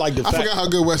 I kind of like the I fact. forgot how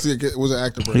good Wesley was an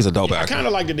actor, bro. He's a dope I actor. kind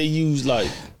of like that they used like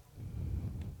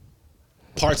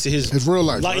parts of his His real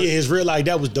life, Like right? yeah, his real life.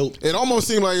 That was dope. It almost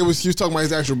seemed like he was talking about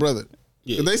his actual brother.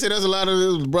 Yeah. They say there's a lot of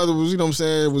his brother was, you know what I'm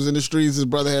saying, was in the streets. His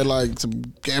brother had like some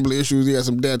gambling issues. He had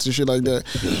some debts and shit like that.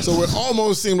 So it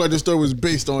almost seemed like the story was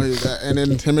based on his, and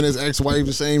then him and his ex-wife,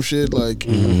 the same shit. Like,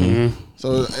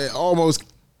 so it almost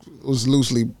was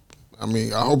loosely. I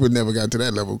mean, I hope it never got to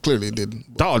that level. Clearly it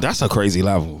didn't. Dog, that's a crazy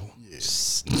level.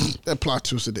 That plot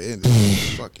twist at the end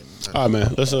is fucking. All right,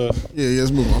 man. Let's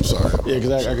Let's move on. I'm sorry. yeah,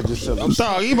 because I could just tell.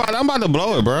 Dog, I'm about to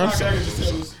blow it, bro.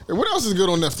 Hey, what else is good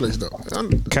on Netflix though?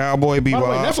 Cowboy By the way,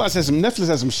 Bebop. Netflix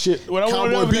has some shit. What I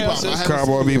Cowboy wanna know, Bebop. I haven't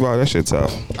Cowboy seen it. Bebop. That shit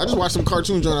tough. I just watched some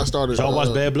cartoon joint I started. Y'all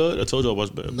watch Bad Blood? I told y'all I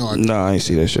watched Bad Blood. No, I Nah, I ain't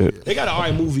see that shit. They got an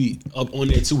alright movie up on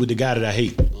there too with the guy that I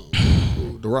hate.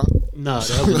 The Rock. Nah,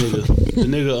 the other nigga. The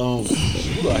nigga,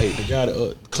 who do I hate? The guy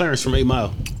that, Clarence from 8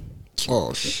 Mile.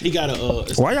 Oh shit. He got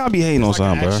a, Why y'all be hating on like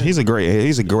something, an bro? action-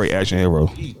 He's a great action hero.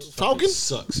 Falcon?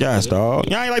 Sucks. Yes, dog.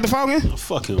 Y'all ain't like the Falcon?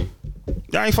 Fuck him.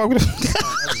 Y'all ain't fuck with him?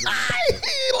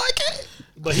 He like it?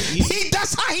 But he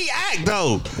That's how he act,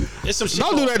 though. it's some shit.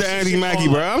 Don't do called- that to some Andy shit Mackey,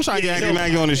 called, bro. I'm trying to get Andy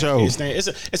Mackey on the show.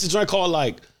 It's a joint called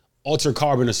like Alter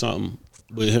Carbon or something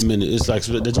with him in it. It's like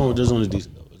the joint is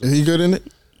decent though. Is he good in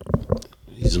it?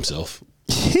 He's himself.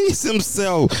 He's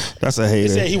himself. That's a hater. He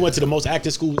said he went to the most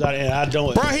acting schools out there. And I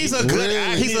don't. Bro, he's a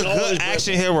good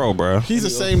action hero, bro. He's the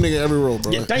same nigga every role,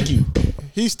 bro. Yeah, thank you.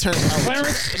 He's Terrence Howard.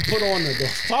 Clarence put on the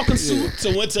Falcon suit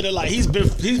and went to the he's been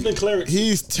Clarence.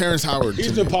 He's Terrence Howard.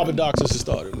 He's been Papa Doc since it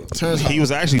started, bro. He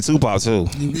was actually Tupac too.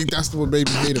 That's what made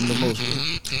me hate him the most.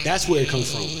 Bro. That's where it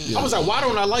comes from. Yeah. I was like, why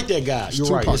don't I like that guy? You're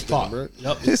right, it's Pac.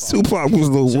 Yep, His Tupac was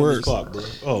the worst. Pac, bro.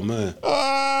 Oh man.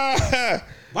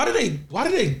 Why did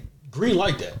they green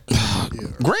like that?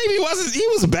 Gravy wasn't. He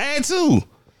was bad too.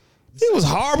 He was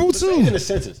horrible too. In a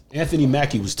sentence, Anthony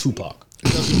Mackie was Tupac.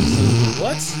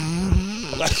 What?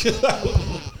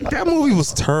 That movie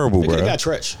was terrible, bro. They got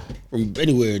Tretch from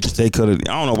anywhere. They could have.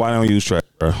 I don't know why they don't use Tretch,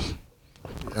 bro.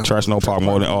 Tretch no Pac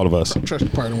more than all of us.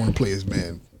 Tretch probably don't want to play his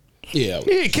man. Yeah,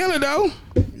 he kill it though.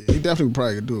 Yeah, he definitely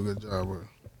probably could do a good job, bro.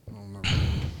 I don't know.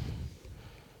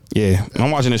 Yeah, I'm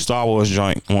watching this Star Wars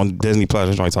joint on Disney Plus.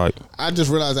 This joint type. I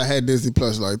just realized I had Disney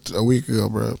Plus like a week ago,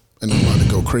 bro, and I'm about to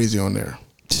go crazy on there.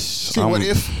 See, what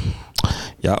if?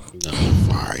 Yep.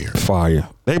 Fire. Fire.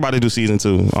 They about to do season 2.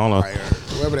 I don't know. Fire.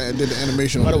 Whoever that did the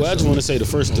animation. By the way, I just want to say the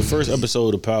first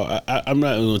episode of Power. I'm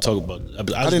not going to talk about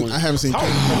it. I haven't seen. Fake.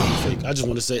 I just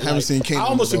want to say. I haven't seen. I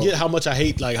almost forget how much I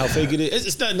hate how fake it is.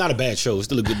 It's not a bad show. It's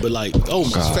still a good, but oh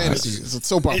my god, it's fantasy. It's a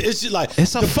soap opera. It's just like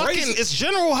it's a fucking. It's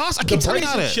General House. I keep telling you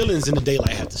that. The killings in the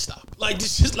daylight have to stop.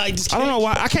 This I don't know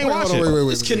why I can't watch it.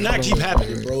 This cannot keep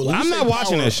happening, bro. I'm not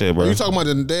watching that shit, bro. Are you talking about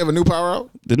they have a new Power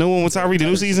out? The new one with Tyree, the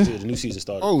new season? Yeah, the new season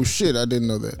started. Oh shit, I didn't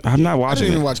know that. I'm not watching I didn't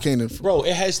it. even watch Kanan. Bro,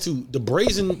 it has to the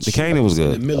brazen. The Kanan was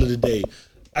good. In the middle of the day.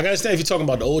 I gotta understand if you're talking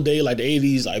about the old day, like the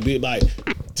 80s, like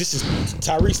this is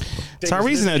Tyrese.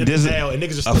 Tyrese in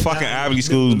a fucking Ivy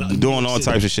school doing all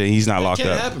types of shit. He's not locked up.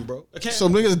 That can't happen, bro. So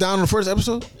niggas down in the first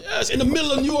episode? Yes, in the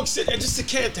middle of New York City. It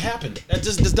can't happen. That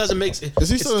just doesn't make sense. Is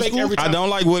he still in school? I don't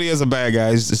like Woody as a bad guy.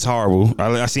 It's horrible.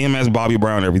 I see him as Bobby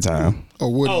Brown every time. Oh,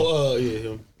 Woody.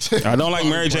 Yeah, him. I don't like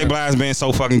Mary J. Blige being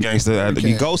so fucking gangster.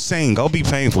 You go sing, go be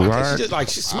painful, right? I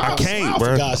can't,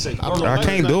 bro. I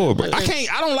can't do it, bro.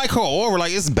 I don't like her aura.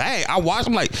 Like it's bad. I watch.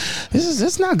 I'm like, this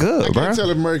is not good, bro. I can't tell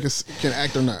if Murray can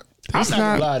act or not.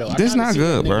 This not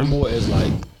good, bro. More as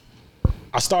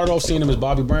I started off seeing him as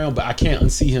Bobby Brown, but I can't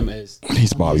unsee him as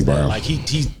he's Bobby Brown. Like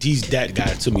he's that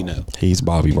guy to me now. He's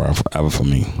Bobby Brown forever for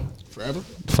me.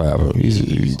 Forever.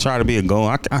 He's trying to be a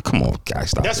goal. Come on, guys,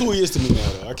 stop. That's who he is to me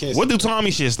now, though. I can't. What do Tommy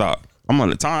shit stop? I'm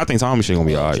on the time. I think Tommy shit gonna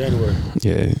be alright. January.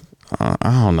 Yeah. I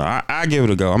don't know. I give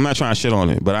it a go. I'm not trying to shit on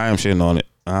it, but I am shitting on it.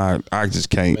 I just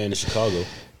can't. Man, in Chicago.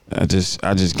 I just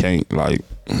can't. Like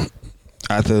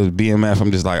after BMF,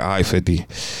 I'm just like, all right, 50.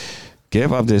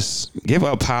 Give up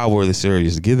Power the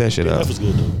series. Give that shit up. BMF was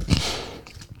good though.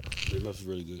 BMF was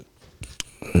really good.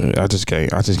 I just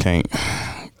can't.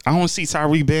 I don't see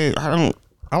Tyreek bad. I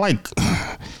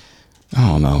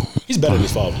don't know. He's better than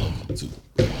his father too.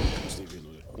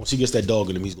 Once he gets that dog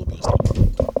in him, he's gonna be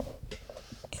unstoppable.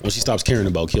 Once he stops caring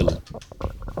about killing.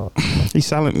 He's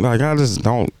silent. Like I just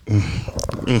don't. I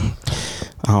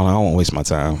don't know. I won't waste my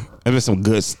time. If it's some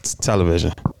good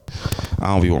television, I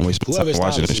don't be want to waste my time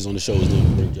watching this. Whoever on the show is doing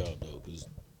a great job though, because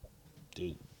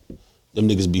dude, them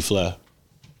niggas be fly.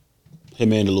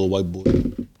 Him and the little white boy.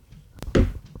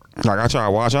 Like I try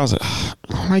to watch, I was like, I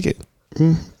don't like it.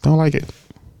 Don't like it.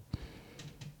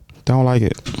 Don't like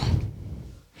it.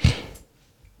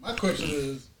 My question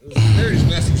is Mary's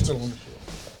nephew still on the show?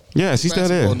 Yes, he's still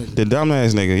there. Nigga. The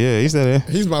dumbass nigga. Yeah, he's still there.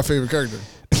 He's my favorite character.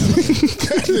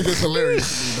 That nigga's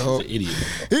hilarious. He's an idiot.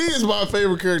 He is my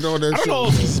favorite character on that show. I don't know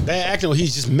if he's bad acting or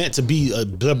he's just meant to be a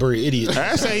blubbery idiot.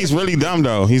 I say he's really dumb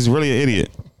though. He's really an idiot.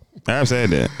 I've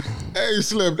said that. Hey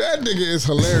Slim, that nigga is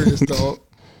hilarious, dog.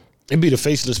 It'd be the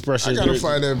facial expression. I gotta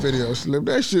find that video, Slim.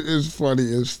 That shit is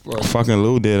funny as fuck. Fucking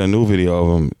Lou did a new video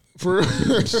of him. For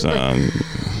real. Son.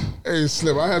 Hey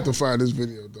Slim, I have to find this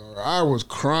video, dog. I was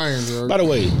crying, dog. By the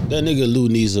way, that nigga Lou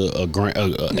needs a grant.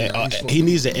 He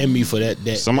needs an Emmy for that.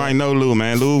 Somebody know Lou,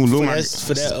 man. Lou,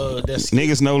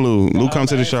 niggas know Lou. Lou come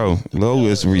to the show. Lou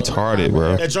is retarded,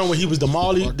 bro. That joint where he was the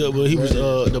Marley, where he was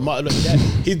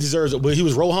he deserves it. But he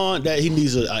was Rohan. That he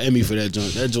needs an Emmy for that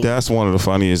joint. That's one of the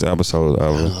funniest episodes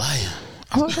ever. I'm lying.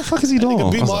 I was like, what the fuck is he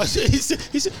doing? He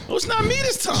said, "Oh, it's not me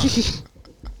this time."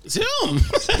 It's him.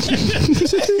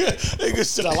 Nigga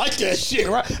said, I like that shit,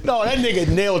 right? No, that nigga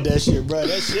nailed that shit, bro.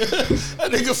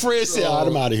 That nigga Fred said, all right,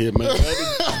 I'm out of here, man.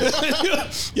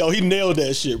 Yo, he nailed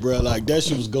that shit, bro. Like, that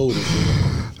shit was golden, bro.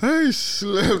 Hey,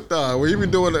 Slim Thigh. When he be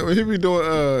doing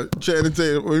Channing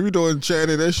Tatum, when he be doing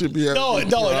Channing, that shit be he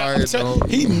nailed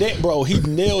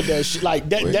that shit. Like,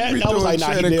 that was like,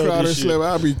 nah, he nailed this shit. Slim,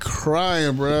 I be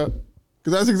crying, bro.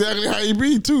 Because that's exactly how he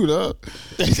be, too, dog.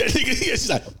 That nigga, he's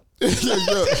like,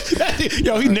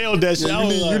 Yo, he nailed that shit. Yeah,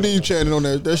 you need Channing on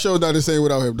that. That show's not the same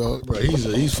without him, dog. Bro,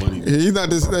 he's funny. He's not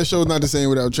this. That show's not the same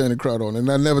without Channing Crowd on.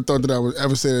 And I never thought that I would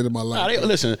ever say that in my life.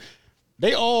 Listen,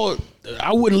 they all.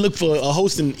 I wouldn't look for a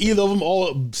host in either of them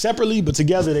all separately, but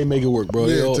together they make it work, bro.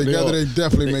 Yeah, together they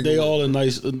definitely make it work. They all a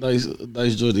nice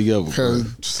joint together.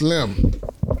 Because Slim.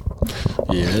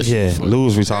 Yeah,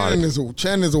 Lou's retarded.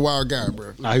 Channing is a wild guy,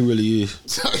 bro. Nah, he really is.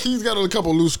 He's got a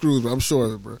couple loose screws, but I'm sure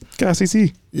of it, bro. Got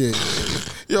CC. Yeah.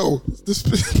 Yo,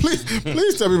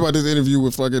 please tell me about this interview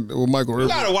with Michael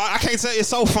Irvin. I can't tell you. It's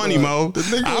so funny, Mo.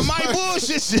 I might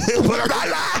bullshit shit, but I'm not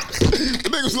lying. The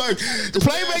nigga was like,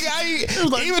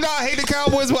 Playmaker, even though I hate the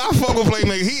Cowboys, but I fuck with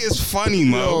Playmaker. He is funny,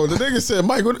 Mo. Yo, the nigga said,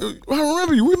 Mike, I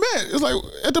remember you. We met. It's like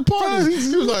at the party.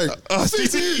 He was like,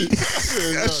 CT.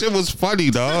 That shit was funny,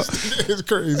 dog. It's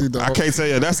crazy, dog. I can't tell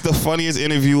you. That's the funniest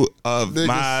interview of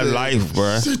my life,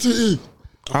 bro. CTE.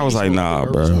 I was like, nah,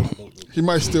 bro. He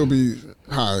might still be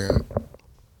high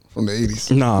from the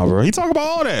 80s. Nah, bro. He talk about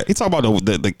all that. He talk about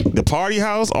the party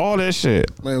house, all that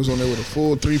shit. Man was on there with a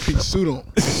full 3-piece suit on.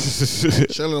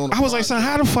 Chilling on. I was like, son,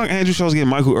 how the fuck Andrew Schultz get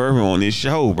Michael Irvin on this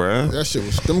show, bro? That shit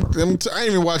was them. I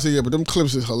ain't even watched it yet, but them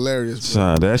clips is hilarious,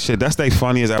 bro. Son, that's their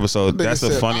funniest episode. That's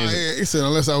the funniest. He said,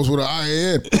 unless I was with an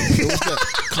IAN. What's that?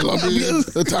 Colombian,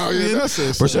 Italian. That's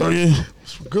it. Brazilian.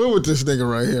 Good with this nigga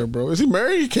right here, bro. Is he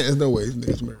married? He can't. There's no way this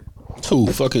nigga's married. Who?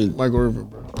 Fucking Michael Irvin,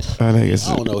 bro. I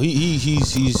don't know. He's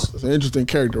It's an interesting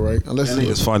character, right? Unless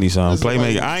it's funny, son.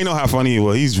 Playmaker. I ain't know how funny he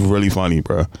was. He's really funny,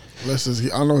 bro.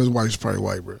 I know his wife's probably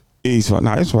white, bro. He's funny.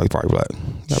 Nah, his wife's probably black.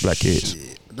 Got black kids.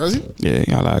 Shit. Does he? Yeah,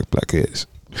 I like black kids.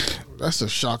 That's a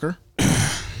shocker.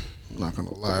 I'm not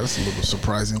gonna lie. That's a little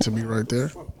surprising to me right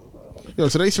there. Yo,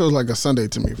 today feels like a Sunday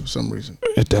to me for some reason.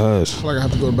 It does. I feel like I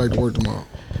have to go back to work tomorrow.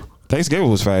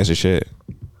 Thanksgiving was fast as shit.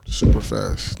 Super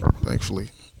fast, thankfully.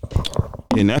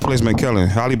 Yeah, Netflix been killing.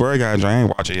 Halle Berry got a joint. I ain't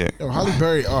watch it yet. Yo, Halle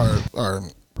Berry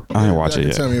I ain't watch it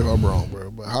yet. Tell me if I'm wrong,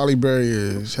 bro. But Halle Berry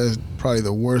has probably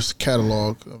the worst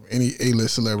catalog of any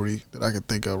A-list celebrity that I can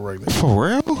think of right now. For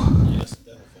real?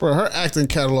 Bro, her acting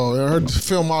catalog, her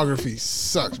filmography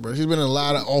sucks, bro. She's been in a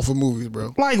lot of awful movies,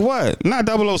 bro. Like what? Not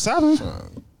 007?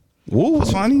 Woo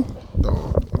was funny.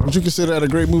 Would you consider that a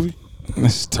great movie?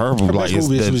 It's terrible. Her best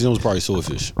movie she was in was probably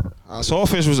Swordfish.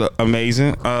 Swordfish was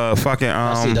amazing. That's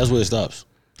where it stops.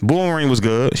 Boomerang was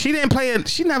good. She didn't play it.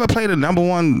 She never played a number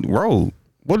one role.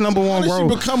 What number one role? How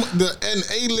did she become an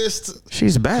A-list?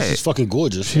 She's bad. She's fucking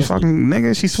gorgeous. She's fucking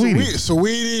nigga. She's sweetie.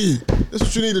 Sweetie. That's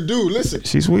what you need to do. Listen.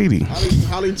 She's sweetie.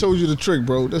 Holly told you the trick,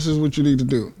 bro. This is what you need to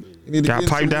do. You need to got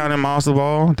piped down in Monster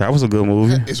Ball. That was a good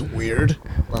movie. It's weird.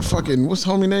 What's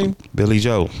homie name? Billy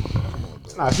Joe.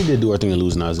 Nah, she did do her thing in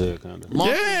Losing Isaiah, kind of.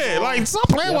 Yeah, like stop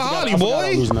playing with Holly, boy.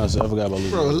 I forgot about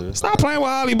Losing Isaiah. Stop playing with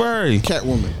Holly Berry.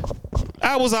 Catwoman.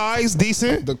 That was alright,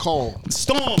 decent. The Call.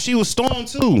 Storm. She was Storm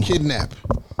too. Kidnap.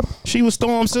 She was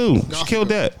Storm too. She killed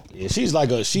that. Yeah, she's like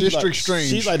District Strange.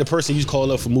 She's like the person you call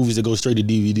up for movies that go straight to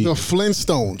DVD. The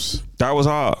Flintstones. That was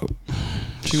hard.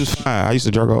 She was fine. I used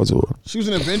to jerk out to her. She was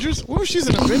in Avengers? What was she in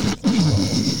Avengers?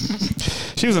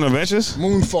 She was in Avengers.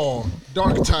 Moonfall.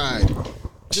 Dark Tide.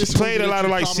 She played a lot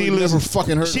of like C-list. Never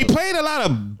fucking heard She of. played a lot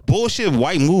of bullshit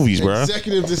white movies, bro.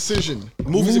 Executive Decision.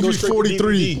 Movies that go straight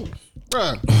 43. to DVD.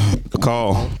 Bruh.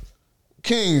 Call.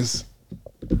 Kings.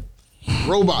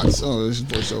 Robots. Oh, this is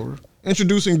voiceover.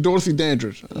 Introducing Dorothy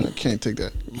Dandridge. I can't take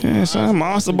that. Yeah, son.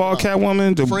 Monster Ball,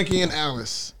 Catwoman. Frankie and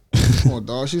Alice. Come on,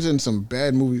 dog. She's in some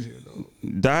bad movies here, though.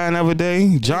 Dying Every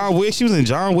Day. John Wick. She was in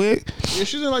John Wick. Yeah,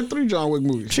 she's in like 3 John Wick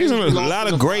movies. She's in a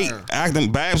lot of great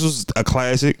acting. Babs was a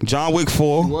classic. John Wick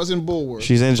 4. She was in Bulworth.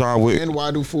 She's in John Wick. And Why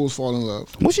Do Fools Fall in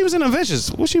Love? Well, she was in Avengers.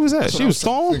 What she was at? She was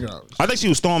Storm? I think she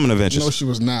was Storm in Avengers. No, she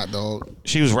was not, dog.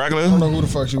 She was regular? I don't know who the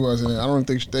fuck she was in it. I don't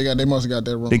think they must have got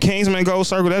that wrong. The Kingsman Gold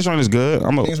Circle, that joint is good.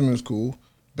 Kingsman was cool.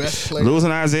 Best player.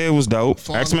 Losing Isaiah was dope.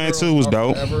 X-Men 2 was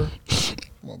dope. Come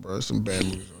on, bro. There's some bad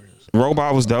movies on here.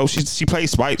 Robot was dope. She played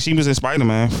She was in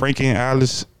Spider-Man. Frankie and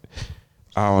Alice.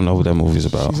 I don't know what that movie's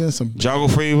about. She's in some Jungle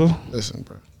Fever. Listen,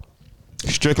 bro.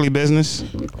 Strictly Business.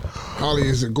 Holly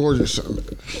is a gorgeous,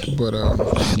 but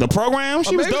the Program.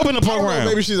 She was dope in the Program.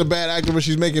 Maybe she's a bad actor, but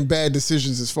she's making bad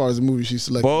decisions as far as the movie she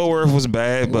selected. Bulworth was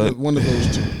bad, but one of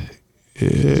those two.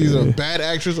 Yeah. She's a bad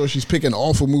actress, or she's picking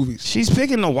awful movies. She's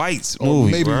picking the whites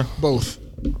movies, maybe bro. Both.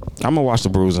 I'm gonna watch The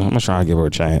Bruiser. I'm gonna try and give her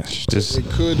a chance. It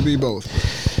could be both.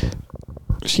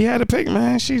 She had to pick,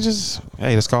 man. She just,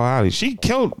 hey, let's call Holly. She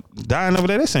killed Dying Over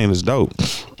There. That scene is dope.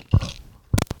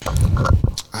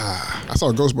 I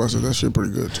saw Ghostbusters. That shit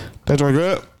pretty good. That joint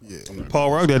good? Yeah.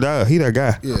 Paul Rudd, that guy. He that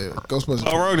guy. Yeah, Ghostbusters.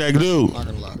 Paul Rudd, that dude. Not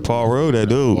gonna lie. Paul Rudd, that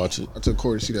dude. Watch it. I took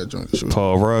Corey to see that joint.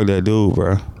 Paul Rudd, that dude,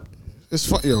 bro. It's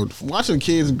fun, yo. Watching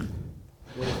kids,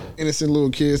 innocent little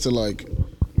kids to like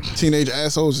teenage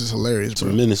assholes is hilarious,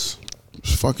 bro. Menace.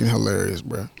 It's fucking hilarious,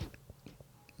 bro.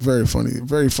 Very funny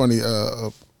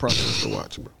process to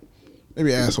watch, bro.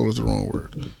 Maybe asshole is the wrong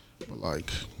word, but like,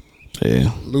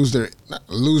 Yeah. lose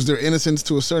their innocence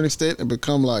to a certain extent and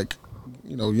become like,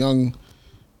 you know, young,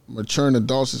 maturing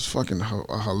adults is fucking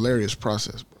a hilarious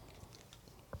process, bro.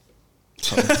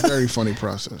 It's a very funny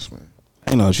process, man.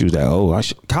 I didn't know she was that old.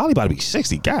 Kylie about to be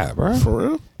 60. God, bro. For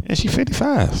real? Yeah, she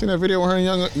 55. Seen that video with her and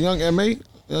young M.A.?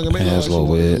 Young M.A. Yeah, that's a little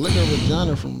weird. Lick her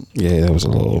vagina from Yeah, that was a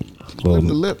little lip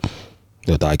to lip.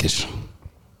 dykish.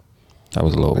 That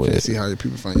was a little I can't weird. see how your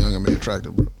people find young M.A.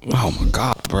 attractive, bro. Oh my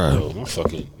God, bro. Yo,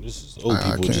 this is old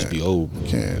people just be old. Bro.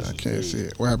 I can't see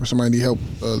it. What happened? Somebody need help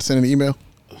sending an email?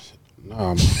 Nah,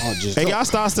 I'll just. Hey, y'all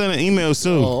start sending emails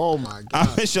too. Oh my I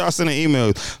God. miss y'all sending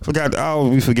emails. Forgot. I'll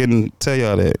be forgetting to tell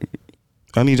y'all that.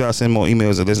 I need y'all to send more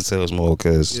emails and listen to us more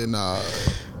because Yeah, nah.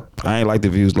 I ain't like the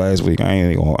views last week. I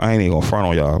ain't even gonna front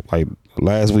on y'all. Like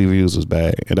last week views was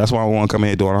bad, and that's why I want to come in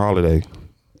here during the holiday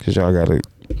because y'all gotta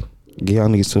get y'all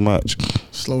niggas too much.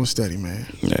 Slow and steady, man.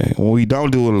 Yeah. When we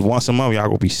don't do it once a month, y'all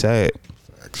gonna be sad.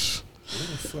 Facts.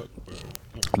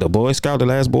 The Boy Scout, the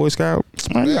last Boy Scout,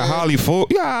 man, you got highly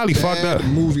fucked up.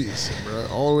 Movies, bro,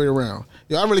 all the way around.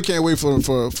 Yeah, I really can't wait for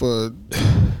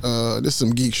this is some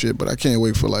geek shit, but I can't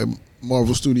wait for like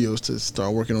Marvel Studios to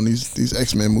start working on these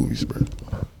X-Men movies, bro.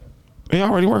 They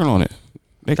already working on it.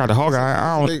 They got the Hawkeye.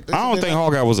 I don't think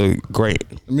Hawkeye was a great.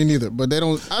 Me neither, but they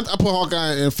don't. I put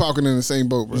Hawkeye and Falcon in the same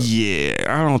boat, bro. Yeah,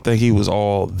 I don't think he was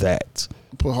all that.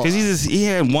 Because he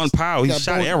had one power. He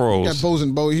shot arrows. He got bows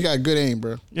and bows. He got good aim,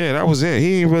 bro. Yeah, that was it.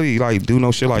 He didn't really like do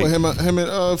no shit like. Put him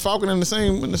and Falcon in the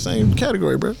same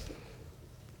category, bro.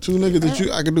 Two niggas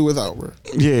that I could do without, bro.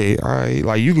 Yeah, all right.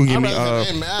 Like you can give me.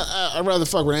 I'd rather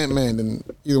fuck with Ant-Man than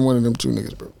either one of them two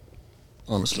niggas, bro.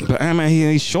 Honestly. But Ant-Man,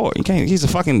 he's short. He can't. He's a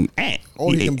fucking ant.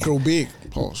 Or he can go big.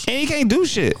 Pause. And he can't do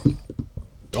shit.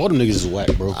 All them niggas is whack,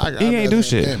 bro. He ain't do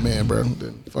shit. Ant-Man, bro.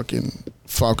 Than fucking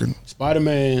Falcon.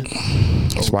 Spider-Man.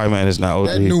 Spider-Man is not OD.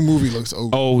 That new movie looks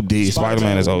OD. OD.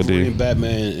 Spider-Man is OD.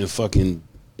 Batman and fucking.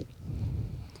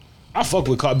 I fuck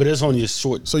with Car, but it's only a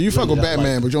short. So you fuck with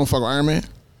Batman, but you don't fuck with Iron Man?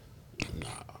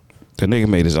 The nigga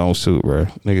made his own suit, bro.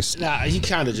 Niggas. Nah, he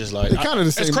kind of just like. Kinda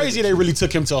the same it's crazy nigga. they really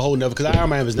took him to a whole nother because Iron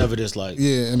Man was never this like.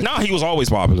 Yeah. No, he was always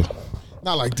popular.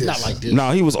 Not like this. Not like this.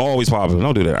 No, he was always popular.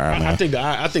 Don't do that, Iron Man.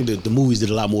 I think the movies did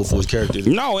a lot more for his character.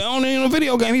 No, only in a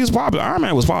video game he was popular. Iron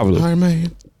Man was popular. Iron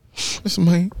Man. Listen,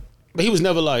 man. But he was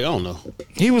never like, I don't know.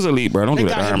 He was elite, bro. Don't They do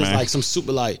that, got him Iron as Man. like some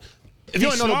super like. If you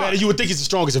He's don't know no smart. better, you would think he's the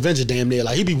strongest Avenger damn near.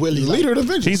 Like, he be really like, Leader of the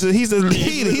Avengers. He's the lead.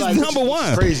 He's like, number it's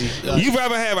one. crazy. You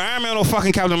rather have Iron Man or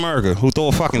fucking Captain America, who throw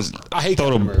a fucking I hate throw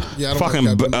Captain the America. Yeah, I don't fucking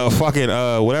like Captain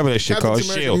fucking whatever that shit Captain called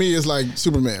America shield. to me is like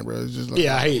Superman, bro. It's just like,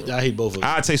 Yeah, I hate both of them.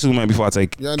 I take Superman before I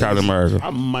take Yeah, I know Captain this- America. I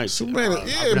might. Superman.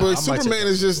 I But might Superman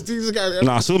is just he's a guy.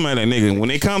 Nah, Superman that nigga.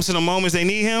 When it comes to the moments they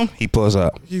need him, he pulls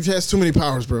up. He has too many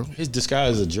powers, bro. His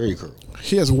disguise is a Jerry curl.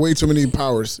 He has way too many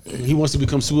powers. He wants to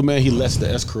become Superman. He lets the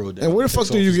S curl down. And where the fuck Takes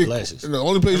do off you his get? glasses? The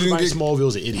only place you can Everybody get, in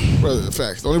Smallville's an idiot. brother.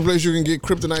 Facts. The only place you can get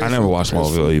kryptonite. I never watched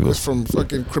Smallville either. It's from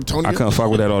fucking Kryptonia. I couldn't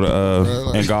fuck with that on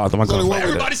the in Gotham. I couldn't fuck with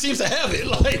Everybody that. seems to have it.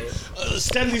 Like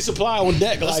steadily supply on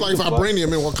deck. That's like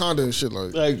vibranium in Wakanda and shit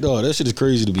like. Like, no, that shit is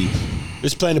crazy to me.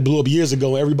 This planet blew up years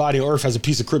ago. Everybody on Earth has a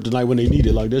piece of kryptonite when they need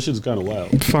it. Like, that shit is kind of wild.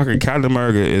 Fucking Captain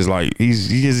America is like he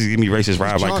gives me racist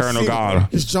vibe like Colonel Guile.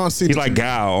 He's John Cena. He's like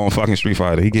Guile on fucking Street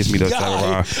Fighter. He gives me that type of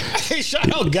Guy. vibe. Hey,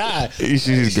 shout out Guy.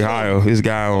 He's Guile. His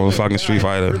guy on fucking Street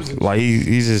Fighter. Like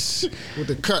he's just with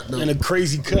the cut though. And a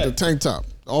crazy The cut. tank top.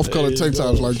 Off-color tank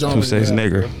tops like John. who says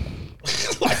nigger.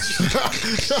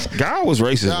 Guile was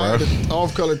racist, bro.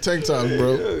 Off-color tank tops,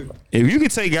 bro. If you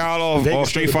could take Guile off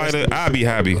Street Fighter, I'd be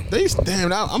happy.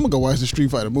 Damn, I'm gonna go watch the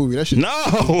Street Fighter movie. That shit. No,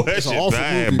 that an shit awful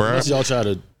bad, movie, bro. Unless y'all try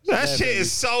to. That shit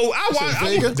is so. I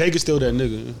Vega? Vegas still that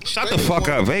nigga. shut the fuck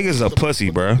up. Vega's a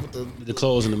pussy, bro. The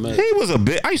clothes and the mask. He was a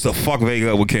bit. I used to fuck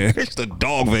Vega up with Ken. I used to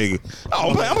dog Vega. Oh,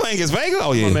 I'm playing against Vega. Oh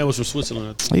My yeah, man was from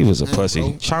Switzerland. I think. he was a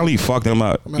pussy. Charlie fucked him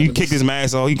up. You having kicked his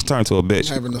mask off, he can turn to a bitch.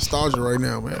 Having nostalgia right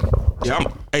now, man. Yeah,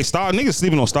 hey, niggas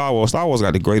sleeping on Star Wars. Star Wars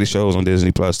got the greatest shows on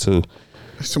Disney Plus too.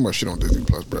 There's too much shit on Disney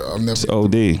Plus, bro. I've never. It's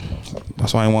OD.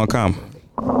 That's why I ain't want to come.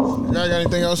 Y'all got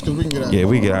anything else? Cause we can get out. Yeah,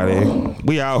 we get out of here.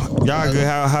 We out. Y'all good.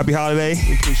 Have a happy holiday.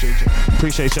 Appreciate you.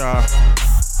 Appreciate y'all.